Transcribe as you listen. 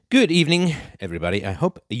Good evening, everybody. I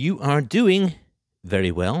hope you are doing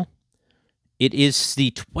very well. It is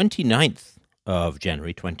the 29th of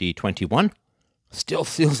January, 2021. Still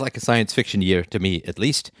feels like a science fiction year to me, at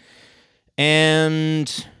least.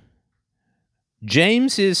 And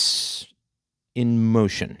James is in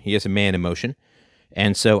motion. He is a man in motion.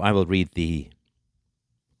 And so I will read the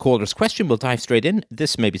caller's question. We'll dive straight in.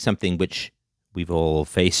 This may be something which we've all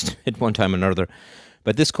faced at one time or another.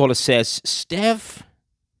 But this caller says, Steph,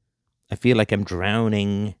 I feel like I'm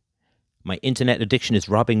drowning. My internet addiction is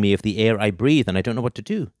robbing me of the air I breathe, and I don't know what to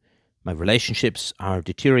do. My relationships are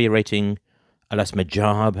deteriorating. I lost my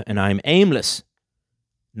job, and I'm aimless.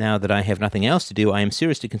 Now that I have nothing else to do, I am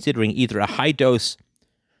seriously considering either a high-dose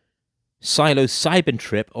psilocybin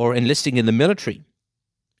trip or enlisting in the military.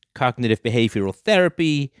 Cognitive behavioral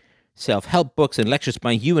therapy, self-help books, and lectures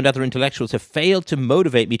by you and other intellectuals have failed to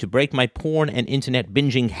motivate me to break my porn and internet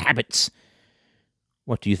binging habits.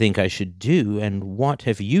 What do you think I should do, and what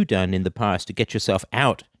have you done in the past to get yourself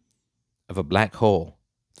out of a black hole?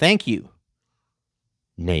 Thank you.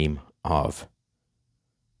 Name of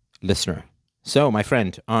listener. So, my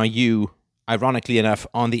friend, are you, ironically enough,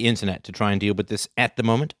 on the internet to try and deal with this at the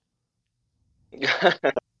moment?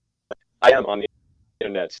 I am on the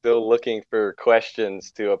internet, still looking for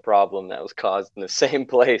questions to a problem that was caused in the same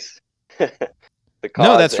place. No,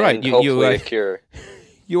 that's right. Hopefully a cure.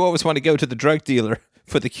 You always want to go to the drug dealer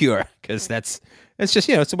for the cure, because it's just,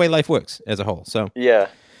 it's the way life works as a whole. So yeah.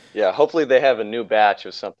 Hopefully they have a new batch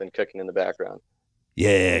of something cooking in the background.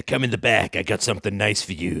 Yeah, come in the back. I got something nice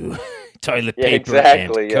for you. Toilet Yeah, paper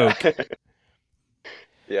exactly, and Coke.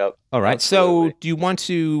 Yep. All right. Absolutely. So do you want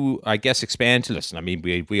to, I guess, expand to listen? I mean,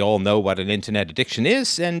 we all know what an internet addiction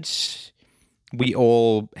is, and we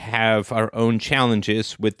all have our own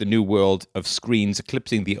challenges with the new world of screens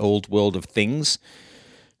eclipsing the old world of things.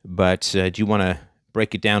 But do you want to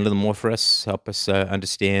break it down a little more for us? Help us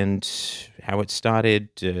understand how it started,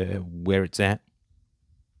 where it's at?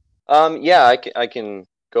 Yeah, I can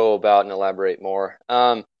go about and elaborate more.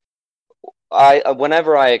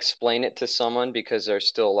 Whenever I explain it to someone, because there's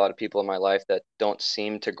still a lot of people in my life that don't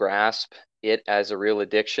seem to grasp it as a real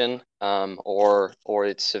addiction, or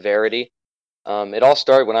its severity. It all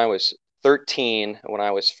started when I was 13, when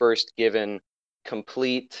I was first given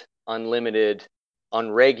complete, unlimited,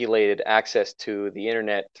 unregulated access to the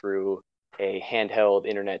internet through a handheld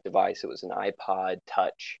internet device. It was an iPod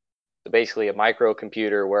Touch. So basically a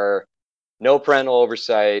microcomputer where no parental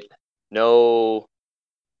oversight, no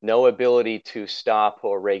ability to stop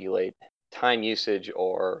or regulate time usage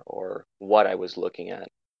or what I was looking at.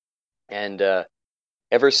 And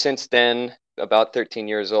ever since then, about 13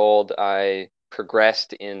 years old, I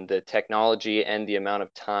progressed in the technology and the amount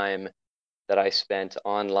of time that I spent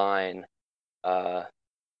online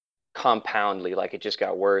compoundly. Like, it just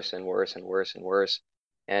got worse and worse and worse and worse.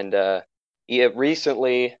 And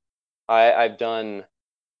recently, I've done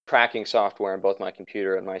tracking software on both my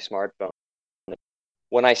computer and my smartphone.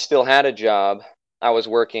 When I still had a job, I was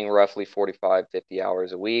working roughly 45, 50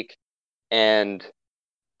 hours a week and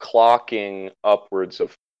clocking upwards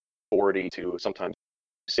of 40 to sometimes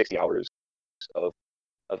 60 hours of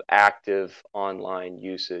active online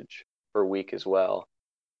usage per week as well.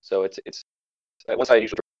 So it's once I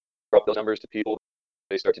usually drop those numbers to people,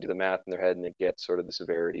 they start to do the math in their head, and they get sort of the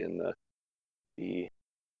severity and the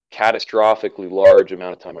catastrophically large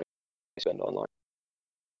amount of time I spend online.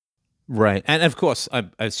 Right. And of course,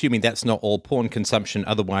 I'm assuming that's not all porn consumption.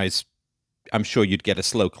 Otherwise, I'm sure you'd get a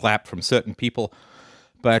slow clap from certain people.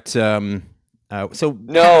 But so how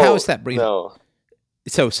is that breathing? No.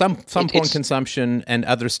 So some porn consumption and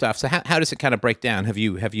other stuff. So how does it kind of break down? Have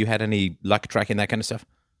you had any luck tracking that kind of stuff?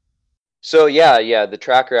 So yeah, the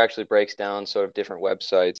tracker actually breaks down sort of different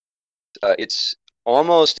websites. It's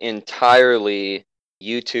almost entirely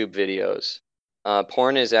YouTube videos.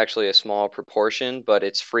 Porn is actually a small proportion, but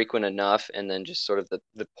it's frequent enough, and then just sort of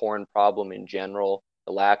the porn problem in general,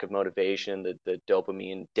 the lack of motivation, the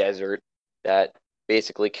dopamine desert that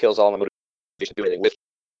basically kills all my motivation to do anything with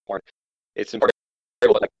porn. It's important.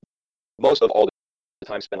 Like, most of all the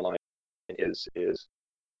time spent online is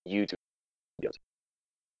YouTube videos.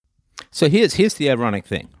 So here's the ironic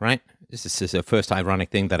thing, right? This is the first ironic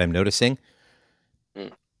thing that I'm noticing,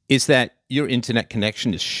 is that your internet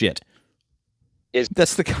connection is shit.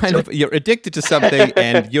 That's the kind of, you're addicted to something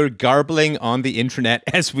and you're garbling on the internet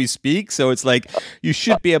as we speak. So it's like, you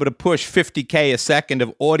should be able to push 50K a second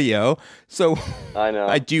of audio. So I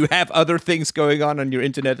know. Do you have other things going on your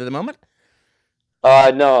internet at the moment?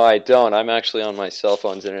 No, I don't. I'm actually on my cell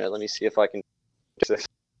phone's internet. Let me see if I can.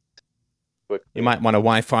 You might want to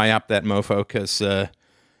Wi-Fi up that mofo, because,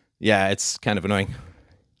 it's kind of annoying.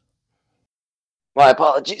 My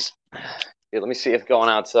apologies. Here, let me see if going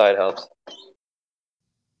outside helps.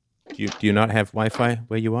 Do you not have Wi-Fi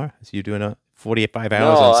where you are? So you're doing 45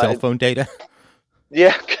 hours on No, cell phone data?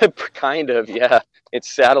 yeah, kind of. Yeah, it's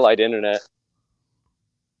satellite internet.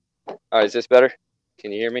 All right, is this better?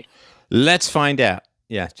 Can you hear me? Let's find out.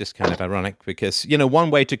 Yeah, just kind of ironic because,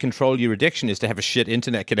 one way to control your addiction is to have a shit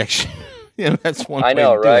internet connection. That's one I way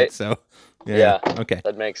know, to do it. right? So, yeah. Yeah, Okay.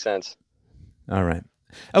 that makes sense. All right.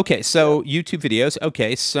 Okay, Yeah. so YouTube videos.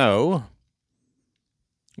 Okay, so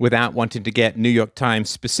without wanting to get New York Times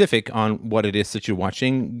specific on what it is that you're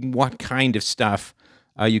watching, what kind of stuff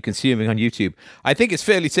are you consuming on YouTube? I think it's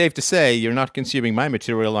fairly safe to say you're not consuming my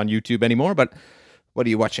material on YouTube anymore, but what are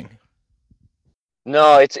you watching?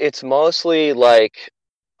 No, it's mostly like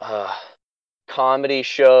uh, comedy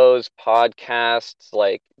shows, podcasts,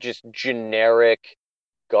 like just generic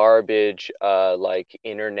garbage, like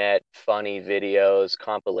internet funny videos,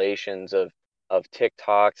 compilations of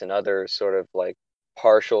TikToks and other sort of like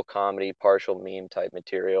partial comedy, partial meme type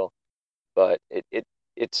material. But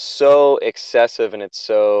it's so excessive and it's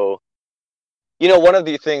so, one of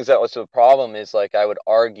the things that was the problem is like I would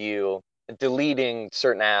argue deleting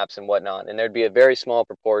certain apps and whatnot, and there'd be a very small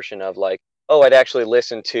proportion of like, oh, I'd actually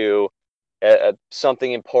listen to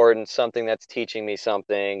something important, something that's teaching me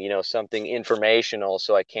something, something informational,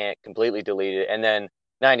 so I can't completely delete it. And then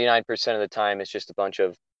 99% of the time, it's just a bunch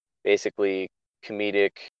of basically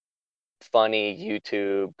comedic, funny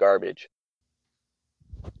YouTube garbage.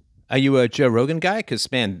 Are you a Joe Rogan guy? Because,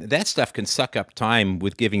 man, that stuff can suck up time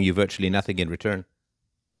with giving you virtually nothing in return.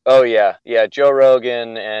 Oh yeah, yeah, Joe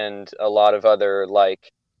Rogan and a lot of other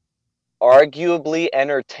like arguably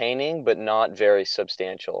entertaining, but not very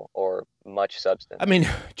substantial or much I substance. mean,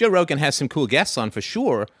 Joe Rogan has some cool guests on for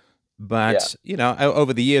sure, Yeah. but,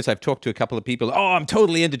 over the years, I've talked to a couple of people, oh, I'm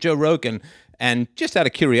totally into Joe Rogan. And just out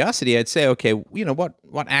of curiosity, I'd say, okay,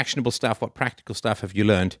 what actionable stuff, what practical stuff have you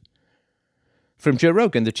learned from Joe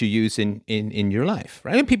Rogan that you use in your life,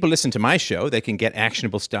 right? When people listen to my show, they can get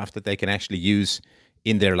actionable stuff that they can actually use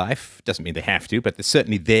in their life. Doesn't mean they have to, but they're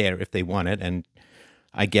certainly there if they want it. And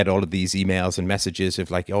I get all of these emails and messages of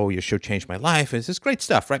like, oh, your show changed my life. It's just great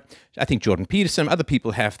stuff, right? I think Jordan Peterson, other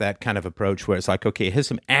people have that kind of approach where it's like, okay, here's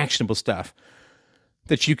some actionable stuff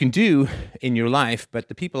that you can do in your life. But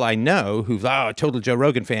the people I know who've, total Joe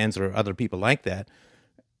Rogan fans or other people like that,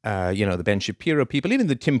 the Ben Shapiro people, even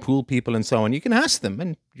the Tim Pool people and so on, you can ask them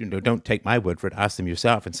and, don't take my word for it. Ask them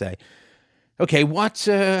yourself and say, okay, what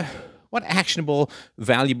actionable,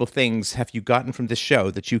 valuable things have you gotten from this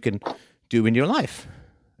show that you can do in your life?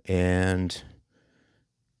 And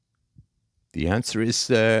the answer is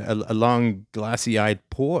a long, glassy-eyed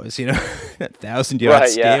pause, a thousand-yard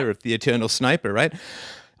Right, yeah. stare of the eternal sniper, right?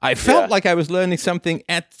 I felt like I was learning something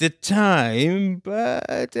at the time,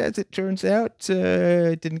 but as it turns out,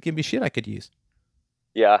 it didn't give me shit I could use.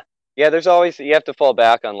 Yeah. Yeah, there's always you have to fall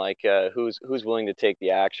back on like who's willing to take the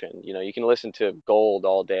action. You can listen to gold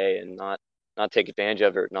all day and not take advantage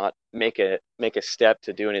of it, not make a step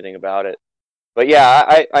to do anything about it. But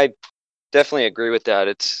yeah, I definitely agree with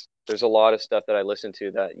that. There's a lot of stuff that I listen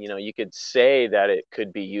to that, you could say that it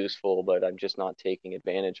could be useful, but I'm just not taking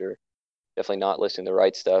advantage or definitely not listening to the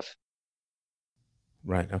right stuff.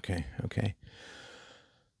 Right. Okay.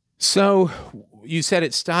 So you said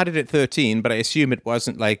it started at 13, but I assume it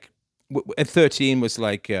wasn't like at 13 was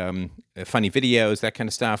like funny videos, that kind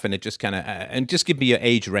of stuff, and it just kind of and just give me your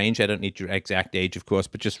age range. I don't need your exact age, of course,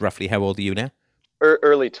 but just roughly how old are you now?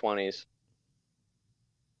 Early 20s.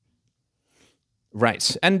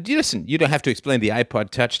 Right. And listen, you don't have to explain the iPod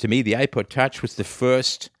Touch to me. The iPod Touch was the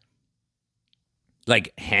first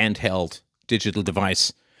like handheld digital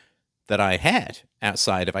device that I had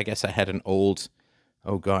outside of, I guess I had an old,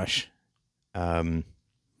 oh gosh, a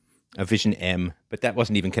Vision M, but that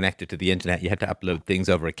wasn't even connected to the internet. You had to upload things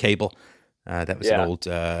over a cable. That was an old,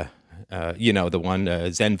 the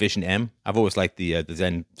one Zen Vision M. I've always liked the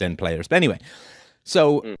Zen players. But anyway,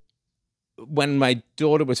 so when my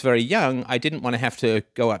daughter was very young, I didn't want to have to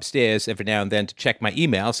go upstairs every now and then to check my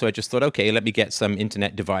email. So I just thought, okay, let me get some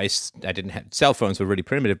internet device. I didn't have cell phones were really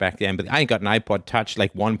primitive back then, but I got an iPod Touch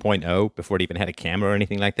like 1.0 before it even had a camera or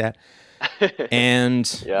anything like that.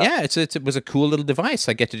 And it was a cool little device.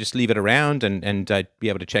 I get to just leave it around and I'd be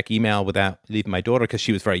able to check email without leaving my daughter because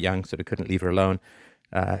she was very young, so we couldn't leave her alone.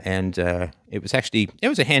 It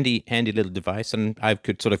was a handy little device, and I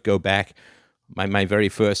could sort of go back. My very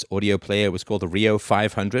first audio player was called the Rio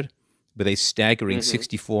 500 with a staggering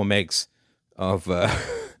 64 megs of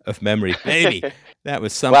memory. Baby, that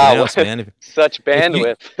was something else, man. Such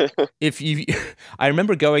bandwidth. I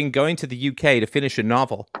remember going to the UK to finish a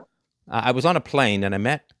novel. I was on a plane and I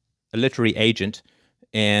met a literary agent,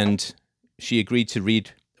 and she agreed to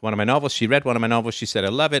read one of my novels. She read one of my novels. She said, I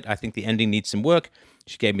love it. I think the ending needs some work.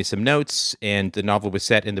 She gave me some notes, and the novel was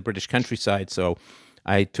set in the British countryside. So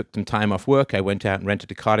I took some time off work. I went out and rented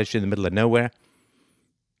a cottage in the middle of nowhere.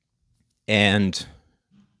 And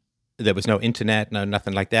there was no internet,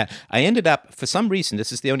 nothing like that. I ended up, for some reason,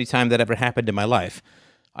 this is the only time that ever happened in my life,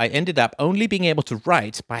 I ended up only being able to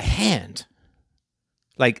write by hand.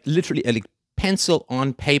 Like literally a pencil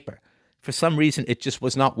on paper. For some reason, it just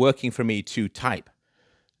was not working for me to type.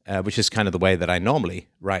 Which is kind of the way that I normally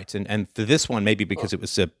write. And for this one, maybe because it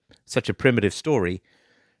was such a primitive story,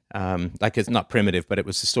 like it's not primitive, but it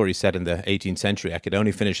was a story set in the 18th century. I could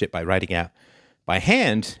only finish it by writing out by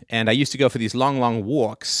hand. And I used to go for these long, long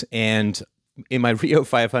walks. And in my Rio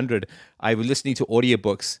 500, I was listening to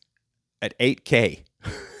audiobooks at 8K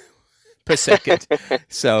per second.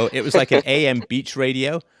 So it was like an AM beach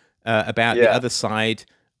radio about the other side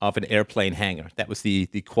of an airplane hangar. That was the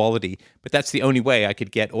quality. But that's the only way I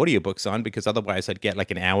could get audiobooks on, because otherwise I'd get like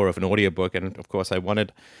an hour of an audiobook. And of course I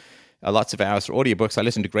wanted lots of hours for audiobooks. I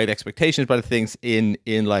listened to Great Expectations, but things in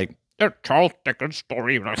like a Charles Dickens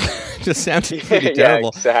story. Just sounded pretty terrible.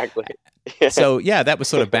 Exactly. So yeah, that was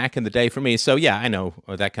sort of back in the day for me. So yeah, I know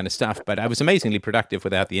that kind of stuff, but I was amazingly productive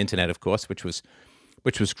without the internet, of course, which was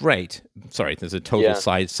great. Sorry, there's a total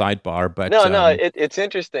sidebar, but it's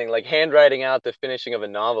interesting. Like handwriting out the finishing of a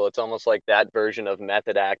novel, it's almost like that version of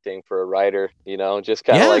method acting for a writer. Just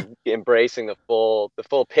kind of like embracing the full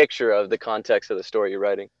picture of the context of the story you're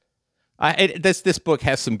writing. This book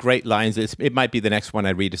has some great lines. It might be the next one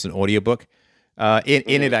I read as an audiobook.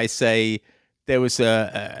 In it, I say there was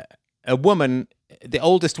a woman, the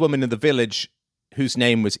oldest woman in the village, whose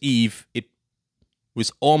name was Eve. It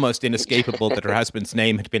was almost inescapable that her husband's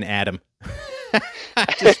name had been Adam.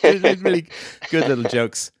 Just really good little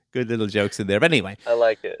jokes in there. But anyway. I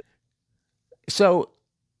like it. So,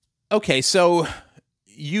 okay, so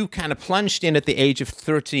you kind of plunged in at the age of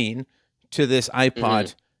 13 to this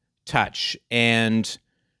iPod Touch. And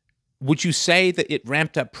would you say that it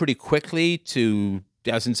ramped up pretty quickly to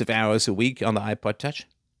dozens of hours a week on the iPod Touch?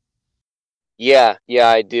 Yeah,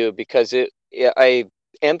 I do, because I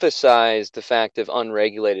emphasize the fact of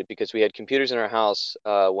unregulated, because we had computers in our house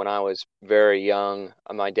when I was very young.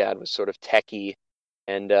 My dad was sort of techie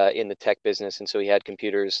and in the tech business, and so he had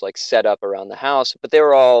computers like set up around the house, but they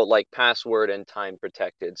were all like password and time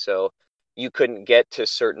protected, so you couldn't get to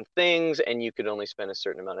certain things and you could only spend a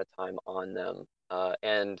certain amount of time on them.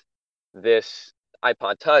 And this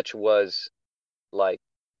iPod Touch was like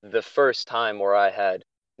the first time where I had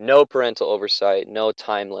no parental oversight, no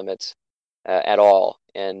time limits at all.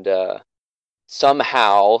 And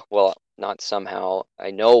somehow, well, not somehow,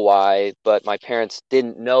 I know why, but my parents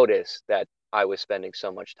didn't notice that I was spending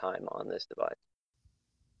so much time on this device.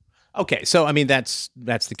 Okay, so I mean that's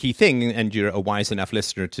the key thing, and you're a wise enough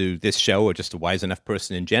listener to this show, or just a wise enough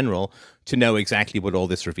person in general, to know exactly what all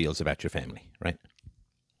this reveals about your family, right?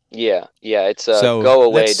 Yeah, it's a go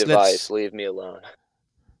away device. Leave me alone.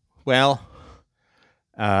 Well,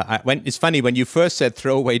 it's funny, when you first said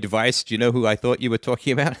throwaway device, do you know who I thought you were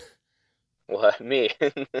talking about? What, me?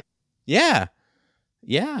 Yeah,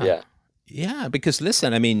 because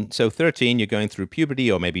listen, I mean, so 13, you're going through puberty,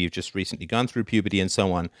 or maybe you've just recently gone through puberty and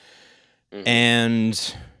so on. Mm-hmm.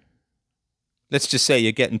 And let's just say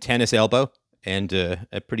you're getting tennis elbow and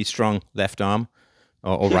a pretty strong left arm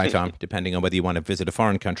or right arm, depending on whether you want to visit a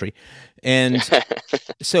foreign country. And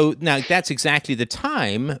so now that's exactly the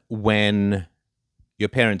time when your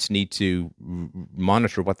parents need to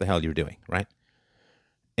monitor what the hell you're doing, right?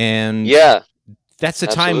 And that's the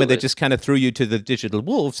time when they just kind of threw you to the digital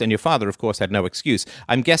wolves, and your father, of course, had no excuse.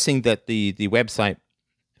 I'm guessing that the website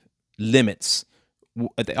limits,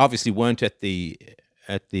 they obviously weren't at the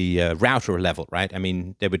router level, right? I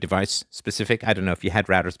mean, they were device specific. I don't know if you had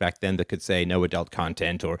routers back then that could say no adult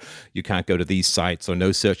content, or you can't go to these sites, or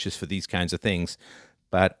no searches for these kinds of things.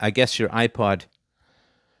 But I guess your iPod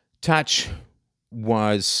Touch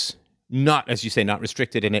was not, as you say, not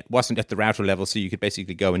restricted, and it wasn't at the router level, so you could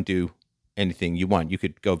basically go and do anything you want. You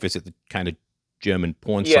could go visit the kind of German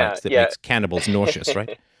porn sites that makes cannibals nauseous,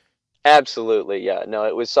 right? Absolutely, yeah. No,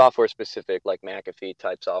 it was software specific, like McAfee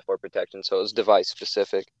type software protection, so it was device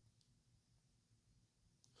specific.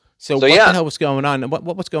 So what the hell was going on?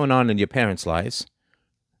 What was going on in your parents' lives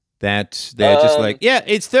that they're just like, yeah,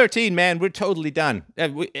 it's 13, man, we're totally done.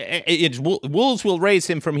 Wolves will raise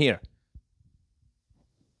him from here.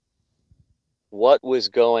 What was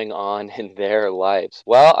going on in their lives?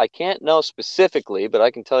 Well, I can't know specifically, but I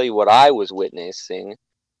can tell you what I was witnessing.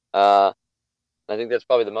 I think that's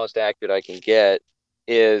probably the most accurate I can get,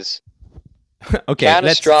 is Okay,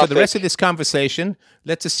 for the rest of this conversation,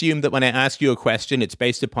 let's assume that when I ask you a question, it's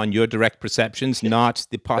based upon your direct perceptions, not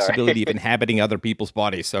the possibility of inhabiting other people's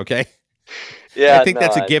bodies, okay? Yeah, I think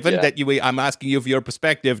that's a given that I'm asking you of your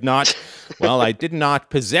perspective, not, well, I did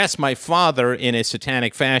not possess my father in a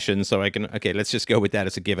satanic fashion, so I can, okay, let's just go with that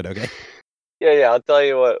as a given, okay? Yeah, I'll tell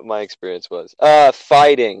you what my experience was.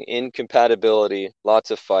 Fighting, incompatibility,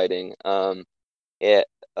 lots of fighting. It,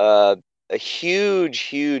 a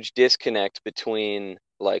huge disconnect between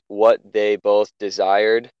like what they both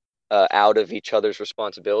desired out of each other's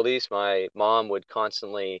responsibilities. My mom would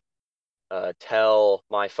constantly tell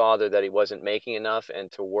my father that he wasn't making enough and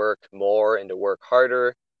to work more and to work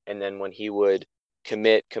harder. And then when he would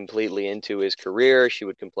commit completely into his career, she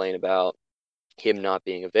would complain about him not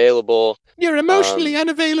being available. You're emotionally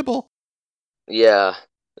unavailable. Yeah.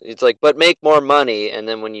 It's like, but make more money, and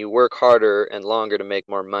then when you work harder and longer to make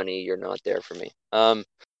more money, you're not there for me.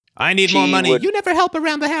 I need more money. You never help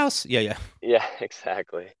around the house. Yeah. Yeah,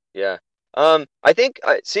 exactly. Yeah. I think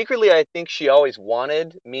secretly, I think she always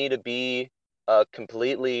wanted me to be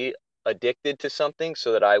completely addicted to something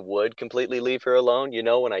so that I would completely leave her alone. You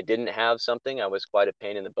know, when I didn't have something, I was quite a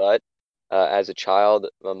pain in the butt as a child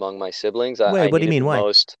among my siblings. Wait, what do you mean?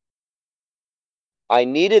 Why? I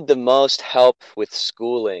needed the most help with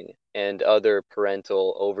schooling and other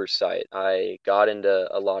parental oversight. I got into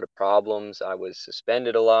a lot of problems. I was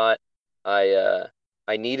suspended a lot. I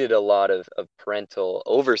needed a lot of parental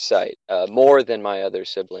oversight, more than my other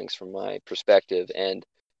siblings from my perspective. And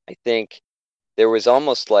I think there was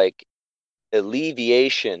almost like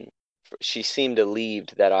alleviation. She seemed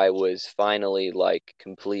relieved that I was finally like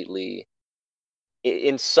completely,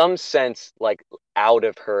 in some sense, like out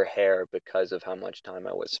of her hair because of how much time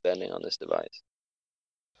I was spending on this device.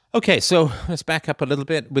 Okay, so let's back up a little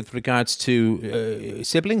bit with regards to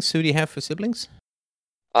siblings. Who do you have for siblings?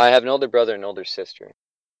 I have an older brother and an older sister.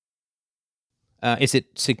 Is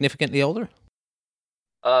it significantly older?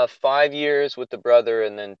 5 years with the brother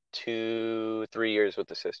and then 3 years with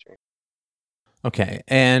the sister. Okay,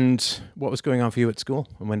 and what was going on for you at school,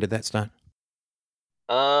 and when did that start?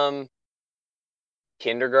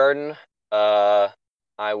 Kindergarten.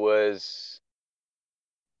 I was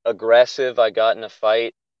aggressive. I got in a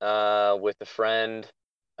fight with a friend.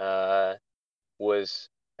 Was,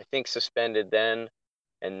 I think, suspended then,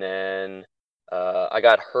 and then I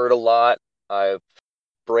got hurt a lot. I've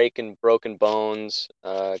broken bones.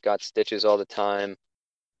 Got stitches all the time.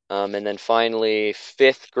 And then finally,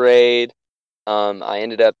 5th grade, I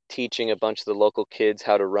ended up teaching a bunch of the local kids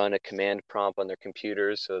how to run a command prompt on their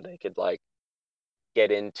computers so they could like get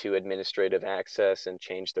into administrative access and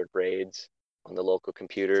change their grades on the local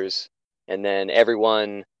computers. And then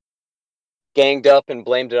everyone ganged up and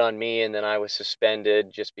blamed it on me, and then I was suspended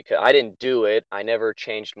just because I didn't do it. I never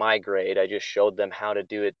changed my grade. I just showed them how to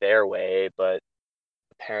do it their way, but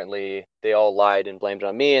apparently they all lied and blamed it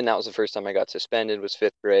on me, and that was the first time I got suspended, was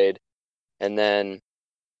 5th grade. And then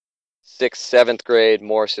 6th, 7th grade,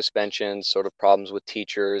 more suspensions, sort of problems with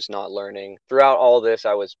teachers, not learning. Throughout all this,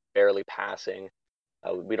 I was barely passing.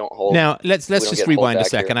 We don't hold. Now let's just rewind a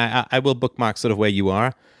second. I will bookmark sort of where you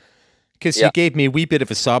are, because you gave me a wee bit of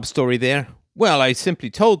a sob story there. Well, I simply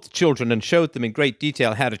told the children and showed them in great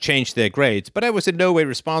detail how to change their grades, but I was in no way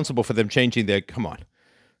responsible for them changing their. Come on.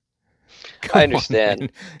 I understand. On,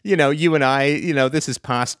 you know, you and I. You know, this is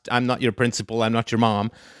past. I'm not your principal. I'm not your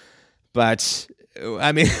mom. But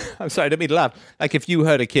I mean, I'm sorry, I don't mean to laugh. Like if you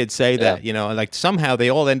heard a kid say that, you know, like somehow they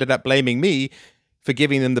all ended up blaming me for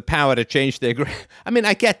giving them the power to change their grade. I mean,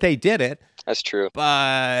 I get they did it. That's true.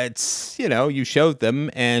 But, you know, you showed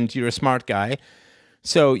them and you're a smart guy.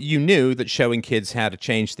 So you knew that showing kids how to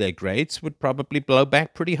change their grades would probably blow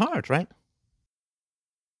back pretty hard, right?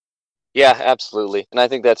 Yeah, absolutely. And I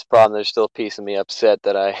think that's a problem. There's still a piece of me upset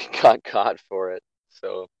that I got caught for it.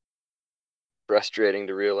 So frustrating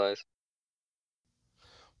to realize.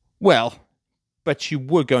 Well, but you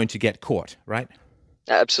were going to get caught, right?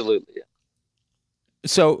 Absolutely. Yeah.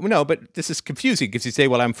 So, no, but this is confusing because you say,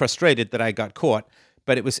 well, I'm frustrated that I got caught,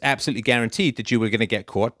 but it was absolutely guaranteed that you were going to get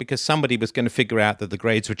caught because somebody was going to figure out that the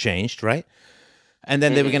grades were changed, right? And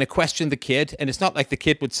then they were going to question the kid. And it's not like the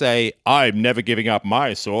kid would say, I'm never giving up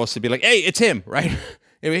my source. It'd be like, hey, it's him, right?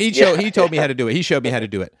 He told me how to do it. He showed me how to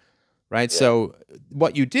do it, right? Yeah. So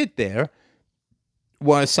what you did there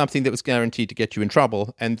was something that was guaranteed to get you in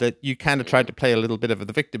trouble, and that you kind of tried to play a little bit of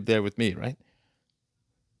the victim there with me, right?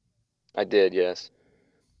 I did, yes.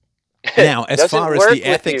 Now, as far as the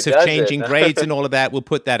ethics of changing grades and all of that, we'll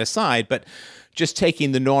put that aside, but just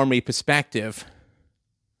taking the normie perspective,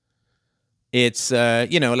 it's,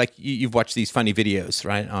 you know, like you've watched these funny videos,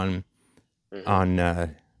 right, on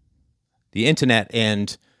the internet,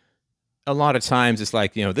 and a lot of times it's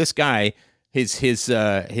like, this guy, his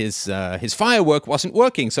firework wasn't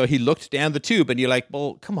working, so he looked down the tube, and you're like,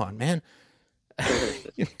 well, come on, man.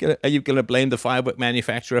 Are you going to blame the firework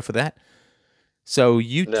manufacturer for that? So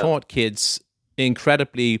you No. taught kids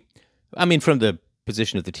incredibly, from the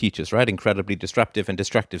position of the teachers, right? Incredibly disruptive and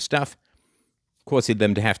destructive stuff, causing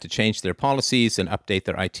them to have to change their policies and update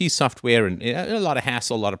their IT software, and a lot of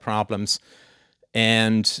hassle, a lot of problems.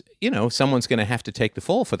 And, someone's going to have to take the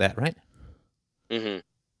fall for that, right? Mm-hmm.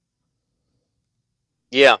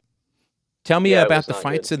 Yeah. Tell me Yeah, it about was the not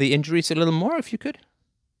fights good. and the injuries a little more, if you could.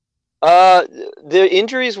 The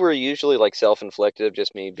injuries were usually like self-inflicted, of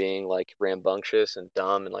just me being like rambunctious and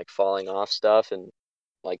dumb and like falling off stuff and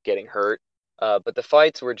like getting hurt. But the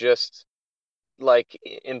fights were just like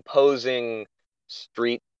imposing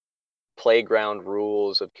street playground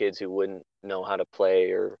rules of kids who wouldn't know how to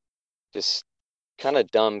play, or just kind of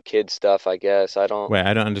dumb kid stuff, I guess. I don't. Wait,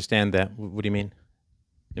 I don't understand that. What do you mean?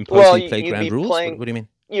 Well, Imposing you'd playground be rules? What playing. do you mean?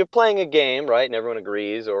 You're playing a game, right? And everyone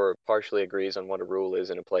agrees or partially agrees on what a rule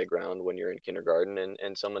is in a playground when you're in kindergarten,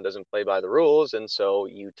 and someone doesn't play by the rules, and so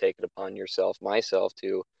you take it upon myself,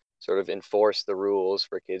 to sort of enforce the rules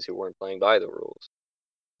for kids who weren't playing by the rules.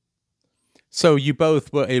 So you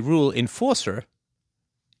both were a rule enforcer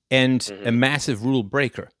and a Mm-hmm. massive rule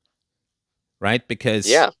breaker, right? Because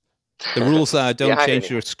Yeah. the rules The don't change irony.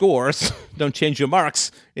 your scores, don't change your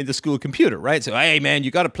marks in the school computer, right? So, hey, man,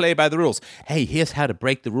 you got to play by the rules. Hey, here's how to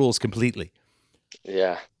break the rules completely.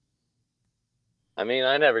 Yeah. I mean,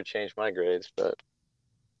 I never changed my grades, but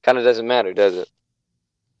kind of doesn't matter, does it?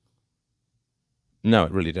 No,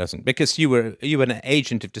 it really doesn't, because you were an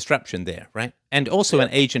agent of disruption there, right? And also Yeah. an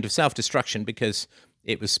agent of self-destruction, because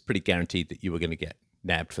it was pretty guaranteed that you were going to get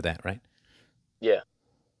nabbed for that, right? Yeah,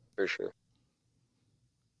 for sure.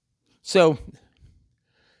 So,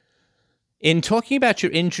 in talking about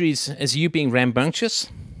your injuries as you being rambunctious,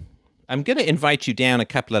 I'm going to invite you down a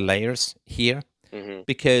couple of layers here, Mm-hmm.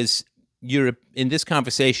 because in this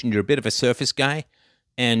conversation, you're a bit of a surface guy.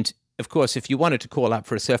 And of course, if you wanted to call up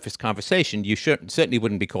for a surface conversation, you certainly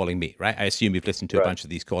wouldn't be calling me, right? I assume you've listened to a Right. bunch of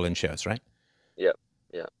these call-in shows, right? Yep.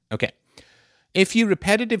 Yeah. Okay. If you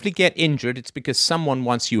repetitively get injured, it's because someone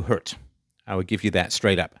wants you hurt. I would give you that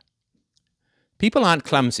straight up. People aren't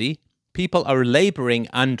clumsy. People are laboring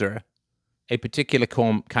under a particular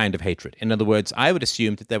kind of hatred. In other words, I would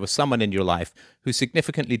assume that there was someone in your life who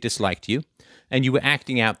significantly disliked you, and you were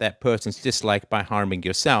acting out that person's dislike by harming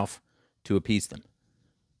yourself to appease them.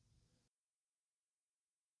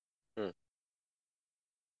 Hmm.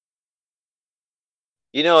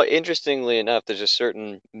 You know, interestingly enough, there's a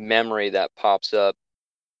certain memory that pops up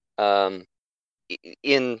um,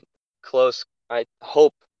 in close, I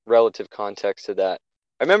hope, relative context to that.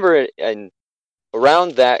 I remember in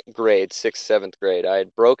around that grade, sixth, seventh grade, I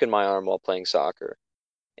had broken my arm while playing soccer.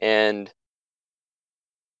 And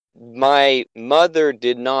my mother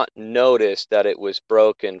did not notice that it was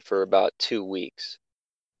broken for about 2 weeks.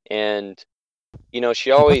 And, she What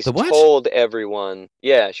the always what? told everyone,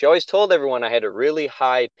 yeah, she always told everyone I had a really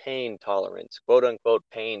high pain tolerance, quote unquote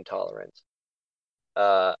pain tolerance.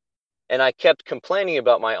 Uh, and I kept complaining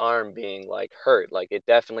about my arm being like hurt. Like, it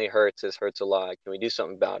definitely hurts. This hurts a lot. Can we do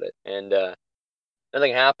something about it? And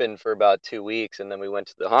nothing happened for about 2 weeks. And then we went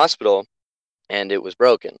to the hospital and it was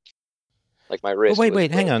broken. Like, my But wrist was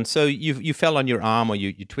wait, hang on. broken. So you fell on your arm, or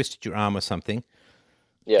you twisted your arm or something,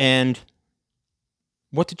 Yeah. and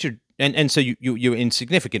what did you and so you're in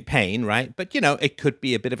significant pain, right? But it could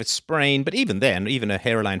be a bit of a sprain, but even then, even a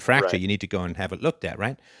hairline fracture, Right. you need to go and have it looked at,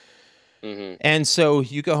 right? Mm-hmm. And so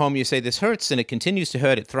you go home, you say, this hurts, and it continues to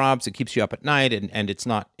hurt, it throbs, it keeps you up at night, and it's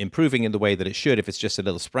not improving in the way that it should if it's just a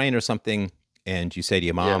little sprain or something. And you say to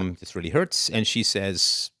your Yeah. mom, this really hurts, and she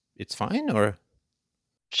says, it's fine, or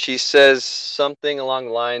She says something along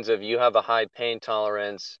the lines of, you have a high pain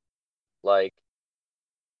tolerance. Like,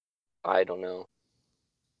 I don't know.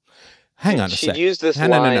 hang on a She'd sec. use this No,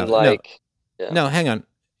 no, no, line no, no, like, yeah, no, hang on.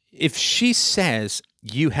 If she says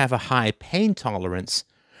you have a high pain tolerance,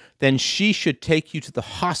 then she should take you to the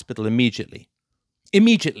hospital immediately.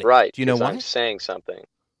 Immediately. right, Do you know because I'm why? saying something.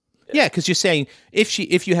 Yeah. Yeah, because you're saying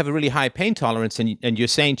if you have a really high pain tolerance, and you're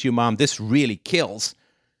saying to your mom, this really kills,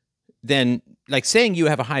 then like saying you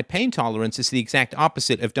have a high pain tolerance is the exact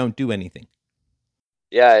opposite of don't do anything.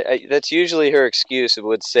 Yeah, that's usually her excuse. It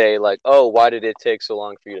would say like, "Oh, why did it take so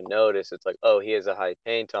long for you to notice?" It's like, "Oh, he has a high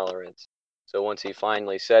pain tolerance." So once he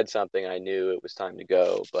finally said something, I knew it was time to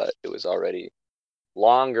go, but it was already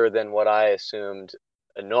longer than what I assumed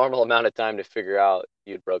a normal amount of time to figure out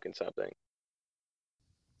you'd broken something.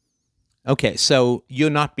 Okay, so you're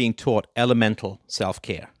not being taught elemental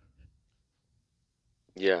self-care.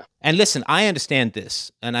 Yeah. And listen, I understand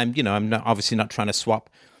this, and I'm not, obviously not trying to swap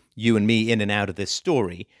you and me in and out of this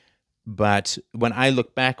story. But when I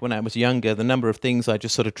look back when I was younger, the number of things I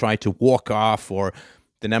just sort of tried to walk off, or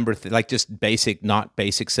the number of like just basic, not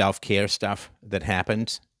basic self-care stuff that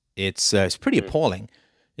happened, it's pretty Mm. appalling.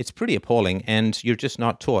 It's pretty appalling, and you're just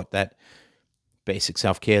not taught that basic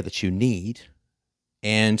self-care that you need.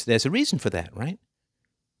 And there's a reason for that, right?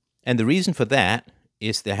 And the reason for that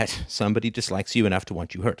is that somebody dislikes you enough to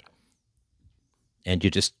want you hurt. And you're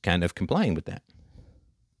just kind of complying with that.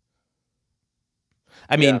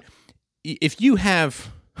 I mean, if you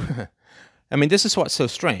have, I mean, this is what's so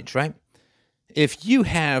strange, right? If you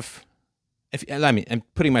have, I mean, I'm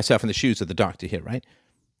putting myself in the shoes of the doctor here, right?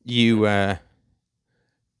 The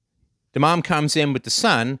mom comes in with the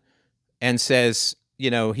son and says,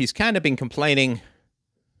 he's kind of been complaining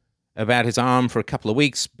about his arm for a couple of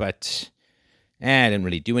weeks, but I didn't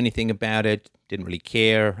really do anything about it. Didn't really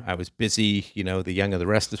care. I was busy. The Young and the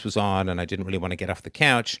Restless was on, and I didn't really want to get off the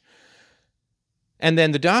couch. And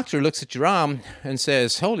then the doctor looks at your arm and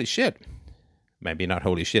says, holy shit. Maybe not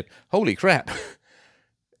holy shit. Holy crap.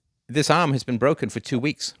 This arm has been broken for 2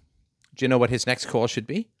 weeks. Do you know what his next call should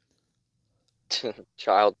be?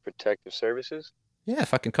 Child Protective Services? Yeah,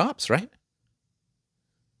 fucking cops, right?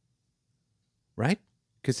 Right?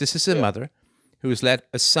 Because this is a mother who has let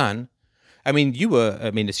a son. I mean,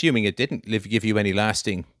 assuming it didn't give you any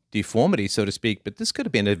lasting deformity, so to speak, but this could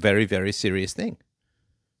have been a very, very serious thing.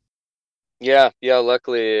 Yeah.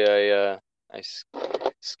 Luckily, I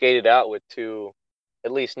skated out with 2,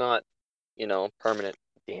 at least not, permanent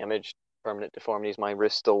damage, permanent deformities. My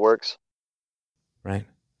wrist still works. Right.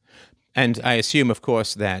 And I assume, of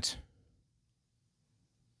course, that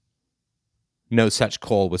no such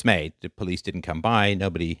call was made. The police didn't come by.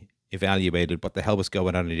 Nobody evaluated what the hell was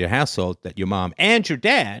going on in your household, that your mom and your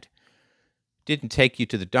dad didn't take you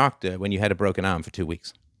to the doctor when you had a broken arm for 2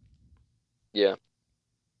 weeks. Yeah.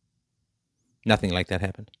 Nothing like that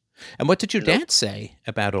happened. And what did your dad say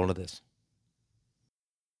about all of this?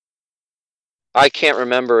 I can't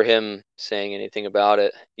remember him saying anything about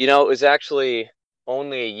it. It was actually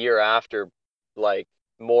only a year after, like,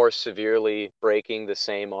 more severely breaking the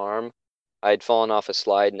same arm. I had fallen off a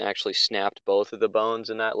slide and actually snapped both of the bones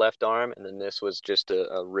in that left arm, and then this was just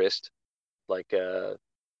a wrist, like a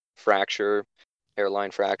fracture,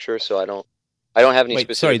 hairline fracture. So I don't have any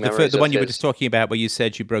specific memories. The one you were just talking about where you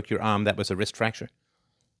said you broke your arm, that was a wrist fracture?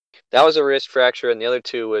 That was a wrist fracture, and the other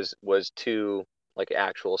 2 was 2 like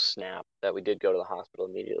actual snap that we did go to the hospital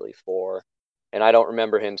immediately for. And I don't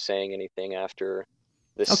remember him saying anything after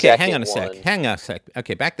the second one. Okay, hang on a sec.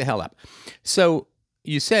 Okay, back the hell up. So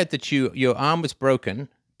you said that your arm was broken,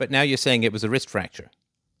 but now you're saying it was a wrist fracture.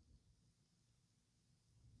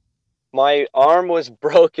 My arm was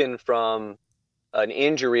broken from an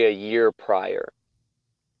injury a year prior,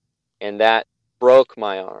 and that broke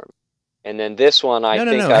my arm. And then this one, I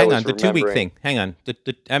think I was remembering. The 2 week thing. Hang on.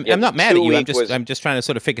 I'm not mad at you. I'm just trying to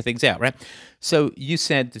sort of figure things out, right? So you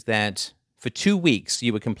said that for 2 weeks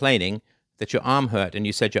you were complaining that your arm hurt, and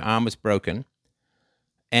you said your arm was broken.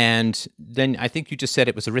 And then I think you just said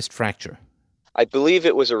it was a wrist fracture. I believe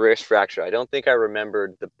it was a wrist fracture. I don't think I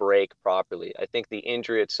remembered the break properly. I think the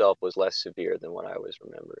injury itself was less severe than what I was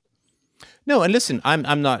remembering. No, and listen,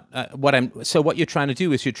 I'm not. So what you're trying to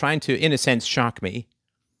do is you're trying to, in a sense, shock me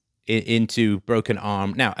into broken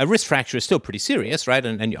arm. Now, a wrist fracture is still pretty serious, right?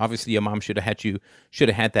 And obviously your mom should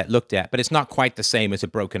have had that looked at, but it's not quite the same as a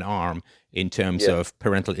broken arm in terms of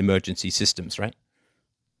parental emergency systems, right?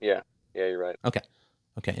 Yeah, you're right. Okay.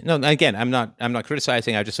 No, again, I'm not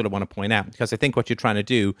criticizing. I just sort of want to point out, because I think what you're trying to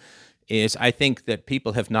do is, I think that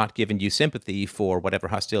people have not given you sympathy for whatever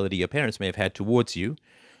hostility your parents may have had towards you.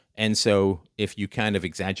 And so if you kind of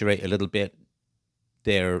exaggerate a little bit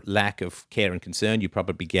their lack of care and concern, you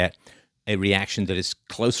probably get a reaction that is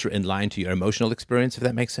closer in line to your emotional experience, if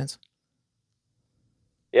that makes sense.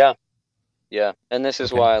 Yeah. And this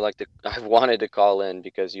is why I wanted to call in,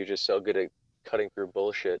 because you're just so good at cutting through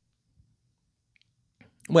bullshit.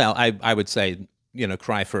 Well, I would say,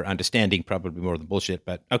 cry for understanding probably more than bullshit,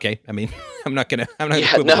 but okay. I mean, I'm not gonna. I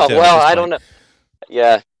don't know.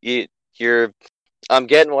 Yeah, I'm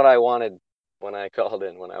getting what I wanted when I called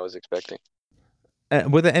in, when I was expecting.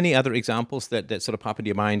 Were there any other examples that sort of pop into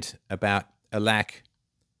your mind about a lack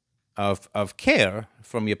of care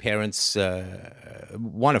from your parents?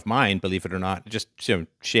 One of mine, believe it or not, just to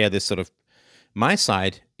share this sort of my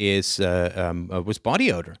side, was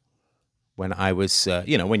body odor. When I was,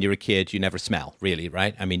 when you're a kid, you never smell, really,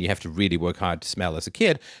 right? I mean, you have to really work hard to smell as a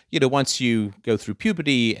kid. Once you go through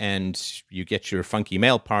puberty and you get your funky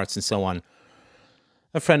male parts and so on,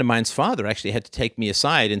 a friend of mine's father actually had to take me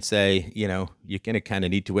aside and say, you're going to kind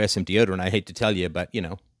of need to wear some deodorant. I hate to tell you, but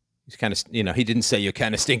he's kind of, he didn't say you're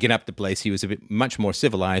kind of stinking up the place. He was a bit much more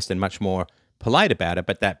civilized and much more polite about it,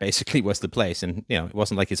 but that basically was the place. And, it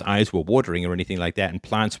wasn't like his eyes were watering or anything like that, and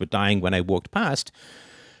plants were dying when I walked past.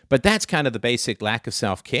 But that's kind of the basic lack of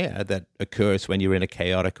self-care that occurs when you're in a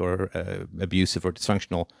chaotic or abusive or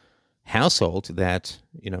dysfunctional household that,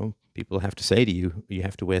 people have to say to you, you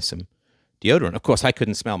have to wear some deodorant. Of course, I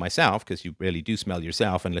couldn't smell myself, because you really do smell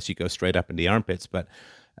yourself unless you go straight up in the armpits. But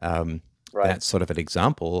Right. that's sort of an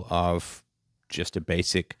example of just a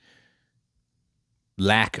basic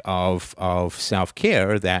lack of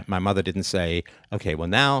self-care, that my mother didn't say, okay, well,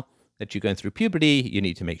 now that you're going through puberty, you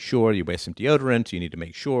need to make sure you wear some deodorant. You need to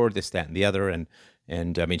make sure this, that, and the other. And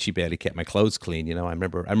I mean, she barely kept my clothes clean. I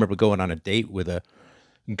remember going on a date with a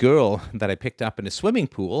girl that I picked up in a swimming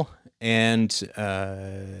pool, and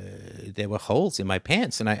there were holes in my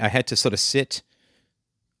pants, and I had to sort of sit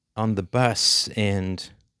on the bus and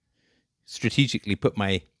strategically put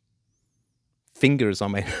my fingers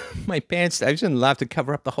on my my pants. I shouldn't allowed to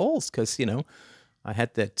cover up the holes, because I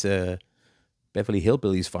had that Beverly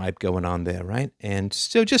Hillbillies vibe going on there, right? And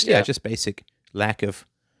so just just basic lack of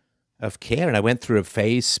care. And I went through a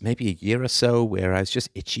phase, maybe a year or so, where I was just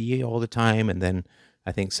itchy all the time. And then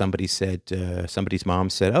I think somebody's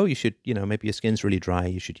mom's said, oh, you should, maybe your skin's really dry,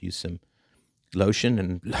 you should use some lotion.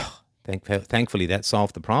 And thankfully that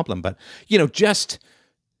solved the problem. But, just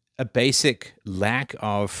a basic lack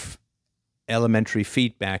of elementary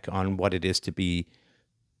feedback on what it is to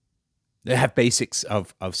have basics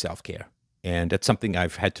of self-care. And that's something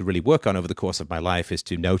I've had to really work on over the course of my life, is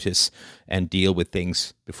to notice and deal with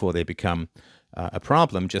things before they become a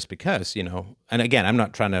problem, just because, and again, I'm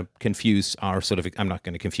not trying to confuse I'm not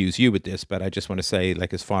going to confuse you with this, but I just want to say,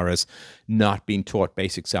 like, as far as not being taught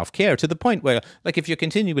basic self-care, to the point where, like, if you're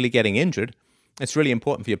continually getting injured, it's really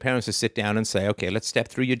important for your parents to sit down and say, okay, let's step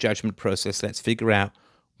through your judgment process. Let's figure out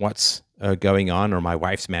what's going on, or my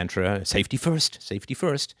wife's mantra, safety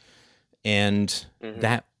first. And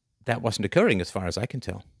that wasn't occurring, as far as I can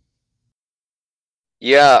tell.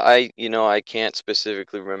 Yeah, I can't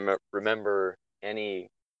specifically remember any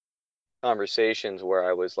conversations where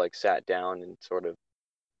I was like sat down and sort of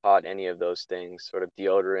taught any of those things, sort of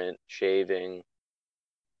deodorant, shaving,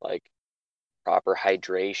 like proper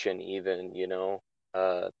hydration, even,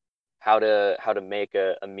 how to make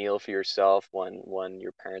a meal for yourself when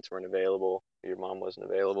your parents weren't available, your mom wasn't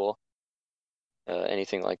available,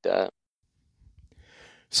 anything like that.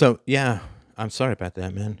 So, yeah, I'm sorry about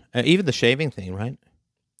that, man. Even the shaving thing, right?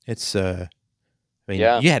 It's, I mean,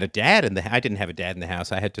 Yeah. you had a dad I didn't have a dad in the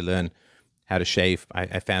house. I had to learn how to shave.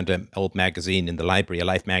 I found an old magazine in the library, a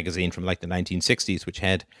Life magazine from like the 1960s, which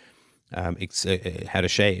had how to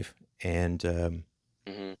shave. And,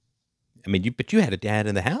 I mean, but you had a dad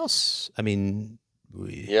in the house. I mean,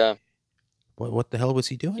 Yeah. what the hell was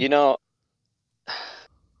he doing?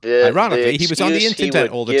 The Ironically, he was on the excuse he internet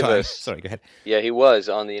would all the give time. us, Sorry, go ahead. yeah, he was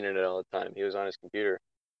on the internet all the time. He was on his computer.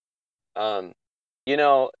 Um, you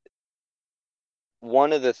know,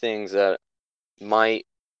 one of the things that might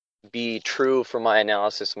be true for my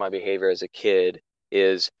analysis of my behavior as a kid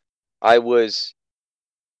is I was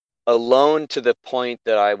alone to the point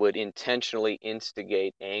that I would intentionally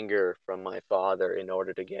instigate anger from my father in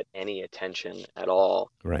order to get any attention at all,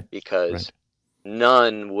 Right. because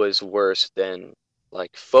none was worse than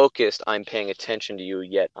like focused, I'm paying attention to you,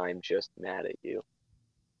 yet I'm just mad at you.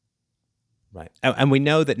 Right. And we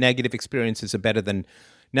know that negative experiences are better than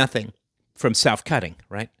nothing from self-cutting,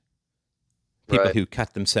 right? People Right. who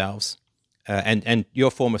cut themselves. And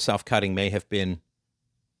your form of self-cutting may have been,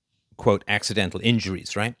 quote, accidental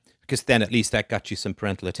injuries, right? Because then at least that got you some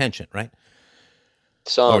parental attention, right? Or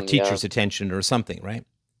Some, yeah. teacher's attention or something, right?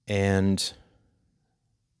 And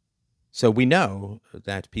so we know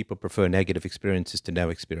that people prefer negative experiences to no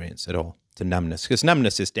experience at all, to numbness, because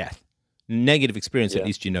numbness is death. Negative experience, at Yeah.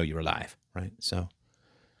 least you know you're alive, right? So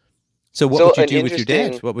what would you do with your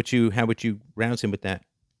dad? How would you rouse him with that?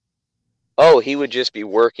 Oh, he would just be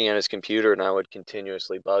working on his computer, and I would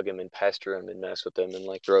continuously bug him and pester him and mess with him and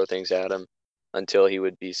like throw things at him until he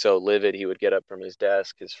would be so livid he would get up from his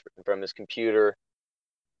desk, from his computer,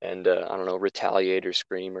 and I don't know, retaliate or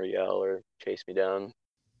scream or yell or chase me down.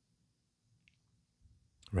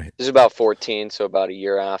 Right. This is about 14, so about a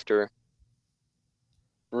year after.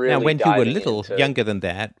 Now, Really when you were diving little, into. younger than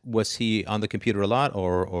that, was he on the computer a lot,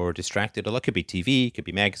 or distracted a lot? Could be TV, could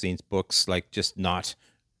be magazines, books, like just not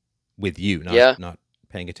with you, Yeah, not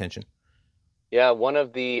paying attention. yeah. One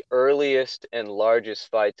of the earliest and largest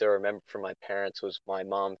fights I remember from my parents was my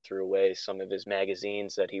mom threw away some of his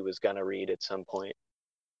magazines that he was gonna read at some point.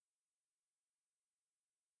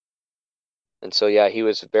 And so yeah, he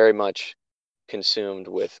was very much consumed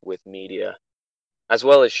with media, as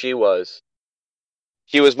well as she was.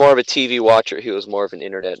 He was more of a TV watcher. He was more of an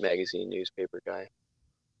internet magazine newspaper guy.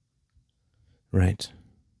 Right.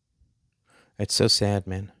 It's so sad,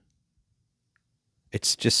 man.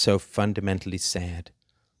 It's just so fundamentally sad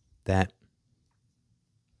that,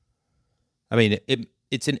 I mean,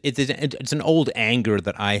 it's an old anger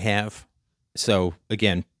that I have. So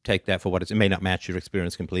again, take that for what it may not match your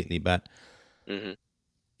experience completely, but Mm-hmm.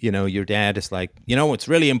 your dad is like, what's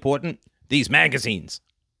really important? These magazines.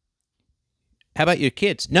 How about your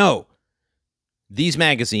kids? No, these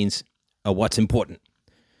magazines are what's important.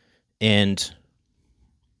 And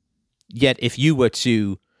yet, if you were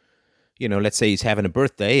to, let's say he's having a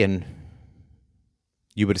birthday and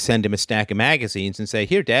you were to send him a stack of magazines and say,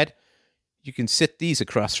 here, Dad, you can sit these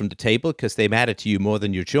across from the table because they matter to you more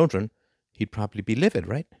than your children, he'd probably be livid,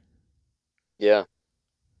 right? Yeah.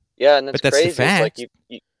 Yeah, and that's But that's the crazy. It's like fact.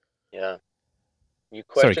 yeah, you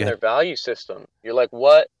Sorry, go question their ahead. value system. You're like,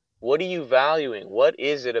 what are you valuing? What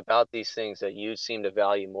is it about these things that you seem to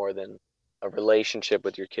value more than a relationship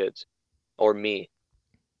with your kids or me?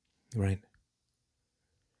 Right.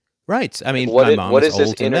 Right. I Like mean, my mom what is does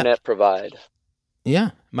this old and that. internet provide?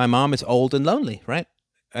 Yeah, my mom is old and lonely, right?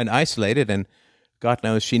 And isolated, and God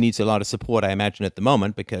knows she needs a lot of support, I imagine, at the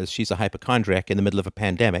moment because she's a hypochondriac in the middle of a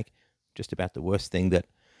pandemic, just about the worst thing that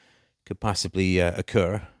could possibly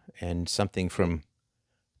occur. And something from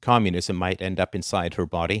communism might end up inside her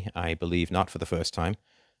body, I believe, not for the first time,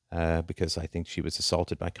 because I think she was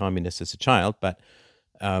assaulted by communists as a child.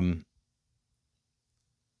 Um,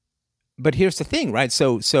 but here's the thing, right?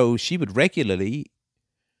 So she would regularly,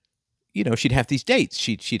 she'd have these dates.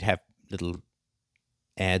 She'd have little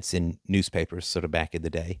ads in newspapers, sort of back in the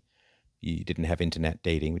day. You didn't have internet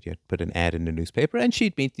dating, but you had to put an ad in the newspaper, and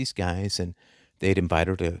she'd meet these guys, and they'd invite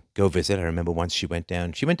her to go visit. I remember once she went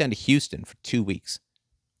down. She went down to Houston for 2 weeks.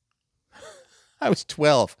 I was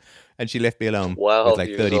 12, and she left me alone with 12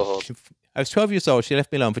 like years 30. old. I was 12 years old. She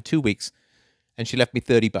left me alone for 2 weeks, and she left me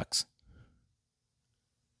 $30.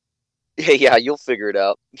 Yeah, yeah, you'll figure it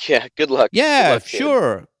out. Yeah, good luck. Good Yeah, luck, kid.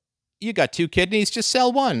 sure. You got two kidneys, just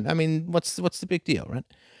sell one. I mean, what's the big deal, right?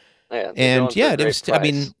 Yeah, they're And going for yeah, a it great was. I price.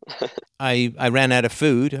 mean, I ran out of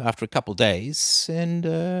food after a couple days, and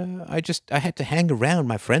I had to hang around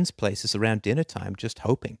my friends' places around dinner time, just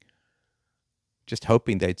hoping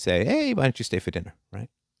they'd say, "Hey, why don't you stay for dinner?" Right?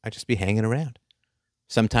 I'd just be hanging around.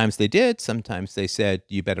 Sometimes they did. Sometimes they said,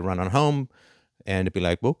 "You better run on home," and it'd be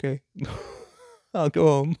like, "Okay, I'll go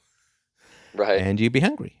home," Right. and you'd be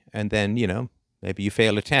hungry, and then maybe you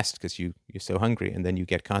fail a test because you're so hungry, and then you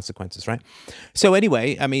get consequences, right? So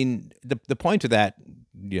anyway, I mean, the point of that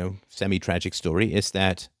semi tragic story is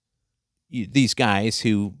that these guys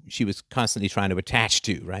who she was constantly trying to attach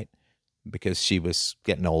to, right? Because she was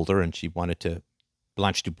getting older and she wanted to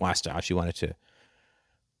Blanche Dubois style. She wanted to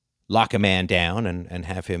lock a man down and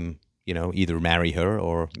have him, either marry her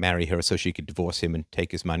or marry her so she could divorce him and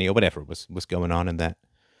take his money or whatever was going on in that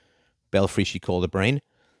belfry she called her brain.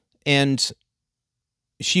 And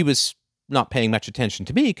she was not paying much attention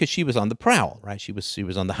to me because she was on the prowl, right? She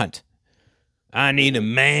was on the hunt. I need a Hmm.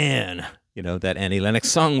 man. That Annie Lennox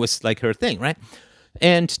song was like her thing, right?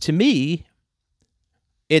 And to me,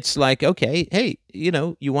 it's like, okay, hey, you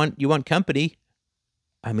want company.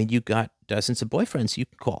 I mean, you got dozens of boyfriends you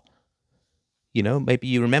can call. Maybe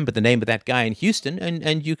you remember the name of that guy in Houston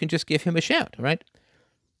and you can just give him a shout, right?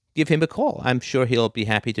 Give him a call. I'm sure he'll be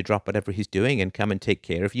happy to drop whatever he's doing and come and take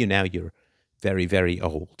care of you. Now you're very, very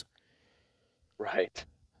old, Right.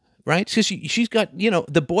 right? Because she's got,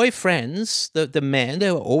 the boyfriends, the men,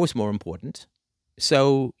 they're always more important.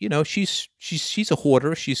 So, she's a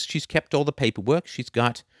hoarder. She's kept all the paperwork. She's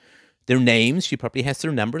got their names. She probably has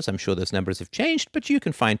their numbers. I'm sure those numbers have changed, but you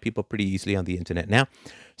can find people pretty easily on the internet now.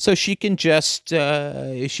 So she can just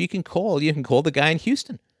she can call. You can call the guy in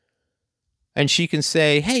Houston, and she can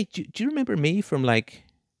say, "Hey, do you remember me from like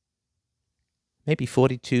maybe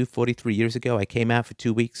 42, 43 years ago? I came out for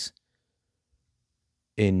 2 weeks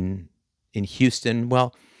in Houston.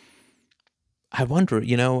 Well, I wonder,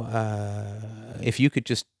 if you could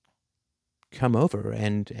just come over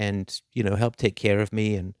and help take care of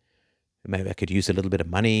me, and maybe I could use a little bit of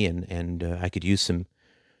money, and I could use some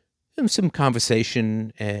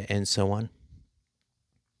conversation and so on."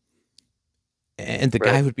 And the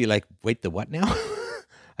guy Right. would be like, "Wait, the what now?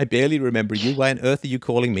 I barely remember you. Why on earth are you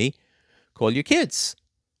calling me? Call your kids."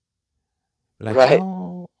 Like, Right.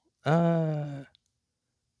 well,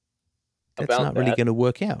 that's About not really that. going to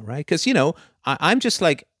work out, right? Because I'm just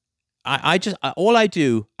like, all I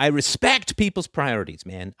do, I respect people's priorities,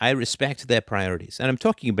 man. I respect their priorities. And I'm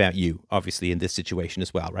talking about you, obviously, in this situation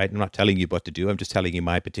as well, right? I'm not telling you what to do. I'm just telling you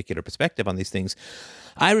my particular perspective on these things.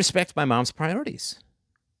 I respect my mom's priorities.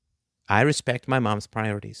 I respect my mom's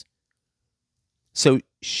priorities. So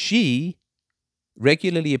she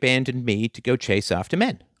regularly abandoned me to go chase after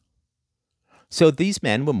men. So these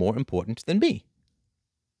men were more important than me.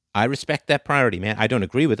 I respect that priority, man. I don't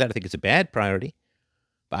agree with that. I think it's a bad priority.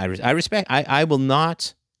 But I will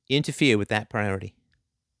not interfere with that priority.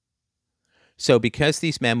 So because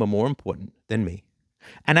these men were more important than me,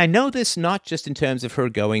 and I know this not just in terms of her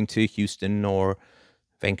going to Houston or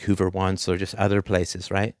Vancouver once or just other places,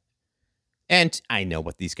 right? And I know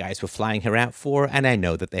what these guys were flying her out for, and I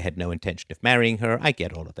know that they had no intention of marrying her. I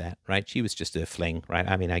get all of that, right? She was just a fling, right?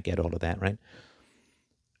 I mean, I get all of that, right?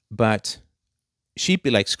 But she'd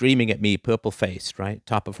be like screaming at me, purple-faced, right?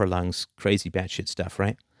 Top of her lungs, crazy batshit stuff,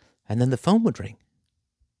 right? And then the phone would ring.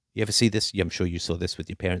 You ever see this? I'm sure you saw this with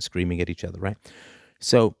your parents screaming at each other, right?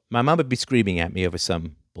 So my mom would be screaming at me over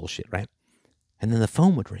some bullshit, right? And then the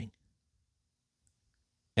phone would ring.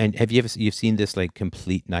 And have you've seen this like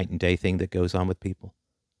complete night and day thing that goes on with people?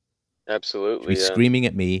 Absolutely. She's screaming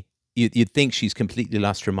at me. You'd think she's completely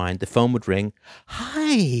lost her mind. The phone would ring.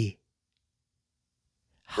 Hi.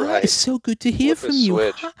 Hi, it's so good to hear from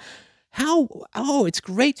you. Oh, it's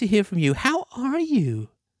great to hear from you. How are you?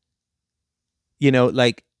 You know,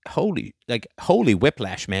 like holy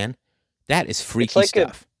whiplash, man. That is freaky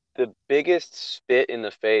stuff. The biggest spit in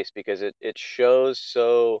the face because it shows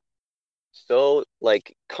so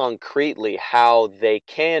like concretely how they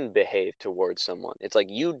can behave towards someone. It's like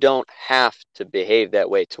you don't have to behave that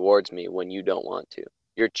way towards me when you don't want to.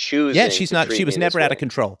 You're choosing. Yeah, she was never out of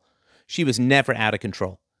control. She was never out of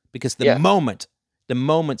control because the moment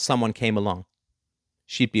someone came along,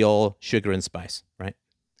 she'd be all sugar and spice, right?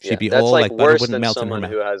 She'd be all like butter wouldn't melt in her mouth.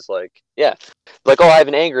 Who has like, oh, I have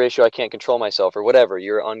an anger issue, I can't control myself or whatever.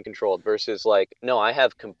 You're uncontrolled versus like, no, I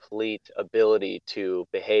have complete ability to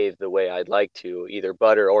behave the way I'd like to, either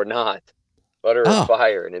butter or not, butter or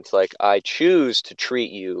fire. And it's like, I choose to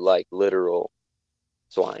treat you like literal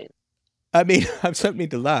swine. I mean, I'm something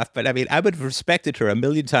to laugh, but I mean, I would have respected her a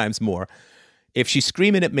million times more if she's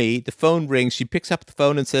screaming at me, the phone rings, she picks up the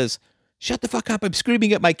phone and says, "Shut the fuck up, I'm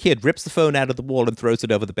screaming at my kid," rips the phone out of the wall and throws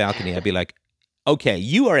it over the balcony. I'd be like, okay,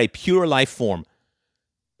 you are a pure life form.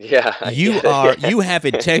 Yeah. You have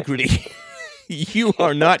integrity. You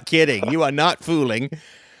are not kidding. You are not fooling.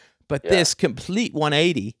 But this complete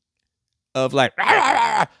 180 of like, rah, rah,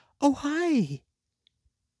 rah, oh, hi.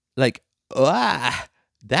 Like,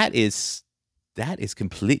 that is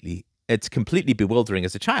completely, it's completely bewildering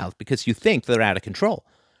as a child because you think they're out of control.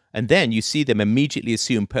 And then you see them immediately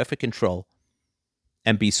assume perfect control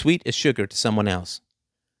and be sweet as sugar to someone else.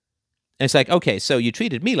 And it's like, okay, so you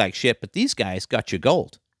treated me like shit, but these guys got your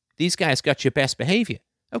gold. These guys got your best behavior.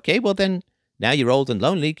 Okay, well then, now you're old and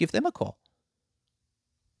lonely, give them a call.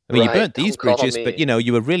 I mean, you burnt these bridges, but,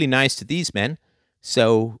 you were really nice to these men.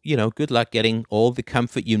 So, good luck getting all the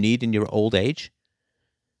comfort you need in your old age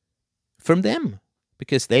from them.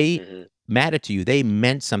 Because they mattered to you. They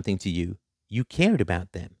meant something to you. You cared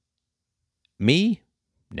about them. Me?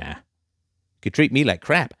 Nah. Could treat me like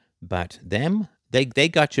crap. But them, they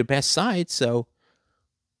got your best side, so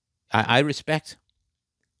I respect.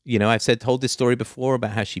 I've told this story before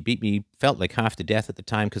about how she beat me, felt like half to death at the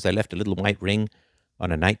time because I left a little white ring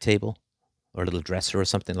on a night table or a little dresser or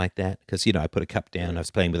something like that. Because, I put a cup down. I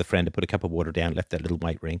was playing with a friend. I put a cup of water down, left that little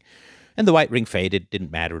white ring. And the white ring faded.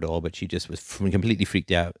 Didn't matter at all, but she just was completely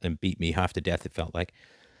freaked out and beat me half to death, it felt like.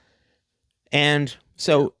 And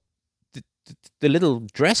so the little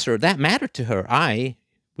dresser, that mattered to her. I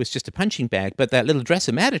was just a punching bag, but that little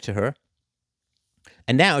dresser mattered to her.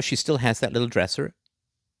 And now she still has that little dresser.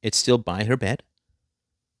 It's still by her bed.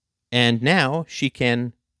 And now she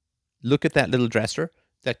can look at that little dresser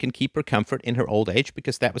that can keep her comfort in her old age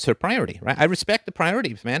because that was her priority, right? I respect the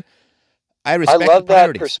priorities, man. I love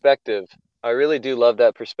that perspective. I really do love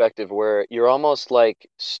that perspective where you're almost like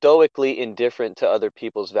stoically indifferent to other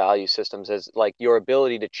people's value systems as like your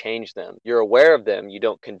ability to change them. You're aware of them. You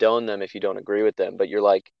don't condone them if you don't agree with them, but you're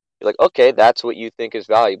like, okay, that's what you think is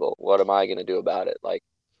valuable. What am I going to do about it? Like,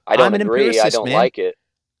 I don't agree. I don't like it.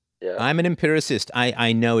 Yeah. I'm an empiricist.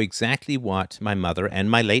 I know exactly what my mother and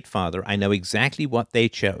my late father, I know exactly what they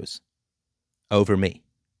chose over me.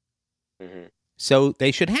 Mm-hmm. So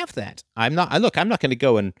they should have that. I'm not going to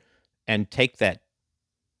go and take that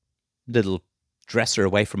little dresser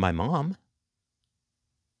away from my mom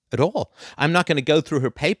at all. I'm not going to go through her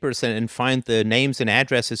papers and find the names and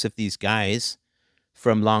addresses of these guys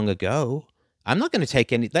from long ago I'm not going to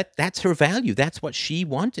take any. That's her value. That's what she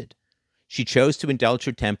wanted. She chose to indulge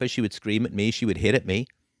her temper. She would scream at me. She would hit at me.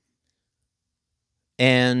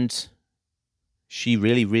 And she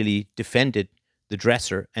really, really defended the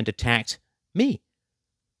dresser and attacked me.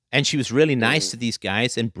 And she was really nice to these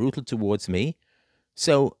guys and brutal towards me.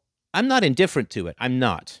 So I'm not indifferent to it. I'm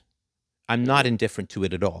not indifferent to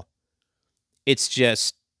it at all. It's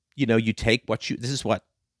just, you take this is what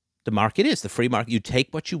the market is, the free market. You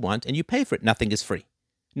take what you want and you pay for it. Nothing is free.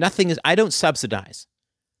 I don't subsidize.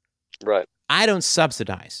 Right. I don't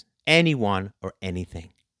subsidize anyone or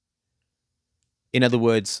anything. In other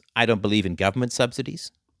words, I don't believe in government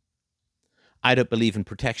subsidies. I don't believe in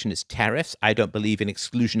protectionist tariffs. I don't believe in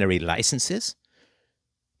exclusionary licenses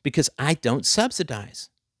because I don't subsidize.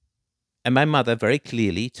 And my mother very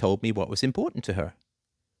clearly told me what was important to her.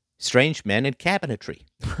 Strange men and cabinetry.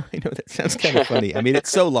 I know that sounds kind of funny. I mean,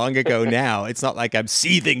 it's so long ago now. It's not like I'm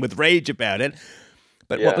seething with rage about it.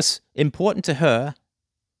 But what was important to her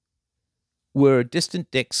were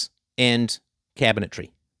distant dicks and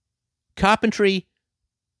cabinetry. Carpentry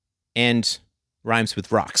and rhymes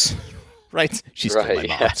with rocks. Right? She's still my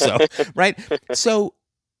mom. So, right? So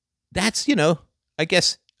that's, I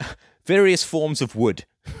guess, various forms of wood.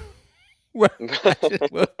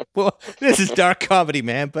 Well, this is dark comedy,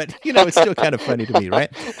 man, but, it's still kind of funny to me, right?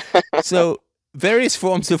 So various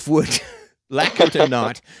forms of wood, lacquered or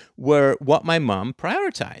not, were what my mom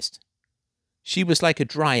prioritized. She was like a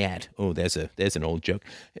dryad. Oh, there's an old joke.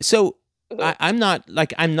 So I'm not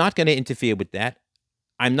going to interfere with that.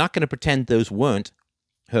 I'm not going to pretend those weren't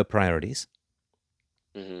her priorities.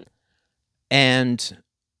 Mm-hmm. And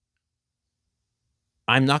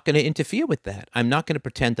I'm not going to interfere with that. I'm not going to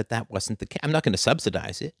pretend that wasn't the case. I'm not going to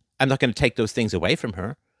subsidize it. I'm not going to take those things away from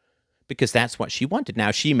her because that's what she wanted.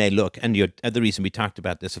 Now, she may look, and the reason we talked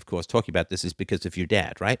about this, of course, talking about this is because of your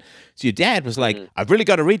dad, right? So your dad was like, I've really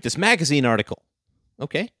got to read this magazine article.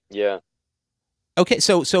 Okay. Yeah. Okay,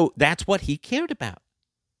 so that's what he cared about.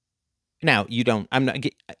 Now, I'm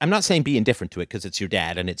not saying be indifferent to it because it's your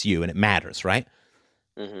dad and it's you and it matters, right?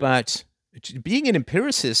 Mm-hmm. But being an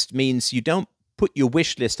empiricist means you don't put your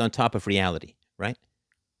wish list on top of reality, right?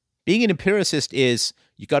 Being an empiricist is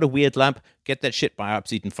you got a weird lump, get that shit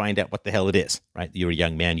biopsied and find out what the hell it is, right? You're a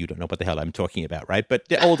young man, you don't know what the hell I'm talking about, right? But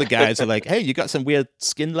the older guys are like, hey, you got some weird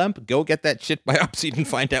skin lump, go get that shit biopsied and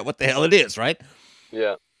find out what the hell it is, right?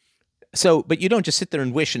 Yeah. So, but you don't just sit there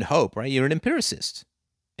and wish and hope, right? You're an empiricist.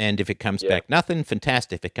 And if it comes back nothing,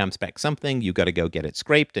 fantastic. If it comes back something, you got to go get it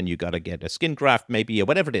scraped and you got to get a skin graft maybe or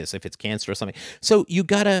whatever it is, if it's cancer or something. So you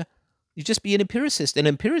just be an empiricist. An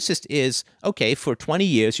empiricist is, okay, for 20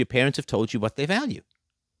 years, your parents have told you what they value.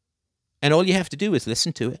 And all you have to do is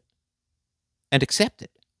listen to it and accept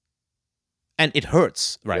it. And it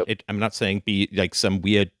hurts, right? Yep. I'm not saying be like some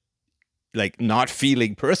weird, like not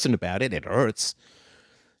feeling person about it. It hurts.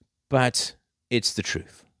 But it's the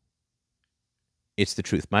truth. It's the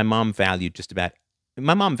truth. My mom valued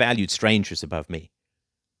strangers above me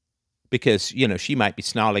because, she might be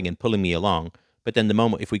snarling and pulling me along. But then the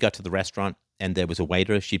moment, if we got to the restaurant and there was a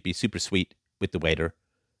waiter, she'd be super sweet with the waiter.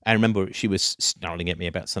 I remember she was snarling at me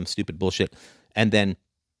about some stupid bullshit. And then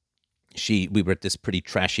we were at this pretty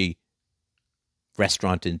trashy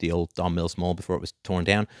restaurant in the old Don Mills Mall before it was torn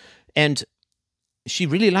down. And she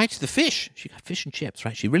really liked the fish. She got fish and chips,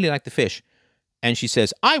 right? She really liked the fish. And she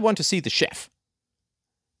says, I want to see the chef.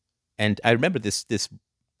 And I remember this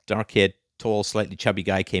dark-haired, tall, slightly chubby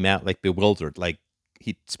guy came out like bewildered, like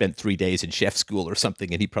he spent 3 days in chef school or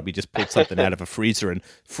something, and he probably just pulled something out of a freezer and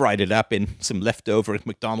fried it up in some leftover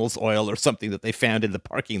McDonald's oil or something that they found in the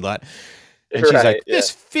parking lot. And she's like, this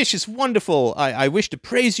fish is wonderful. I wish to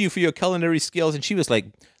praise you for your culinary skills. And she was like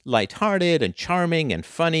lighthearted and charming and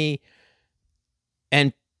funny.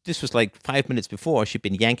 And this was like 5 minutes before. She'd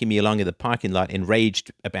been yanking me along in the parking lot,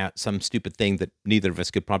 enraged about some stupid thing that neither of us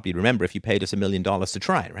could probably remember if you paid us $1 million to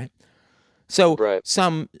try, right? So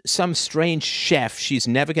some strange chef she's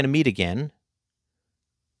never going to meet again.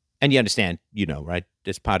 And you understand, right?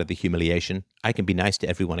 That's part of the humiliation. I can be nice to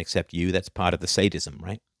everyone except you. That's part of the sadism,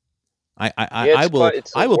 right? I will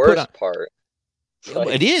put on part.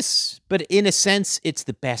 It is, but in a sense, it's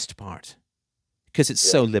the best part because it's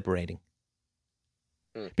so liberating.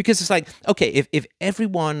 Because it's like, okay, if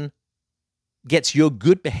everyone gets your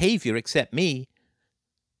good behavior except me,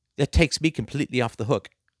 that takes me completely off the hook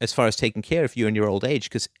as far as taking care of you in your old age,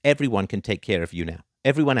 because everyone can take care of you now.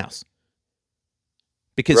 Everyone else.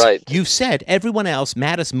 Because you've said everyone else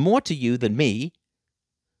matters more to you than me.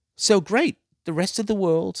 So great. The rest of the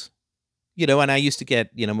world, and I used to get,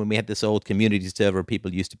 when we had this old community server,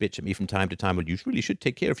 people used to bitch at me from time to time, well, you really should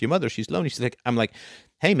take care of your mother. She's lonely. I'm like,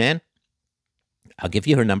 hey, man. I'll give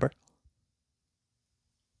you her number.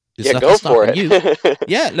 There's Yeah, nothing go for stopping you. it.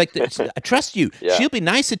 Yeah, like I trust you. Yeah, She'll be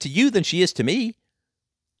nicer to you than she is to me.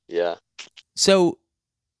 yeah, So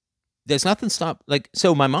there's nothing stop like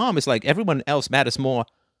so my mom is like everyone else matters more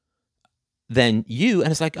than you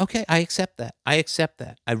and it's like okay, I accept that. I accept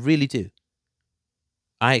that. I really do.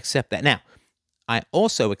 I accept that. Now, I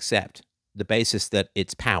also accept the basis that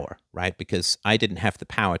it's power, right? Because I didn't have the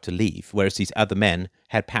power to leave, whereas these other men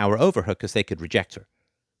had power over her because they could reject her,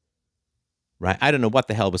 right? I don't know what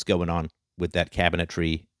the hell was going on with that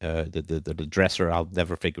cabinetry, the dresser. I'll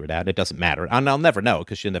never figure it out. It doesn't matter, and I'll never know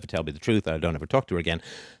because she'll never tell me the truth. I don't ever talk to her again.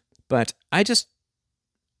 But I just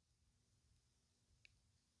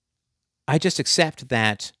accept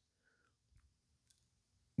that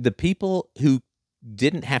the people who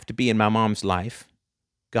didn't have to be in my mom's life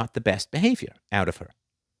got the best behavior out of her.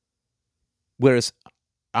 Whereas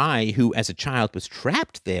I, who as a child was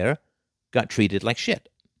trapped there, got treated like shit.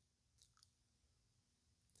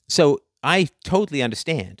 So I totally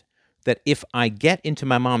understand that if I get into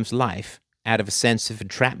my mom's life out of a sense of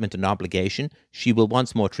entrapment and obligation, she will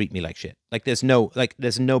once more treat me like shit. There's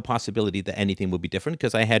no possibility that anything will be different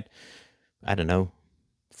because I had, I don't know,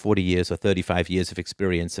 40 years or 35 years of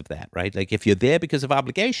experience of that, right? Like if you're there because of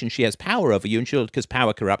obligation, she has power over you and because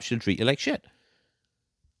power corrupts, she'll treat you like shit.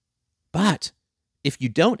 But if you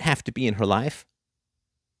don't have to be in her life,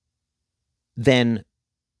 then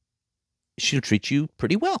she'll treat you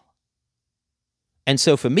pretty well. And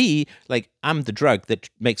so for me, like I'm the drug that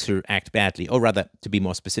makes her act badly, or rather, to be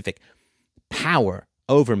more specific, power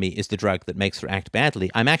over me is the drug that makes her act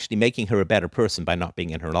badly. I'm actually making her a better person by not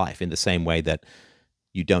being in her life in the same way that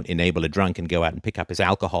you don't enable a drunk and go out and pick up his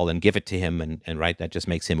alcohol and give it to him and right, that just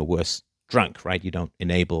makes him a worse drunk, right? You don't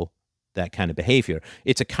enable that kind of behavior.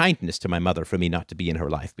 It's a kindness to my mother for me not to be in her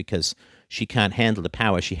life because she can't handle the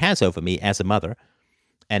power she has over me as a mother,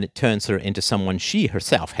 and it turns her into someone she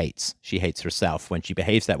herself hates. She hates herself when she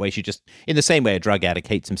behaves that way. She just, in the same way a drug addict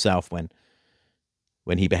hates himself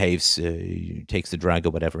when he behaves, takes the drug or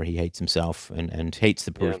whatever, he hates himself and hates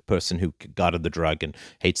the yeah, person who got him the drug and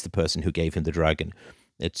hates the person who gave him the drug. And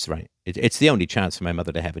it's right. It's the only chance for my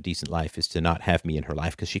mother to have a decent life is to not have me in her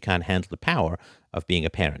life because she can't handle the power of being a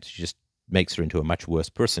parent. She just makes her into a much worse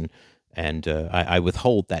person. And I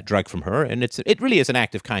withhold that drug from her. And it really is an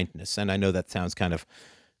act of kindness. And I know that sounds kind of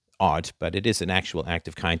odd, but it is an actual act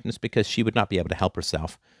of kindness because she would not be able to help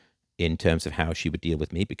herself in terms of how she would deal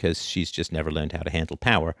with me because she's just never learned how to handle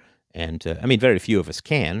power. And I mean, very few of us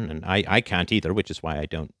can, and I can't either, which is why I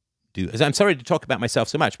don't do. I'm sorry to talk about myself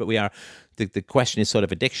so much, but we are. The question is sort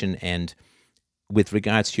of addiction, and with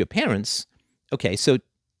regards to your parents, okay, so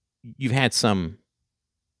you've had some.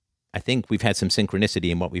 I think we've had some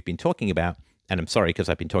synchronicity in what we've been talking about, and I'm sorry because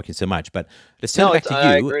I've been talking so much, but let's turn it no, back it's to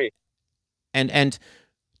I you agree. and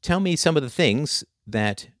tell me some of the things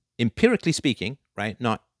that empirically speaking, right?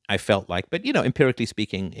 Not I felt like, but empirically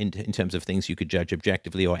speaking, in terms of things you could judge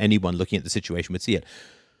objectively, or anyone looking at the situation would see it.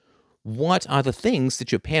 What are the things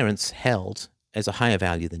that your parents held as a higher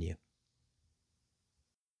value than you?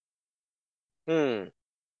 Hmm.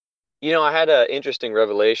 I had an interesting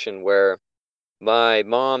revelation where my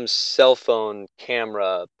mom's cell phone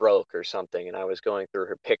camera broke or something, and I was going through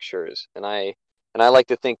her pictures, and I like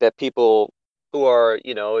to think that people who are,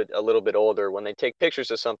 a little bit older, when they take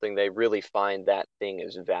pictures of something, they really find that thing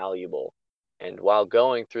is valuable. And while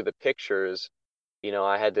going through the pictures,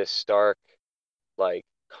 I had this stark, like,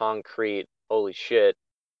 concrete, holy shit,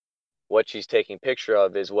 what she's taking picture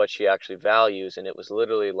of is what she actually values, and it was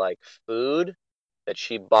literally like food that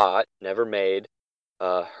she bought, never made,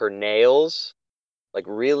 her nails, like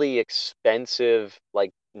really expensive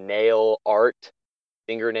like nail art,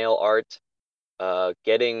 fingernail art,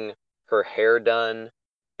 getting her hair done,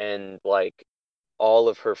 and like all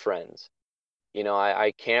of her friends.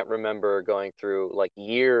 I can't remember going through like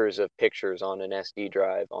years of pictures on an SD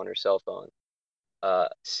drive on her cell phone,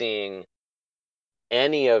 seeing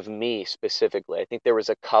any of me specifically. I think there was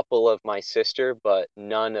a couple of my sister, but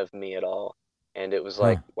none of me at all. And it was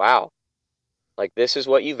like, Huh. wow, like this is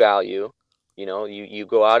what you value. You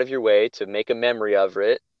go out of your way to make a memory of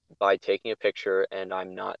it by taking a picture, and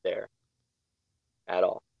I'm not there at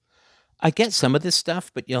all. I get some of this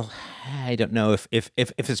stuff, but I don't know if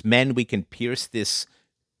as men we can pierce this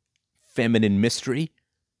feminine mystery,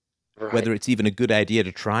 Right. whether it's even a good idea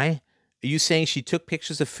to try. Are you saying she took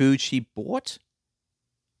pictures of food she bought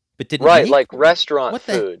but didn't Right, make? like restaurant What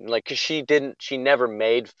the? food. Like, 'cause she never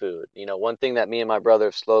made food. One thing that me and my brother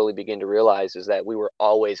have slowly begun to realize is that we were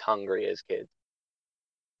always hungry as kids.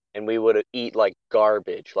 And we would eat like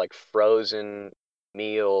garbage, like frozen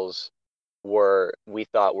meals, we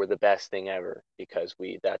thought were the best thing ever because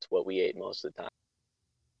that's what we ate most of the time.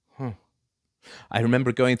 Huh. I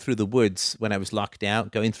remember going through the woods when I was locked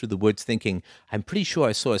out, going through the woods thinking, I'm pretty sure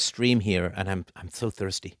I saw a stream here and I'm so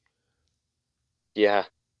thirsty. Yeah.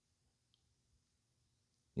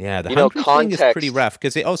 Yeah, the hungry thing is pretty Context. rough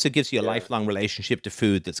because it also gives you a Yeah. lifelong relationship to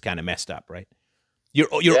food that's kind of messed up, right? You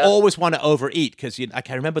Yeah. always want to overeat because I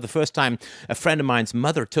can remember the first time a friend of mine's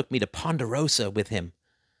mother took me to Ponderosa with him.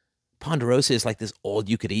 Ponderosa is like this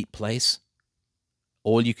all-you-could-eat place,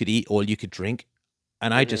 all you could eat, all you could drink,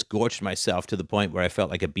 and I Hmm. just gorged myself to the point where I felt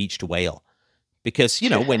like a beached whale. Because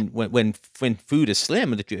when food is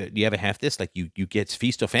slim, you ever have this, like you get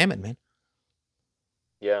feast or famine, man.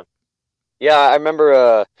 Yeah. Yeah, I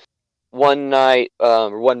remember one night,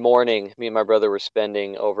 one morning, me and my brother were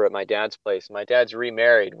spending over at my dad's place. My dad's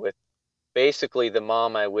remarried with basically the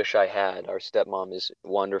mom I wish I had. Our stepmom is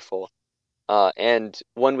wonderful. And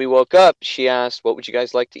when we woke up, she asked, "What would you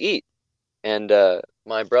guys like to eat?" And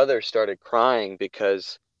my brother started crying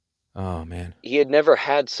because Oh man, he had never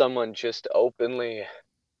had someone just openly,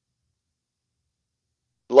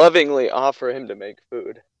 lovingly offer him to make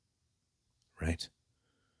food. right,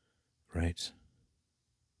 right.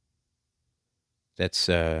 That's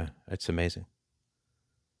amazing.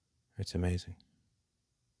 It's amazing.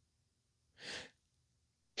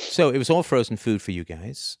 So it was all frozen food for you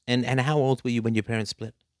guys. And how old were you when your parents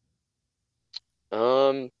split?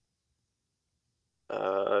 Um,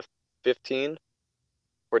 uh, 15,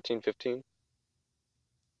 14, 15.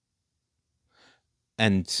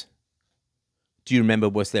 And do you remember,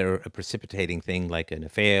 was there a precipitating thing like an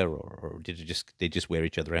affair, or did it just they just wear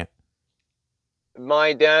each other out?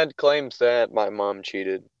 My dad claims that my mom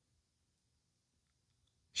cheated,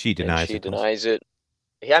 She and denies, she of course. denies it.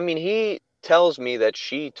 I mean, he tells me that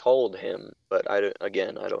she told him, but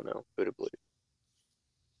again, I don't know who to believe.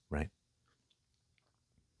 Right.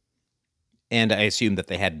 And I assume that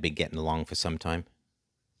they hadn't been getting along for some time.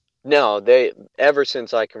 No, ever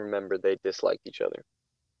since I can remember, they disliked each other.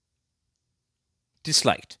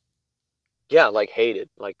 Disliked. Yeah, like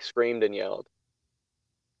hated, like screamed and yelled.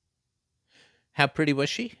 How pretty was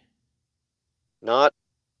she? Not,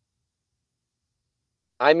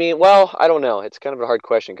 I mean, well, I don't know. It's kind of a hard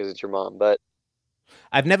question because it's your mom, but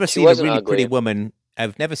I've never she seen a wasn't really pretty ugly. woman.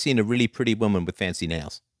 I've never seen a really pretty woman with fancy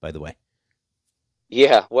nails, by the way.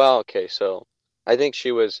 Yeah, well, okay, so I think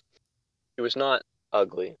she was not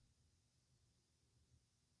ugly,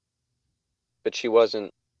 but she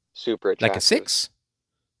wasn't super Like a attractive. 6?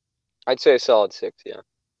 I'd say a solid 6, yeah.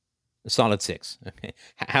 A solid 6. Okay.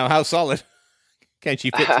 How solid? Can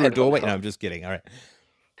she fit through I a don't doorway? No, know. I'm just kidding. All right.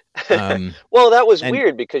 Um, Well, that was and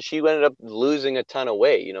weird because she ended up losing a ton of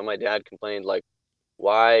weight. My dad complained like,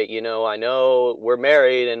 "Why, I know we're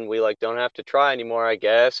married and we like don't have to try anymore, I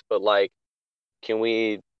guess, but like can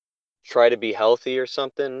we try to be healthy or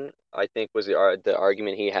something?" I think was the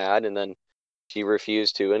argument he had, and then she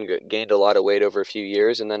refused to and gained a lot of weight over a few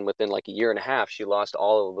years, and then within like a year and a half, she lost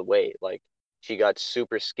all of the weight. Like she got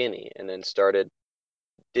super skinny and then started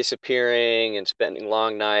disappearing and spending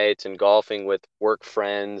long nights and golfing with work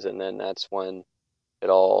friends, and then that's when it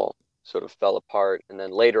all sort of fell apart. And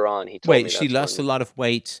then later on, he told wait, me she that's lost a when lot of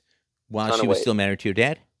weight while ton she of was weight, still married to your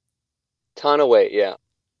dad? ton of weight, yeah,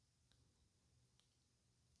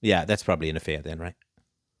 Yeah, that's probably an affair then, right?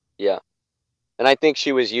 yeah. And I think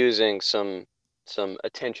she was using some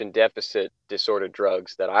attention deficit disorder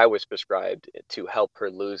drugs that I was prescribed to help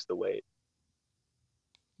her lose the weight.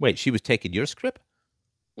 Wait, she was taking your script?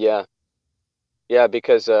 Yeah, yeah,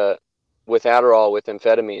 because with Adderall, with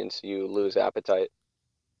amphetamines, you lose appetite.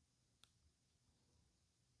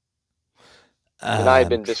 And I had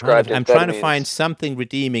been prescribed I'm trying to find amphetamines. something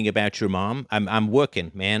redeeming about your mom. I'm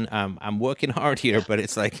working, man. I'm working hard here, but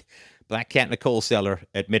it's like black cat in a coal cellar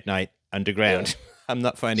at midnight Yeah. underground. I'm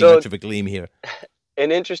not finding So much of a gleam here.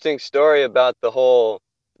 an interesting story about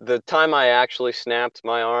the time I actually snapped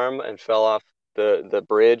my arm and fell off the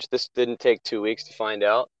bridge. This didn't take 2 weeks to find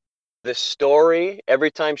out. The story,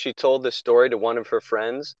 every time she told the story to one of her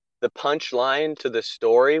friends, the punchline to the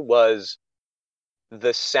story was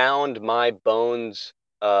the sound my bones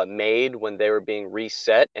made when they were being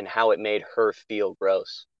reset and how it made her feel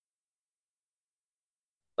gross.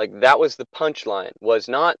 Like that was the punchline, was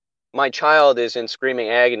not my child is in screaming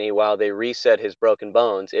agony while they reset his broken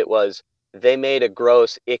bones. It was they made a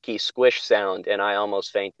gross, icky squish sound and I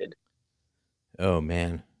almost fainted. Oh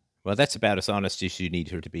man. Well, that's about as honest as you need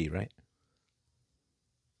her to be, right?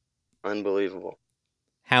 Unbelievable.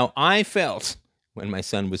 How I felt when my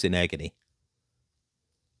son was in agony.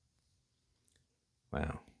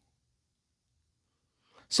 Wow.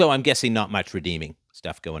 So I'm guessing not much redeeming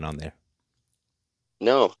stuff going on there.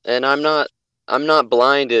 No, and I'm not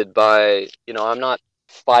blinded by, I'm not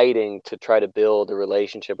fighting to try to build a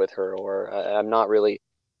relationship with her, or I'm not really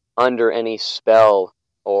under any spell,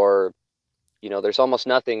 or there's almost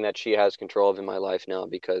nothing that she has control of in my life now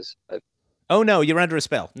because Oh no, you're under a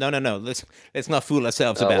spell. No, no, no. Let's not fool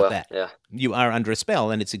ourselves oh about well, that. yeah, You are under a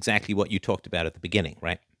spell, and it's exactly what you talked about at the beginning,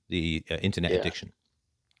 right? The internet yeah, addiction.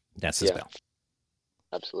 That's the yeah, spell.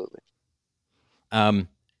 absolutely. Um,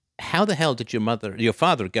 how the hell did your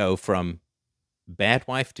father, go from bad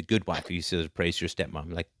wife to good wife? You sort of praise your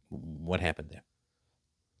stepmom. Like, what happened there?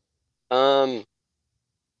 Um,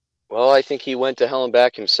 well, I think he went to hell and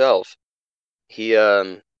back himself. He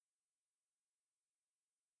um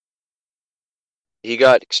he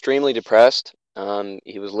got extremely depressed.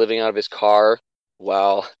 He was living out of his car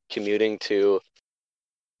while commuting to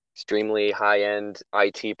extremely high-end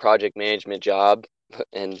IT project management job,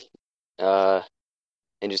 and uh,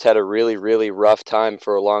 and just had a really, really rough time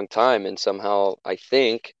for a long time, and somehow I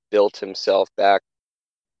think built himself back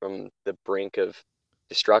from the brink of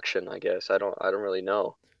destruction. I guess I don't really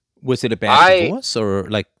know. Was it a bad I divorce or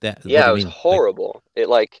like that? What Yeah, do it you was mean? Like, horrible. It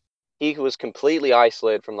like he was completely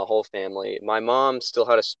isolated from the whole family. My mom still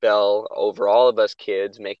had a spell over all of us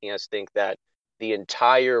kids, making us think that the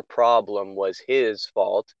entire problem was his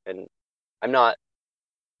fault. And I'm not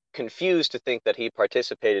confused to think that he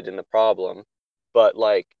participated in the problem, but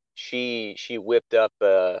like she whipped up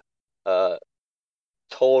a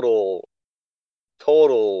total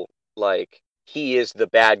total like he is the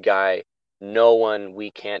bad guy. No one,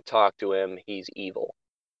 we can't talk to him. He's evil.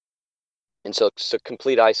 And so it's a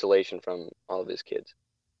complete isolation from all of his kids.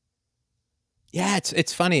 yeah,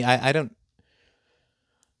 it's funny. I don't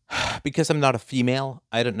because I'm not a female.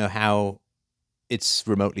 I don't know how it's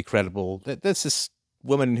remotely credible. There's this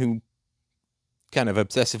woman who kind of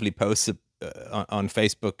obsessively posts on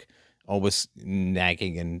Facebook, always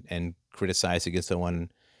nagging and criticizing and so on.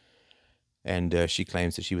 And she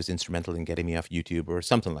claims that she was instrumental in getting me off YouTube or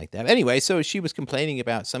something like that. Anyway, so she was complaining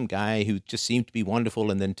about some guy who just seemed to be wonderful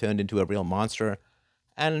and then turned into a real monster.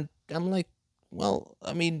 And I'm like, well,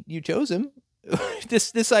 I mean, you chose him.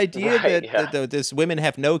 This idea Right, that, yeah. this women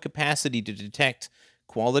have no capacity to detect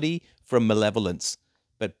quality from malevolence,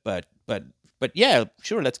 but yeah,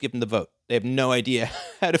 sure, let's give them the vote. They have no idea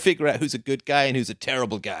how to figure out who's a good guy and who's a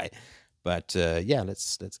terrible guy. But yeah,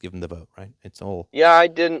 let's give them the vote, right? It's all Yeah, I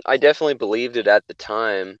definitely believed it at the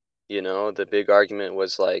time. The big argument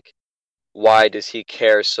was like, why does he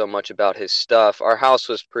care so much about his stuff? Our house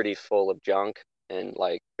was pretty full of junk, and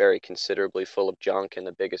like very considerably full of junk, and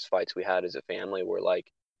the biggest fights we had as a family were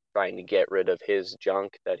like trying to get rid of his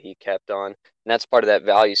junk that he kept on. And that's part of that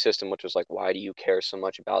value system, which was like, why do you care so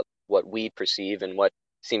much about what we perceive and what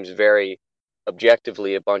seems very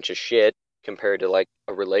objectively a bunch of shit compared to like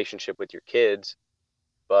a relationship with your kids?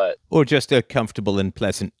 But or just a comfortable and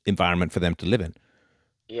pleasant environment for them to live in.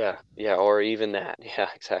 yeah, yeah, or even that. Yeah,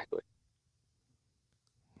 exactly.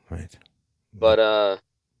 Right. But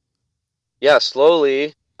yeah,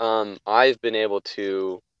 slowly I've been able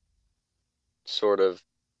to sort of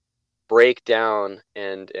break down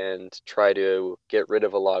and try to get rid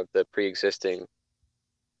of a lot of the pre-existing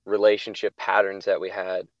relationship patterns that we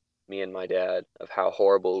had, me and my dad, of how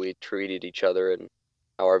horrible we treated each other and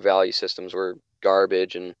how our value systems were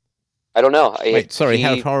garbage. And I don't know. Wait, sorry,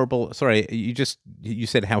 how horrible? Sorry, you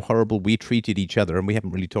said how horrible we treated each other, and we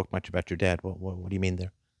haven't really talked much about your dad. What do you mean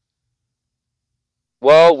there?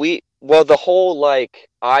 Well, the whole like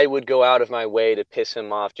I would go out of my way to piss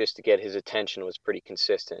him off just to get his attention was pretty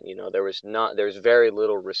consistent. There was very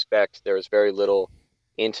little respect. There was very little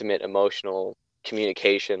intimate emotional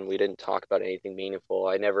communication. We didn't talk about anything meaningful.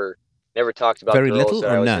 I never talked about Very girls little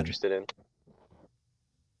that or I was none? interested in.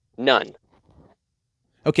 None.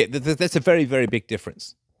 Okay, that's a very very big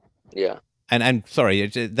difference. Yeah. And sorry,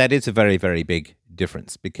 that is a very very big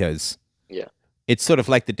difference because Yeah. it's sort of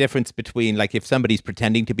like the difference between like if somebody's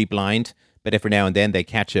pretending to be blind, but every now and then they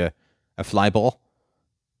catch a fly ball.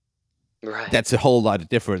 Right. That's a whole lot of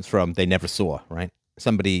difference from they never saw, right?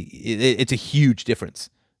 It's a huge difference,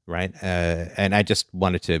 right? And I just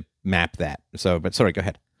wanted to map that. So, but sorry, go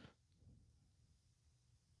ahead.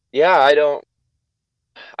 Yeah,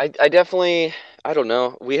 I definitely I don't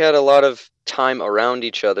know. We had a lot of time around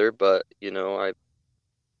each other, but I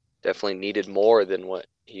definitely needed more than what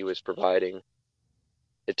he was providing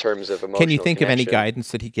in terms of Can you emotional think of any connection.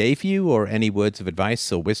 guidance that he gave you, or any words of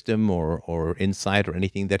advice, or wisdom, or insight, or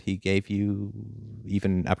anything that he gave you,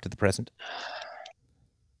 even up to the present?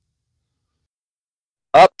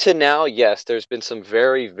 Up to now, yes, there's been some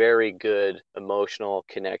very, very good emotional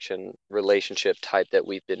connection relationship type that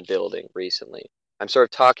we've been building recently. I'm sort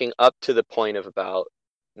of talking up to the point of about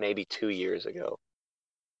maybe 2 years ago,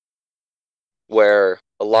 where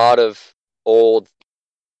a lot of old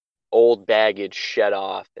baggage shed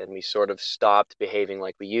off, and we sort of stopped behaving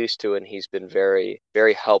like we used to, and he's been very,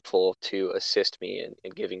 very helpful to assist me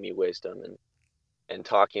in giving me wisdom and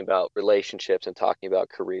talking about relationships and talking about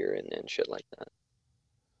career and shit like that.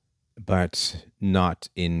 But not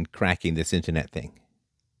in cracking this internet thing.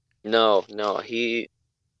 No,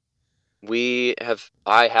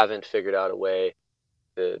 I haven't figured out a way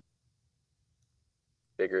to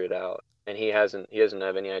figure it out, and he doesn't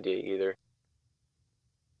have any idea either.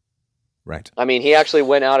 Right. I mean, he actually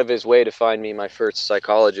went out of his way to find me my first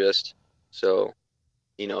psychologist. So,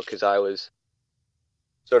 because I was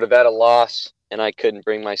sort of at a loss and I couldn't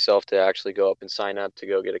bring myself to actually go up and sign up to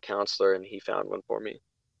go get a counselor, and he found one for me.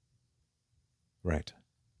 Right.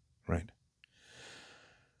 Right.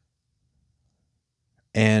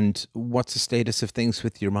 And what's the status of things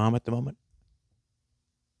with your mom at the moment?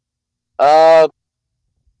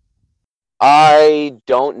 I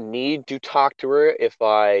don't need to talk to her if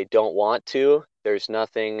I don't want to. There's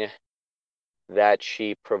nothing that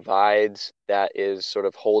she provides that is sort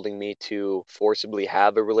of holding me to forcibly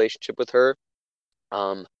have a relationship with her.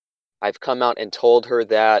 I've come out and told her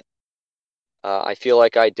that I feel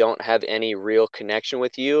like I don't have any real connection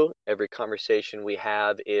with you. Every conversation we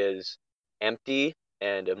have is empty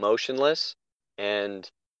and emotionless, and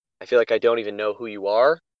I feel like I don't even know who you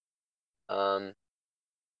are.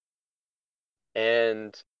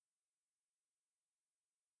 And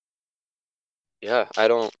yeah, I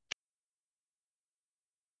don't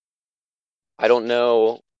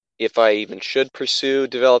know if I even should pursue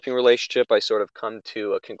developing a relationship. I sort of come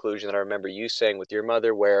to a conclusion that I remember you saying with your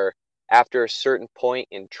mother, where after a certain point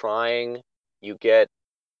in trying, you get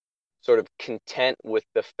sort of content with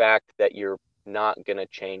the fact that you're not going to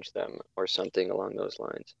change them, or something along those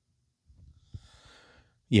lines.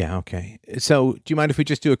 Yeah, okay. So, do you mind if we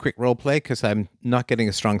just do a quick role play? Because I'm not getting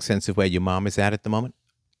a strong sense of where your mom is at the moment.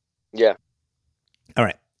 Yeah. All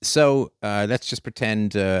right. So, let's just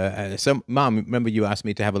pretend. So, Mom, remember you asked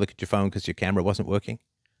me to have a look at your phone because your camera wasn't working?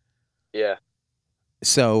 Yeah.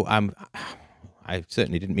 So, I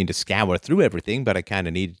certainly didn't mean to scour through everything, but I kind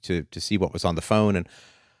of needed to see what was on the phone. And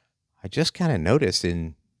I just kind of noticed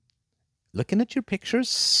in looking at your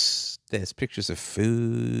pictures, there's pictures of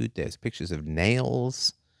food, there's pictures of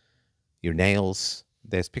nails, your nails,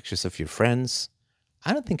 there's pictures of your friends.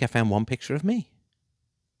 I don't think I found one picture of me.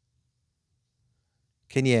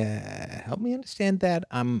 Can you help me understand that?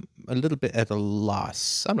 I'm a little bit at a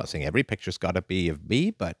loss. I'm not saying every picture's got to be of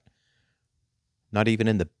me, but not even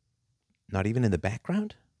in the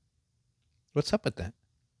background. What's up with that?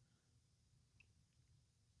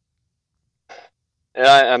 And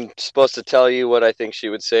I'm supposed to tell you what I think she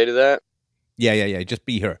would say to that? Yeah. Just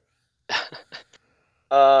be her.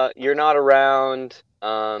 You're not around.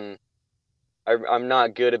 I'm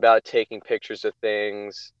not good about taking pictures of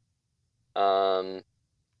things. Oh,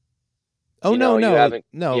 no. You haven't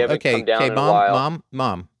Okay, come down in a mom,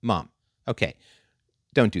 while. mom. Okay,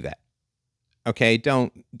 don't do that. Okay,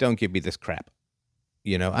 don't give me this crap.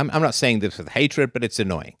 I'm not saying this with hatred, but it's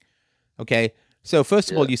annoying. Okay, so first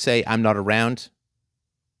of Yeah. all, you say I'm not around.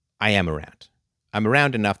 I am around. I'm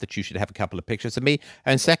around enough that you should have a couple of pictures of me.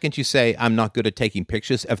 And second, you say I'm not good at taking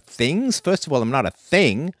pictures of things. First of all, I'm not a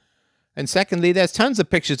thing. And secondly, there's tons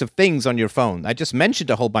of pictures of things on your phone. I just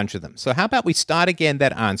mentioned a whole bunch of them. So how about we start again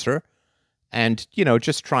that answer and,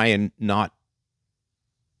 just try and not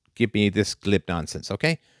give me this glib nonsense,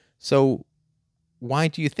 okay? So why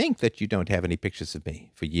do you think that you don't have any pictures of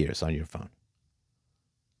me for years on your phone?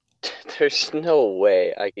 There's no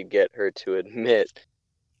way I could get her to admit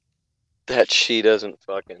that she doesn't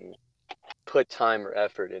fucking put time or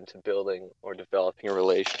effort into building or developing a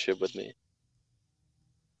relationship with me.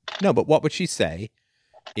 No, but what would she say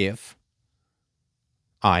if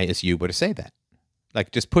I, as you, were to say that?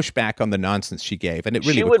 Like, just push back on the nonsense she gave, and it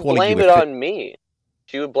really She would would calling you blame a it fit. on me.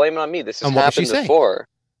 She would blame it on me. This has And what would she happened say? before.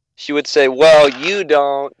 She would say, well, you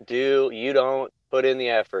don't put in the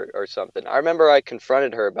effort or something. I remember I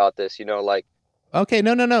confronted her about this, like. Okay,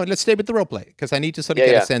 no. Let's stay with the role play because I need to sort of Yeah,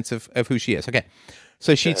 get yeah. a sense of who she is. Okay.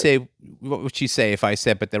 So she'd say, what would she say if I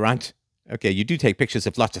said, but there aren't, okay, you do take pictures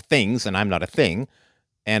of lots of things and I'm not a thing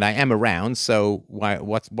and I am around. So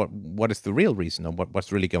what is the real reason or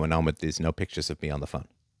what's really going on with these no pictures of me on the phone?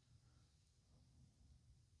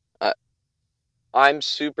 I'm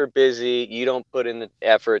super busy. You don't put in the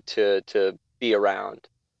effort to be around.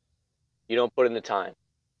 You don't put in the time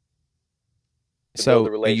to build a So are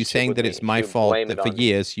you relationship saying with that me. it's She my would fault blame that it for on me.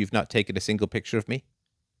 years you've not taken a single picture of me?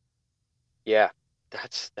 Yeah,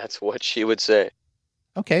 that's what she would say.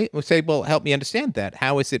 Okay, we'll say, well, help me understand that.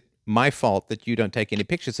 How is it my fault that you don't take any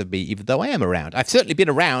pictures of me, even though I am around? I've certainly been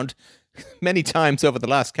around many times over the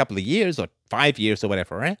last couple of years or 5 years or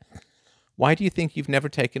whatever, right? Why do you think you've never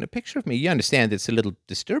taken a picture of me? You understand it's a little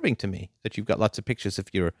disturbing to me that you've got lots of pictures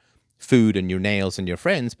of your food and your nails and your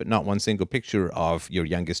friends, but not one single picture of your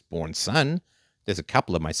youngest born son. There's a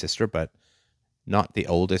couple of my sister, but not the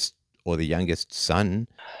oldest or the youngest son.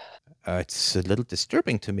 It's a little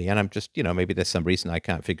disturbing to me. And I'm just, maybe there's some reason I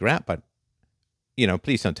can't figure out, but,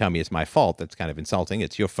 please don't tell me it's my fault. That's kind of insulting.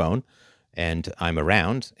 It's your phone and I'm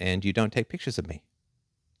around and you don't take pictures of me.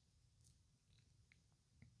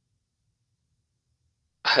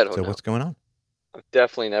 I don't know. So what's going on? I've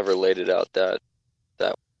definitely never laid it out that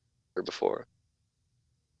way before.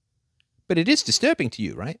 But it is disturbing to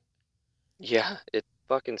you, right? Yeah, it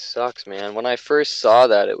fucking sucks, man. When I first saw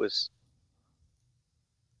that, it was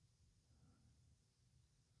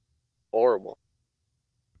horrible.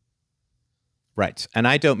 Right. And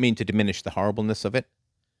I don't mean to diminish the horribleness of it,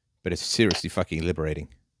 but it's seriously fucking liberating.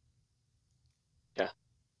 Yeah.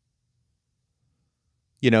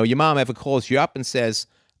 Your mom ever calls you up and says,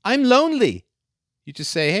 I'm lonely. You just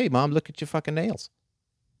say, hey, mom, look at your fucking nails.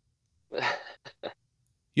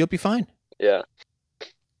 You'll be fine. Yeah.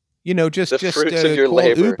 Just fruits of your call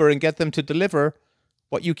labor. Uber and get them to deliver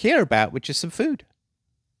what you care about, which is some food.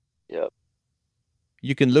 Yep.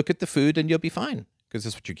 You can look at the food and you'll be fine because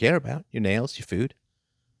that's what you care about, your nails, your food.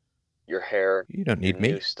 Your hair. You don't need your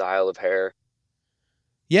me. New style of hair.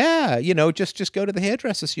 Yeah, just go to the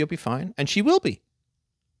hairdresser so you'll be fine. And she will be.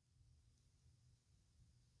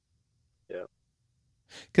 Yeah.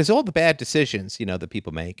 Because all the bad decisions, that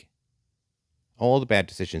people make,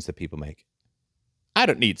 I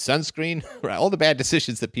don't need sunscreen, right? All the bad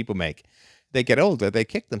decisions that people make, they get older, they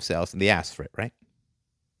kick themselves in the ass for it, right?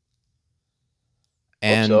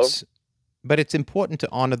 Hope so. But it's important to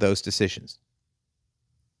honor those decisions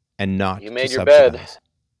and not You made to your subsidize. bed.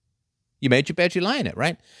 You made your bed, you lie in it,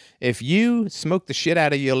 right? If you smoke the shit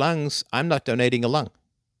out of your lungs, I'm not donating a lung.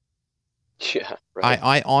 Yeah, right.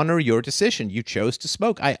 I honor your decision. You chose to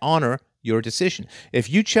smoke. I honor your decision. If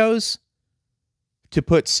you chose to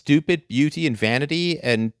put stupid beauty and vanity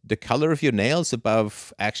and the color of your nails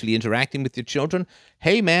above actually interacting with your children,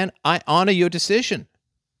 hey, man, I honor your decision.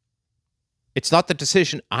 It's not the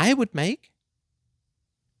decision I would make.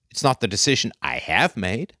 It's not the decision I have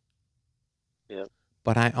made. Yeah.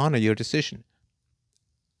 But I honor your decision.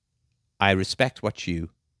 I respect I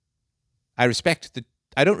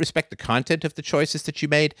don't respect the content of the choices that you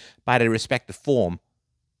made, but I respect the form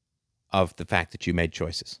of the fact that you made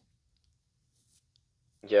choices.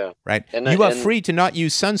 Yeah. Right? You are free to not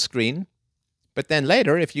use sunscreen, but then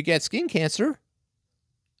later, if you get skin cancer,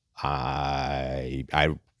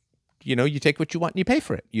 you take what you want and you pay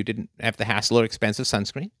for it. You didn't have the hassle or expense of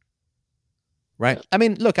sunscreen. Right? Yeah. I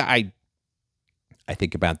mean, look, I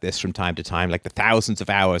think about this from time to time, like the thousands of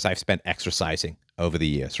hours I've spent exercising over the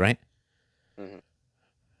years, right? Mm-hmm.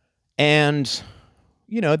 And,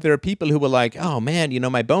 there are people who were like, oh, man,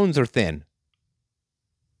 my bones are thin.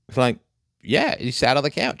 It's like, yeah, you sat on the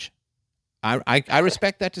couch. I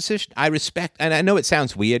respect that decision. And I know it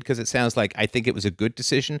sounds weird because it sounds like I think it was a good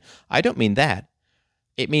decision. I don't mean that.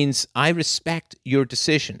 It means I respect your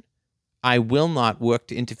decision. I will not work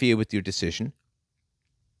to interfere with your decision.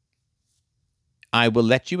 I will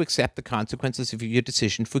let you accept the consequences of your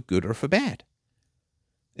decision for good or for bad.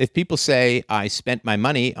 If people say I spent my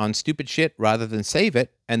money on stupid shit rather than save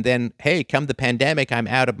it, and then, hey, come the pandemic, I'm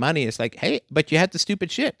out of money. It's like, hey, but you had the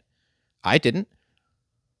stupid shit. I didn't.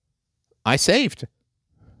 I saved.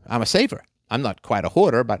 I'm a saver. I'm not quite a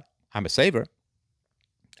hoarder, but I'm a saver.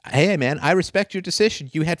 Hey, man, I respect your decision.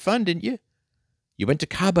 You had fun, didn't you? You went to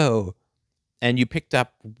Cabo, and you picked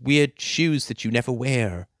up weird shoes that you never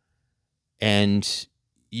wear. And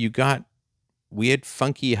you got weird,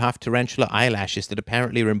 funky, half-tarantula eyelashes that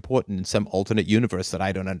apparently are important in some alternate universe that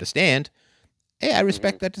I don't understand. Hey, I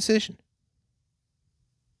respect that decision.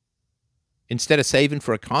 Instead of saving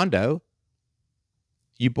for a condo,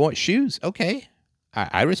 you bought shoes. Okay,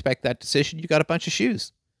 I respect that decision. You got a bunch of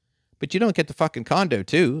shoes. But you don't get the fucking condo,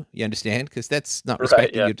 too. You understand? Because that's not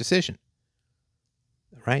respecting your decision.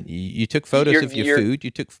 Right? You took photos of your food.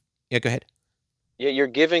 Yeah, go ahead. Yeah, you're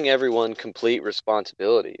giving everyone complete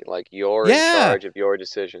responsibility. Like, you're in charge of your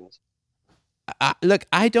decisions. Look,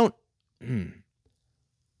 I don't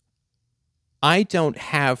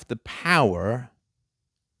have the power.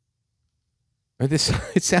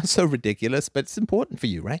 It sounds so ridiculous, but it's important for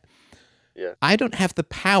you, right? Yeah. I don't have the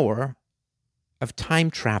power of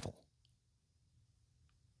time travel.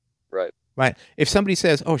 Right. Right. If somebody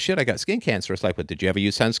says, oh, shit, I got skin cancer, it's like, well, did you ever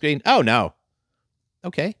use sunscreen? Oh, no.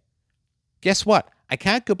 Okay. Guess what? I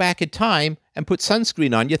can't go back in time and put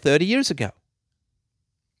sunscreen on you 30 years ago.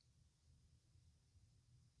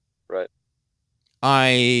 Right.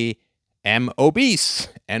 I am obese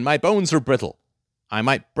and my bones are brittle. I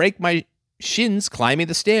might break my shins climbing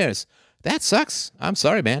the stairs. That sucks. I'm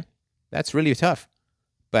sorry, man. That's really tough.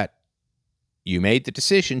 But you made the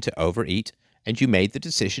decision to overeat and you made the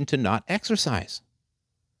decision to not exercise.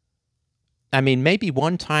 I mean, maybe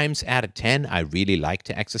 1 times out of 10, I really like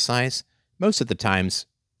to exercise. Most of the times,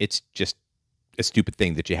 it's just a stupid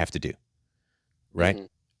thing that you have to do. Right? Mm-hmm.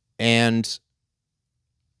 And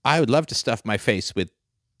I would love to stuff my face with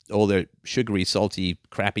all the sugary, salty,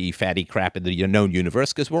 crappy, fatty crap in the known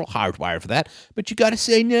universe because we're all hardwired for that. But you got to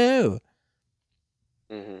say no.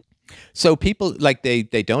 Mm-hmm. So people, like, they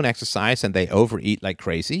don't exercise and they overeat like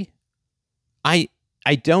crazy. I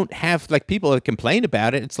don't have, like, people that complain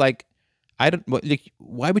about it. It's like, I don't, like,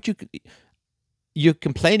 why would you, you're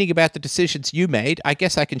complaining about the decisions you made. I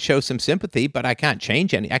guess I can show some sympathy, but I can't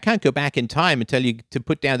change any. I can't go back in time and tell you to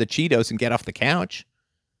put down the Cheetos and get off the couch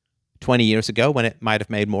 20 years ago when it might have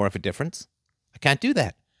made more of a difference. I can't do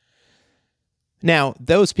that. Now,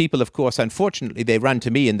 those people, of course, unfortunately, they run to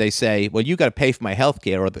me and they say, well, you got to pay for my health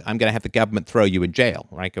care or I'm going to have the government throw you in jail.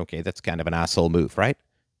 Right? Okay, that's kind of an asshole move, right?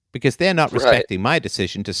 Because they're not respecting my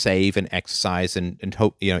decision to save and exercise and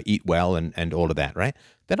hope, eat well and all of that, right?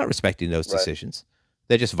 They're not respecting those decisions.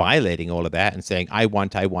 They're just violating all of that and saying, I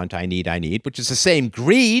want, I need, which is the same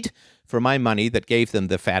greed for my money that gave them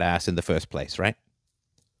the fat ass in the first place, right?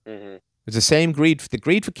 Mm-hmm. It's the same greed. The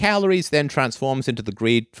greed for calories then transforms into the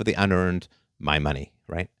greed for the unearned my money,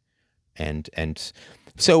 right? And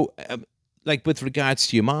so, like with regards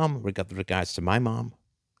to your mom, with regards to my mom,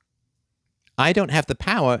 I don't have the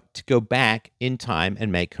power to go back in time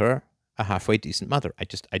and make her a halfway decent mother.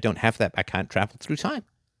 I don't have that. I can't travel through time.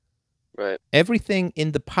 Right. Everything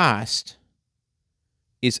in the past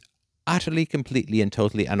is utterly, completely, and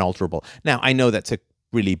totally unalterable. Now, I know that's a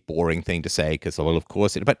really boring thing to say because, well, of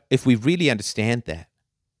course, but if we really understand that,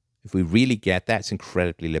 if we really get that, it's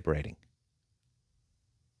incredibly liberating.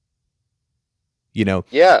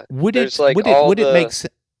 Yeah. Would There's it like would it make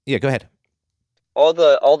sense? Yeah, go ahead. all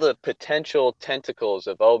the potential tentacles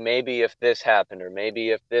of, oh, maybe if this happened, or maybe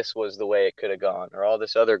if this was the way it could have gone, or all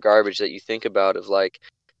this other garbage that you think about of like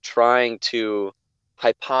trying to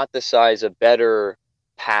hypothesize a better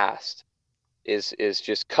past is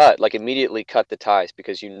just immediately cut the ties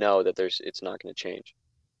because you know that it's not going to change.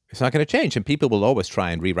 It's not going to change, and people will always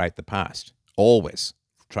try and rewrite the past. Always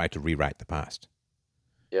try to rewrite the past.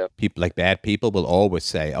 Yeah. People, like bad people, will always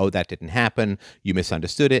say, oh, that didn't happen. You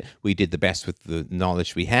misunderstood it. We did the best with the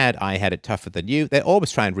knowledge we had. I had it tougher than you. They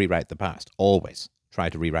always try and rewrite the past. Always try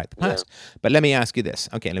to rewrite the past. Yeah. But let me ask you this.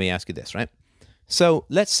 Okay, let me ask you this, right? So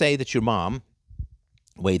let's say that your mom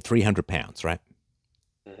weighed 300 pounds, right?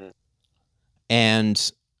 Mm-hmm.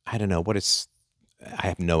 And I don't know, I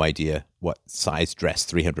have no idea what size dress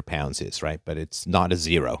 300 pounds is, right? But it's not a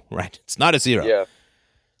zero, right? It's not a zero. Yeah.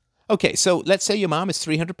 Okay, so let's say your mom is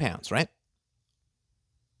 300 pounds, right?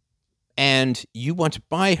 And you want to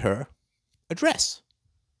buy her a dress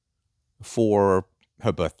for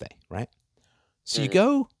her birthday, right? So you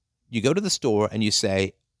go to the store and you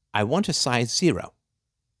say, I want a size 0,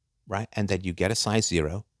 right? And then you get a size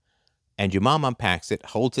 0, and your mom unpacks it,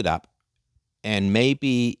 holds it up, and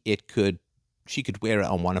maybe she could wear it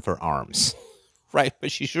on one of her arms, right?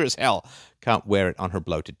 But she sure as hell can't wear it on her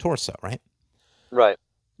bloated torso, right? Right.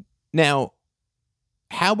 Now,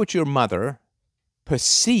 how would your mother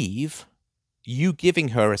perceive you giving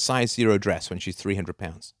her a size 0 dress when she's 300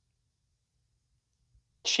 pounds?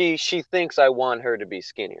 She thinks I want her to be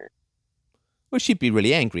skinnier. Well, she'd be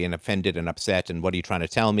really angry and offended and upset, and what are you trying to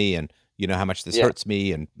tell me? And you know how much this hurts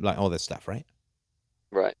me, and like all this stuff, right?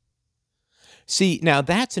 Right. See, now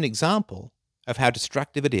that's an example of how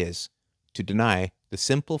destructive it is to deny the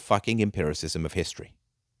simple fucking empiricism of history,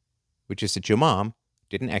 which is that your mom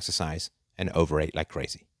didn't exercise and overate like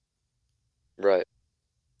crazy. Right.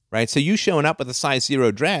 Right? So you showing up with a size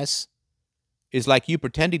 0 dress is like you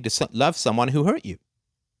pretending to love someone who hurt you.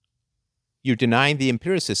 You're denying the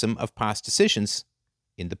empiricism of past decisions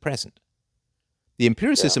in the present. The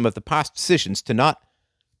empiricism of the past decisions to not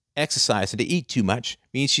exercise and to eat too much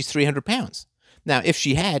means she's 300 pounds. Now, if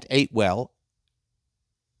she had ate well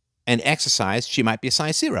and exercised, she might be a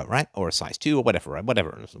size 0, right? Or a size 2 or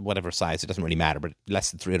whatever size. It doesn't really matter, but less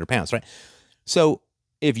than 300 pounds, right? So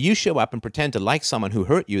if you show up and pretend to like someone who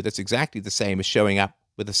hurt you, that's exactly the same as showing up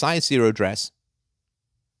with a size 0 dress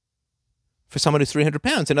for someone who's 300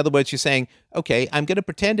 pounds. In other words, you're saying, okay, I'm going to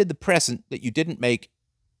pretend in the present that you didn't make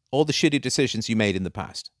all the shitty decisions you made in the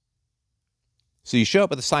past. So you show up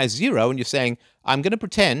with a size 0 and you're saying, I'm going to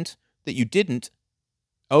pretend that you didn't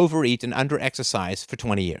overeat and under-exercise for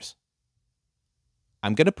 20 years.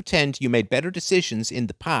 I'm going to pretend you made better decisions in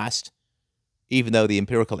the past, even though the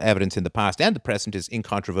empirical evidence in the past and the present is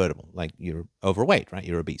incontrovertible. Like, you're overweight, right?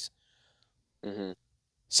 You're obese. Mm-hmm.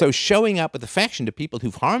 So showing up with affection to people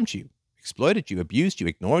who've harmed you, exploited you, abused you,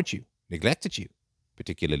 ignored you, neglected you,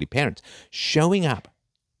 particularly parents, showing up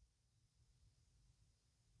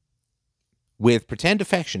with pretend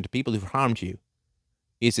affection to people who've harmed you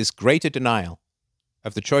is as great a denial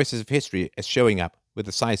of the choices of history as showing up with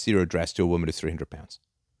a size 0 dress to a woman who's 300 pounds.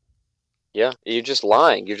 Yeah, you're just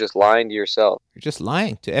lying. You're just lying to yourself. You're just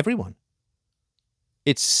lying to everyone.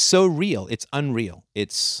 It's so real. It's unreal.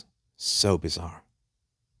 It's so bizarre.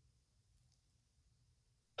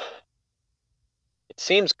 It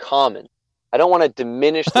seems common. I don't want to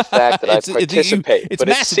diminish the fact that I participate, but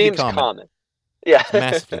it seems common. Yeah. It's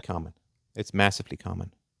massively common. It's massively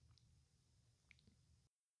common.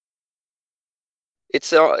 It's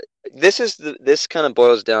this kind of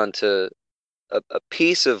boils down to a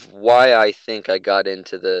piece of why I think I got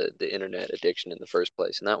into the internet addiction in the first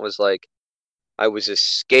place, and that was like I was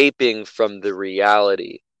escaping from the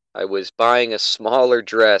reality. I was buying a smaller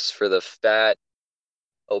dress for the fat,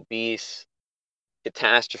 obese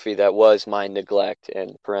catastrophe that was my neglect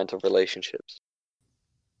and parental relationships.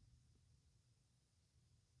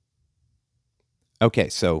 Okay,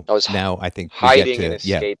 so now I think hiding and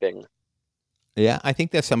escaping. Yeah, I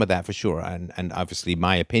think there's some of that for sure. And obviously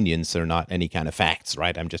my opinions are not any kind of facts,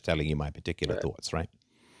 right? I'm just telling you my particular thoughts, right?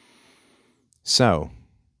 So,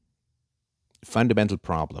 fundamental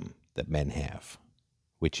problem that men have,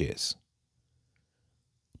 which is,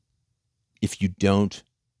 if you don't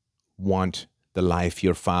want the life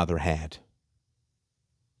your father had,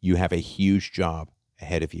 you have a huge job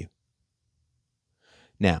ahead of you.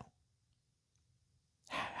 Now,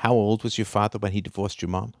 how old was your father when he divorced your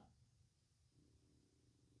mom?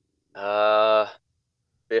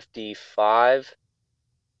 55.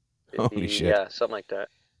 50, Holy shit. Yeah, something like that.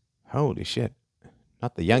 Holy shit.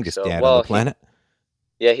 Not the youngest dad on the planet.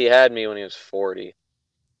 He had me when he was 40.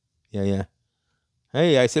 Yeah.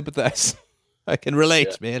 Hey, I sympathize. I can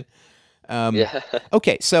relate, man.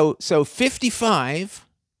 Okay, so 55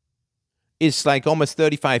 is like almost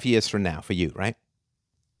 35 years from now for you, right?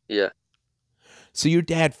 Yeah. So your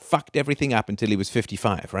dad fucked everything up until he was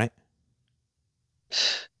 55, right?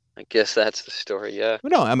 I guess that's the story, yeah.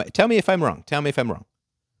 No, tell me if I'm wrong.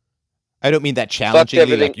 I don't mean that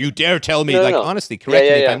challengingly, like, you dare tell me. No. Honestly, correct me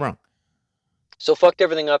if I'm wrong. So fucked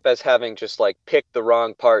everything up as having just, like, picked the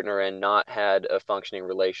wrong partner and not had a functioning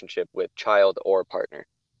relationship with child or partner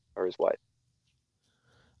or his wife.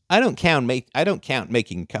 I don't count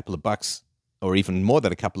making a couple of bucks or even more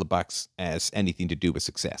than a couple of bucks as anything to do with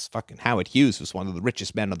success. Fucking Howard Hughes was one of the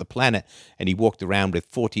richest men on the planet, and he walked around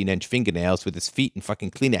with 14-inch fingernails with his feet in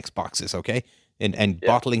fucking Kleenex boxes, okay? And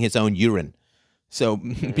bottling his own urine. So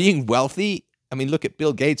being wealthy, I mean, look at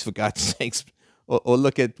Bill Gates, for God's sakes. Or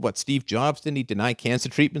look at what Steve Jobs, didn't he deny cancer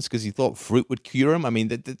treatments because he thought fruit would cure him? I mean,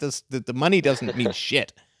 the money doesn't mean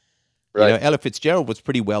shit. Right. You know, Ella Fitzgerald was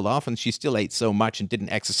pretty well off, and she still ate so much and didn't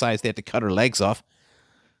exercise they had to cut her legs off.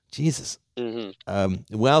 Jesus.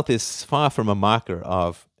 Mm-hmm. Wealth is far from a marker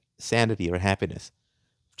of sanity or happiness.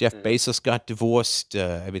 Jeff Bezos got divorced.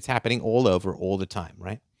 It's happening all over all the time,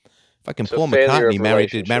 right? Fucking Paul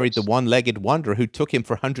McCartney married the one-legged wonder who took him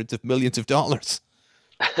for hundreds of millions of dollars.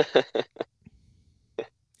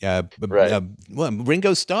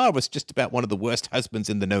 Ringo Starr was just about one of the worst husbands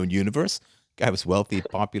in the known universe. Guy was wealthy,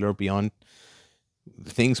 popular beyond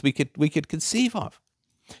things we could conceive of.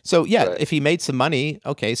 So if he made some money,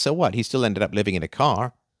 okay, so what? He still ended up living in a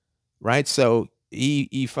car, right? So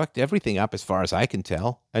he fucked everything up as far as I can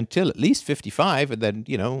tell until at least 55, and then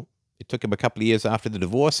it took him a couple of years after the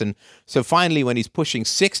divorce, and so finally, when he's pushing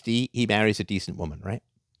 60, he marries a decent woman, right?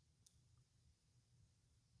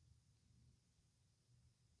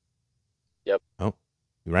 Yep. Oh,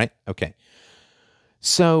 right? Okay.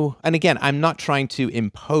 So, and again, I'm not trying to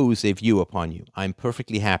impose a view upon you. I'm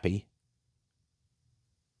perfectly happy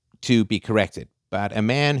to be corrected. But a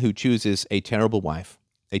man who chooses a terrible wife,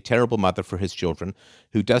 a terrible mother for his children,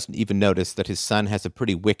 who doesn't even notice that his son has a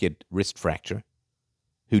pretty wicked wrist fracture,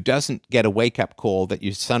 who doesn't get a wake-up call that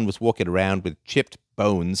your son was walking around with chipped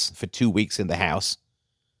bones for 2 weeks in the house,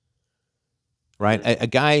 right? A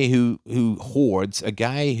guy who hoards, a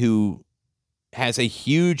guy who has a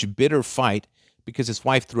huge bitter fight because his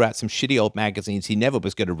wife threw out some shitty old magazines he never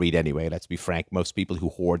was going to read anyway. Let's be frank. Most people who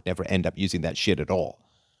hoard never end up using that shit at all.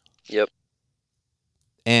 Yep.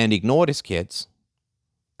 And ignored his kids.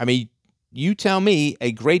 I mean, you tell me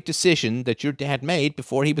a great decision that your dad made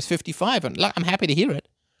before he was 55. And look, I'm happy to hear it.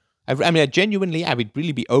 I would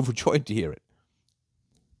really be overjoyed to hear it.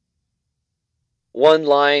 One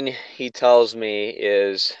line he tells me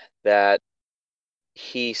is that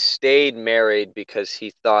he stayed married because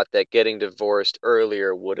he thought that getting divorced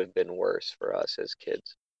earlier would have been worse for us as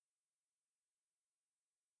kids.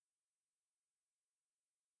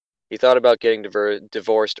 He thought about getting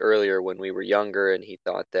divorced earlier when we were younger, and he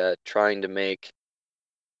thought that trying to make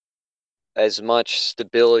as much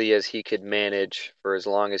stability as he could manage for as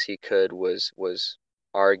long as he could was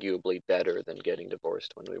arguably better than getting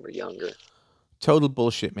divorced when we were younger. Total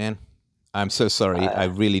bullshit, man. I'm so sorry. I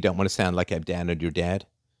really don't want to sound like I've damned your dad,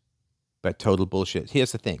 but total bullshit.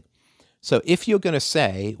 Here's the thing. So if you're going to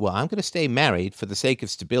say, well, I'm going to stay married for the sake of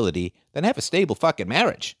stability, then have a stable fucking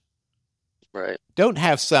marriage. Right. Don't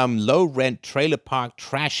have some low-rent trailer park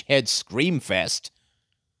trash head scream fest.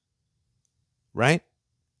 Right?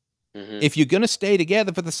 Mm-hmm. If you're going to stay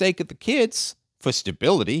together for the sake of the kids, for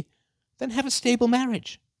stability, then have a stable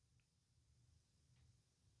marriage.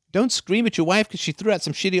 Don't scream at your wife because she threw out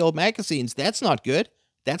some shitty old magazines. That's not good.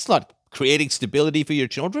 That's not creating stability for your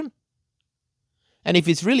children. And if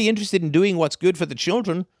he's really interested in doing what's good for the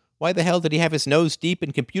children, why the hell did he have his nose deep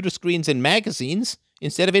in computer screens and magazines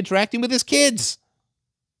instead of interacting with his kids?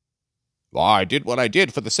 Well, I did what I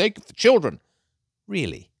did for the sake of the children.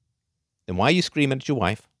 Really? Then why are you screaming at your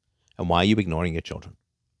wife? And why are you ignoring your children?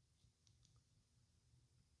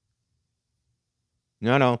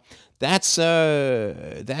 No. That's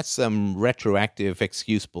some retroactive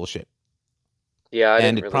excuse bullshit. Yeah,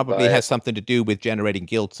 and it probably has something to do with generating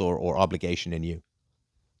guilt or obligation in you.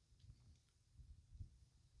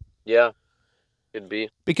 Yeah, could be.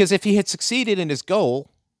 Because if he had succeeded in his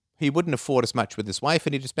goal, he wouldn't have fought as much with his wife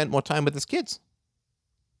and he'd have spent more time with his kids.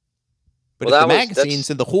 But if the magazines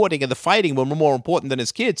and the hoarding and the fighting were more important than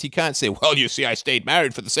his kids, he can't say, well, you see, I stayed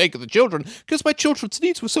married for the sake of the children because my children's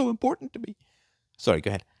needs were so important to me. Sorry, go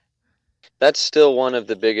ahead. That's still one of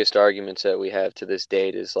the biggest arguments that we have to this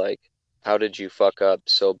date is like, how did you fuck up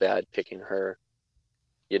so bad picking her?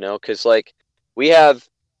 You know, because like we have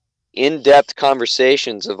in-depth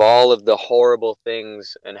conversations of all of the horrible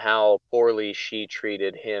things and how poorly she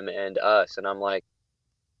treated him and us. And I'm like,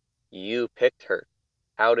 you picked her.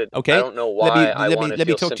 How did, okay. I don't know why I want to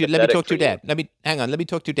feel sympathetic Let me talk to your dad. Let me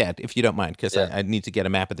talk to your dad, if you don't mind, because I need to get a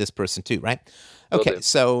map of this person too, right? Okay,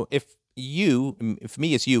 so if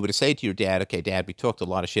me as you were to say to your dad, okay, Dad, we talked a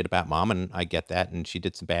lot of shit about Mom, and I get that, and she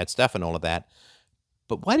did some bad stuff and all of that,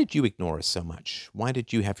 but why did you ignore us so much? Why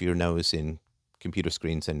did you have your nose in computer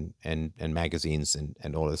screens and magazines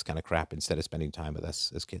and all this kind of crap instead of spending time with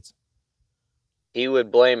us as kids? He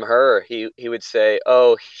would blame her. He would say,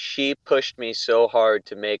 oh, she pushed me so hard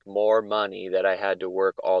to make more money that I had to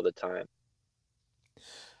work all the time.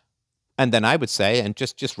 And then I would say, and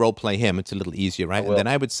just role play him, it's a little easier, right? And then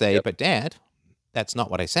I would say, but Dad, that's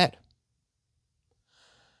not what I said.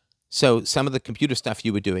 So some of the computer stuff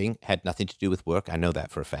you were doing had nothing to do with work. I know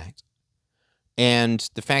that for a fact. And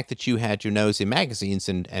the fact that you had your nose in magazines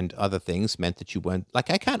and other things meant that you weren't, like,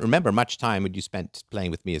 I can't remember much time when you spent playing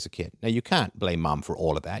with me as a kid. Now, you can't blame Mom for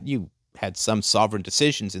all of that. You had some sovereign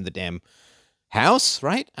decisions in the damn house,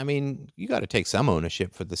 right? I mean, you got to take some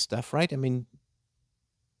ownership for this stuff, right? I mean,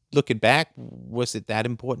 looking back, was it that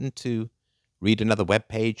important to read another web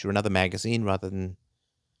page or another magazine rather than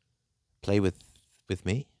play with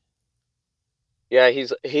me? Yeah,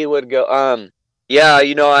 he would go, yeah,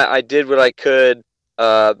 you know, I did what I could.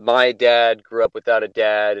 My dad grew up without a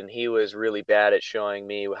dad, and he was really bad at showing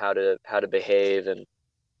me how to behave, and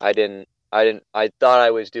I thought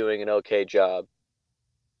I was doing an okay job.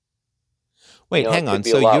 Wait, hang on.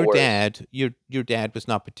 So your dad was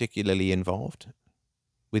not particularly involved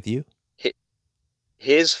with you?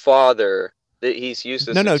 His father, he's used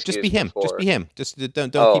this. No, just be him. Before. Just be him. Just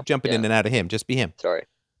don't keep jumping in and out of him. Just be him. Sorry.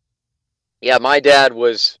 Yeah, my dad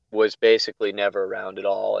was basically never around at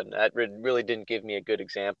all, and that really didn't give me a good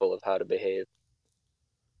example of how to behave.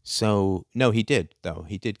 So, no, he did, though.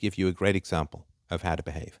 He did give you a great example of how to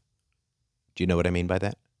behave. Do you know what I mean by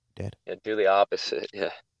that, Dad? Yeah, do the opposite, yeah.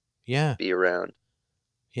 Yeah. Be around.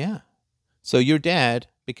 Yeah. So your dad,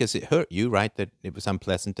 because it hurt you, right, that it was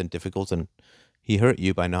unpleasant and difficult, and he hurt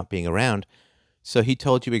you by not being around, so he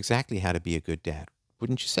told you exactly how to be a good dad.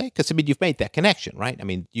 Wouldn't you say? Because, I mean, you've made that connection, right? I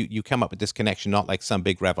mean, you come up with this connection not like some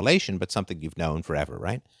big revelation, but something you've known forever,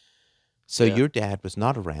 right? So your dad was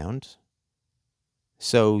not around,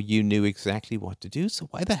 so you knew exactly what to do. So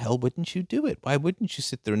why the hell wouldn't you do it? Why wouldn't you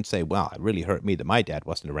sit there and say, well, it really hurt me that my dad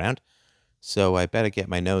wasn't around, so I better get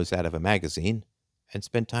my nose out of a magazine and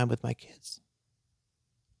spend time with my kids?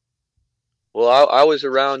 Well, I was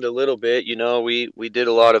around a little bit. You know, we did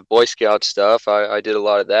a lot of Boy Scout stuff. I did a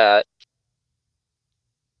lot of that.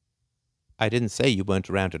 I didn't say you weren't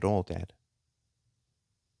around at all, Dad.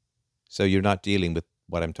 So you're not dealing with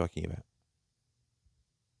what I'm talking about.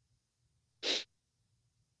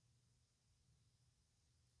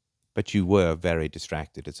 But you were very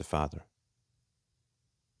distracted as a father.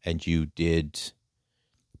 And you did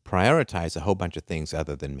prioritize a whole bunch of things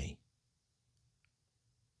other than me.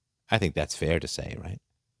 I think that's fair to say, right?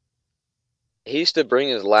 He used to bring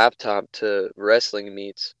his laptop to wrestling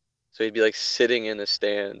meets, so he'd be like sitting in the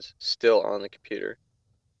stands, still on the computer.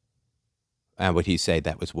 And would he say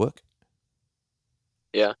that was work?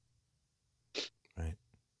 Yeah. Right.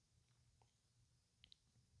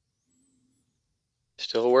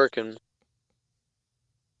 Still working.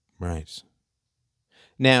 Right.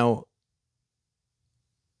 Now,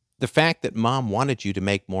 the fact that Mom wanted you to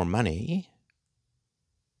make more money,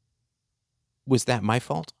 was that my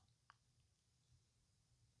fault?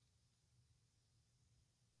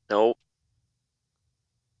 Nope.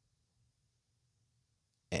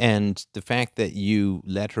 And the fact that you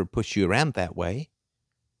let her push you around that way,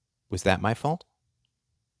 was that my fault?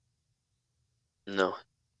 No.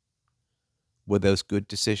 Were those good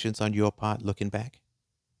decisions on your part looking back?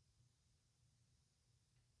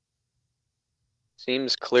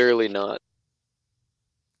 Seems clearly not.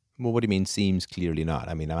 Well, what do you mean seems clearly not?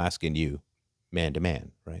 I mean, I'm asking you man to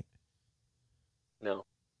man, right? No.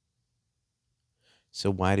 So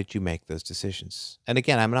why did you make those decisions? And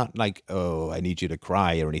again, I'm not like, oh, I need you to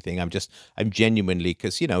cry or anything. I'm genuinely,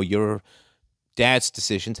 because, your dad's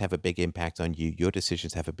decisions have a big impact on you. Your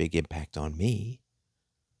decisions have a big impact on me.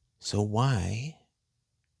 So why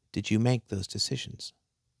did you make those decisions?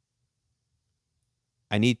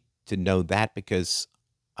 I need to know that because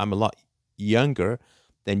I'm a lot younger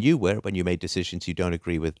than you were when you made decisions you don't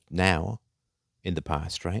agree with now in the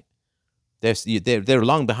past, right? They're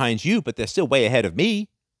long behind you, but they're still way ahead of me.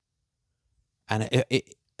 And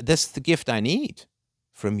that's the gift I need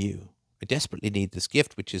from you. I desperately need this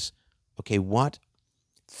gift, which is, okay, what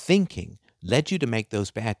thinking led you to make those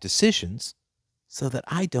bad decisions so that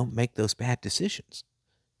I don't make those bad decisions?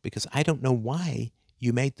 Because I don't know why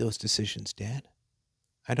you made those decisions, Dad.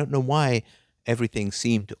 I don't know why everything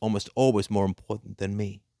seemed almost always more important than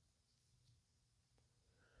me.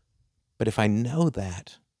 But if I know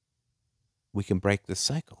that, we can break this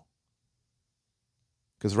cycle.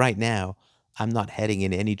 Because right now, I'm not heading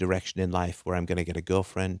in any direction in life where I'm going to get a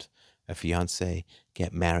girlfriend, a fiance,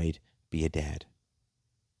 get married, be a dad.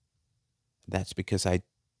 That's because I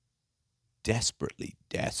desperately,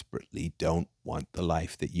 desperately don't want the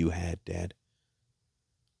life that you had, Dad.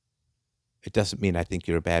 It doesn't mean I think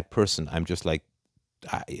you're a bad person. I'm just like,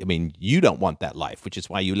 I mean, you don't want that life, which is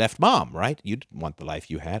why you left Mom, right? You didn't want the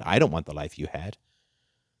life you had. I don't want the life you had.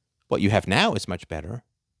 What you have now is much better,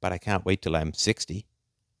 but I can't wait till I'm 60.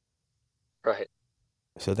 Right.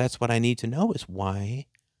 So that's what I need to know is why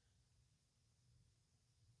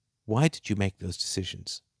did you make those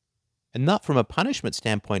decisions? And not from a punishment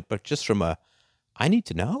standpoint, but just from I need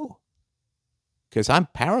to know. Because I'm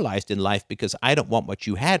paralyzed in life because I don't want what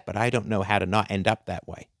you had, but I don't know how to not end up that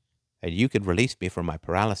way. And you could release me from my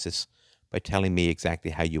paralysis by telling me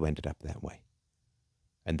exactly how you ended up that way.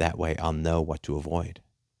 And that way I'll know what to avoid.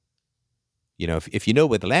 If you know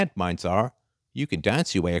where the landmines are, you can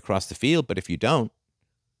dance your way across the field, but if you don't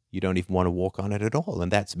even want to walk on it at all.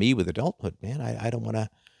 And that's me with adulthood, man. I don't want to,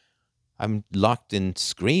 I'm locked in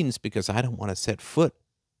screens because I don't want to set foot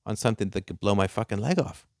on something that could blow my fucking leg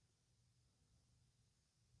off.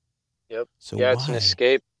 Yep. So Yeah, it's an why?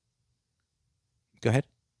 escape. Go ahead.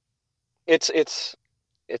 It's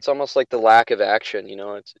almost like the lack of action,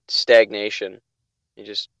 it's stagnation. You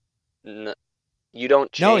just you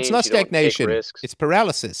don't No, it's not change, you don't take stagnation. risks. It's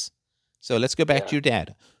paralysis. So let's go back to Yeah. your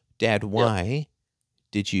dad. Dad, Yep. why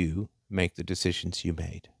did you make the decisions you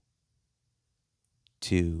made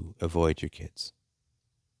to avoid your kids?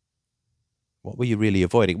 What were you really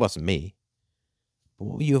avoiding? It wasn't me. But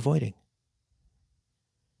what were you avoiding?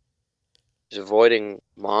 Just avoiding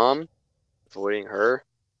Mom, avoiding her.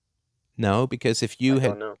 No, because if I you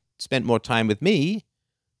had don't know. spent more time with me,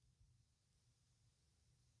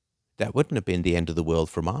 that wouldn't have been the end of the world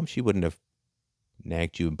for Mom. She wouldn't have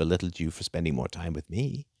nagged you and belittled you for spending more time with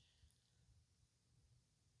me.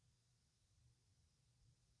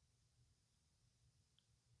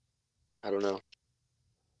 I don't know.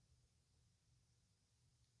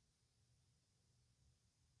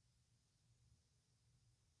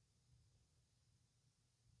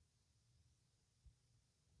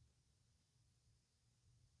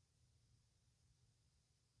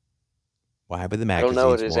 Why were the I don't know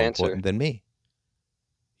what magazines his more answer. important than me?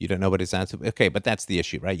 You don't know what his answer. Okay, but that's the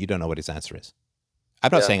issue, right? You don't know what his answer is.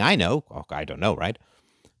 I'm not Yeah. saying I know. Oh, I don't know, right?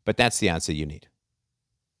 But that's the answer you need.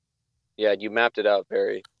 Yeah, you mapped it out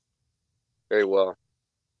very, very well.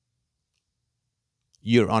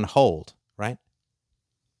 You're on hold, right?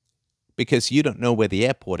 Because you don't know where the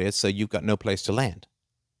airport is, so you've got no place to land.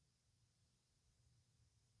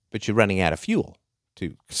 But you're running out of fuel,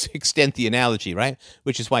 to extend the analogy, right?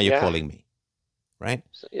 Which is why you're Yeah. calling me, right?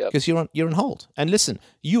 So, yep. Because you're on hold. And listen,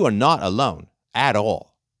 you are not alone at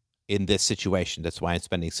all in this situation. That's why I'm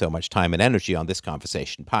spending so much time and energy on this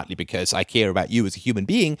conversation, partly because I care about you as a human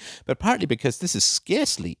being, but partly because this is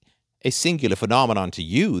scarcely a singular phenomenon to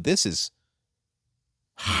you. This is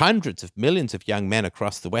hundreds of millions of young men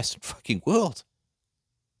across the Western fucking world.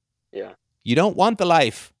 Yeah. You don't want the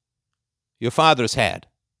life your fathers had,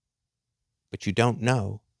 but you don't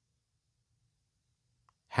know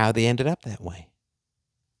how they ended up that way.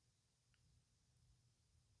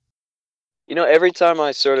 You know, every time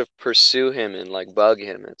I sort of pursue him and like bug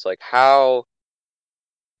him, it's like, how,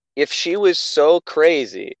 if she was so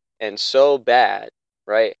crazy and so bad,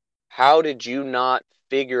 right? How did you not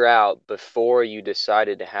figure out before you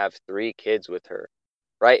decided to have 3 kids with her?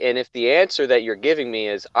 Right? And if the answer that you're giving me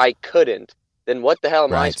is I couldn't, then what the hell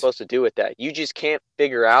am I Right, supposed to do with that? You just can't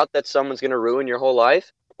figure out that someone's going to ruin your whole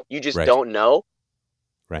life? You just right, don't know?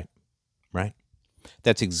 right, right.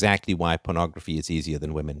 That's exactly why pornography is easier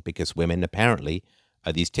than women, because women apparently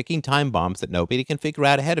are these ticking time bombs that nobody can figure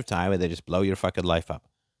out ahead of time, and they just blow your fucking life up.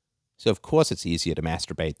 So of course it's easier to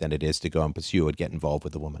masturbate than it is to go and pursue and get involved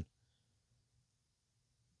with a woman.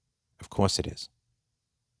 Of course it is.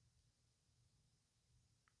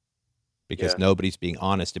 Because Yeah. nobody's being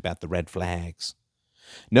honest about the red flags.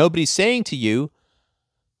 Nobody's saying to you,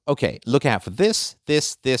 okay, look out for this,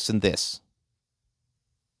 this, this, and this.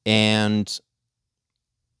 And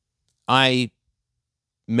I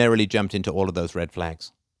merrily jumped into all of those red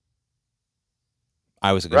flags.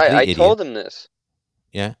 I was a Right. complete I idiot. told him this.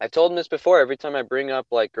 Yeah. I've told him this before. Every time I bring up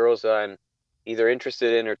like girls that I'm either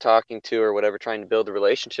interested in or talking to or whatever, trying to build a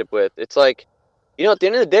relationship with, it's like, you know, at the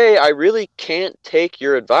end of the day, I really can't take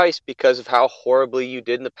your advice because of how horribly you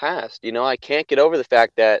did in the past. You know, I can't get over the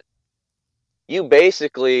fact that you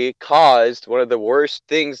basically caused one of the worst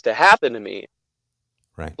things to happen to me.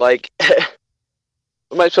 Right. Like,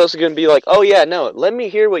 am I supposed to gonna be like, oh yeah, no, let me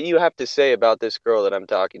hear what you have to say about this girl that I'm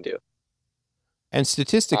talking to? And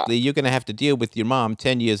Uh, statistically, you're going to have to deal with your mom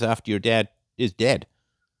 10 years after your dad is dead.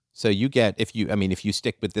 So you get, if you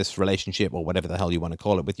stick with this relationship or whatever the hell you want to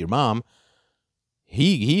call it with your mom,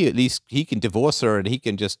 he at least, he can divorce her and he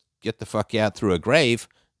can just get the fuck out through a grave,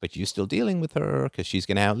 but you're still dealing with her because she's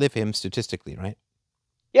going to outlive him statistically, right?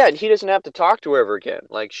 yeah, and he doesn't have to talk to her ever again.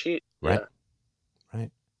 Like Right. yeah,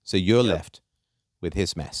 Right. So you're yep, left with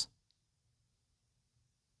his mess.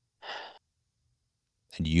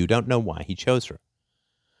 And you don't know why he chose her.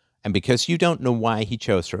 And because you don't know why he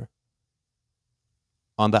chose her,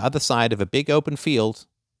 on the other side of a big open field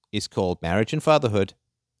is called marriage and fatherhood.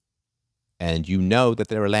 And you know that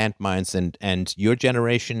there are landmines, and your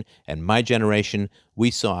generation and my generation,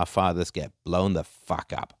 we saw our fathers get blown the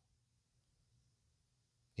fuck up.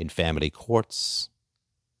 In family courts,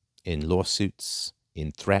 in lawsuits,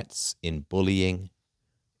 in threats, in bullying,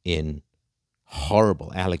 in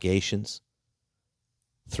horrible allegations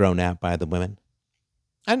thrown out by the women.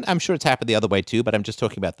 And I'm sure it's happened the other way too, but I'm just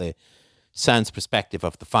talking about the son's perspective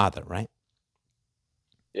of the father, right?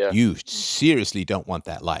 yeah, You seriously don't want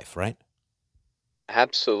that life, right?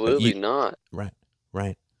 But absolutely you, not. right,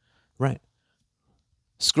 right, right.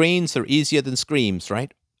 Screens are easier than screams,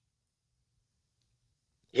 right?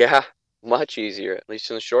 Yeah, much easier, at least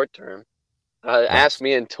in the short term. Ask Right.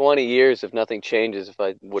 me in 20 years if nothing changes if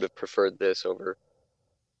I would have preferred this over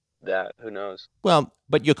that. Who knows? Well,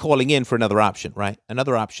 but you're calling in for another option, right?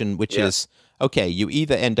 Another option, which Yeah, is okay, you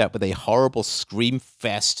either end up with a horrible scream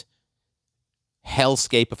fest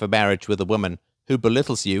hellscape of a marriage with a woman who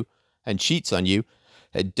belittles you and cheats on you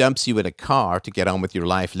and dumps you in a car to get on with your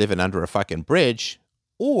life living under a fucking bridge,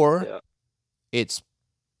 or yeah. it's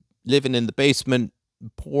living in the basement,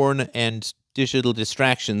 porn and digital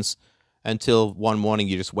distractions until one morning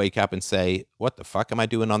you just wake up and say, what the fuck am I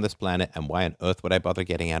doing on this planet, and why on earth would I bother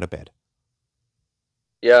getting out of bed?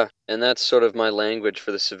 Yeah, and that's sort of my language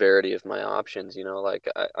for the severity of my options, you know, like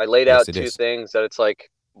I laid Yes, out it two is. thit's like,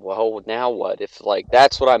 well, now what? If like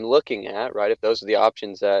that's what I'm looking at, right? If those are the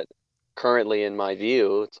options that currently in my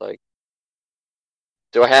view, it's like,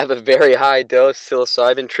 do I have a very high dose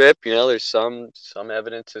psilocybin trip? You know, there's some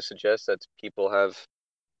evidence to suggest that people have,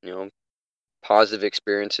 you know, positive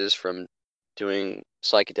experiences from doing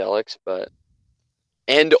psychedelics, but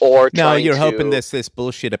and or No, trying you're hoping to. this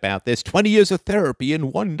bullshit about this 20 years of therapy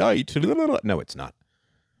in one night. No, it's not.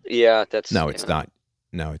 Yeah, that's No, it's not.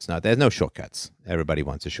 No, it's not. There's no shortcuts. Everybody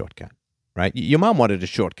wants a shortcut, right? Your mom wanted a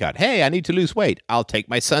shortcut. Hey, I need to lose weight. I'll take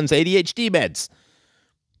my son's ADHD meds.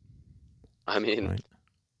 I mean, Right.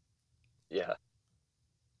 yeah.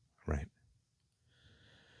 Right.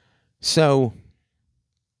 So,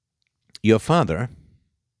 your father,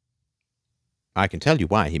 I can tell you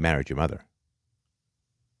why he married your mother.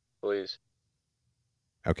 Please.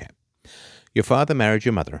 Okay. Your father married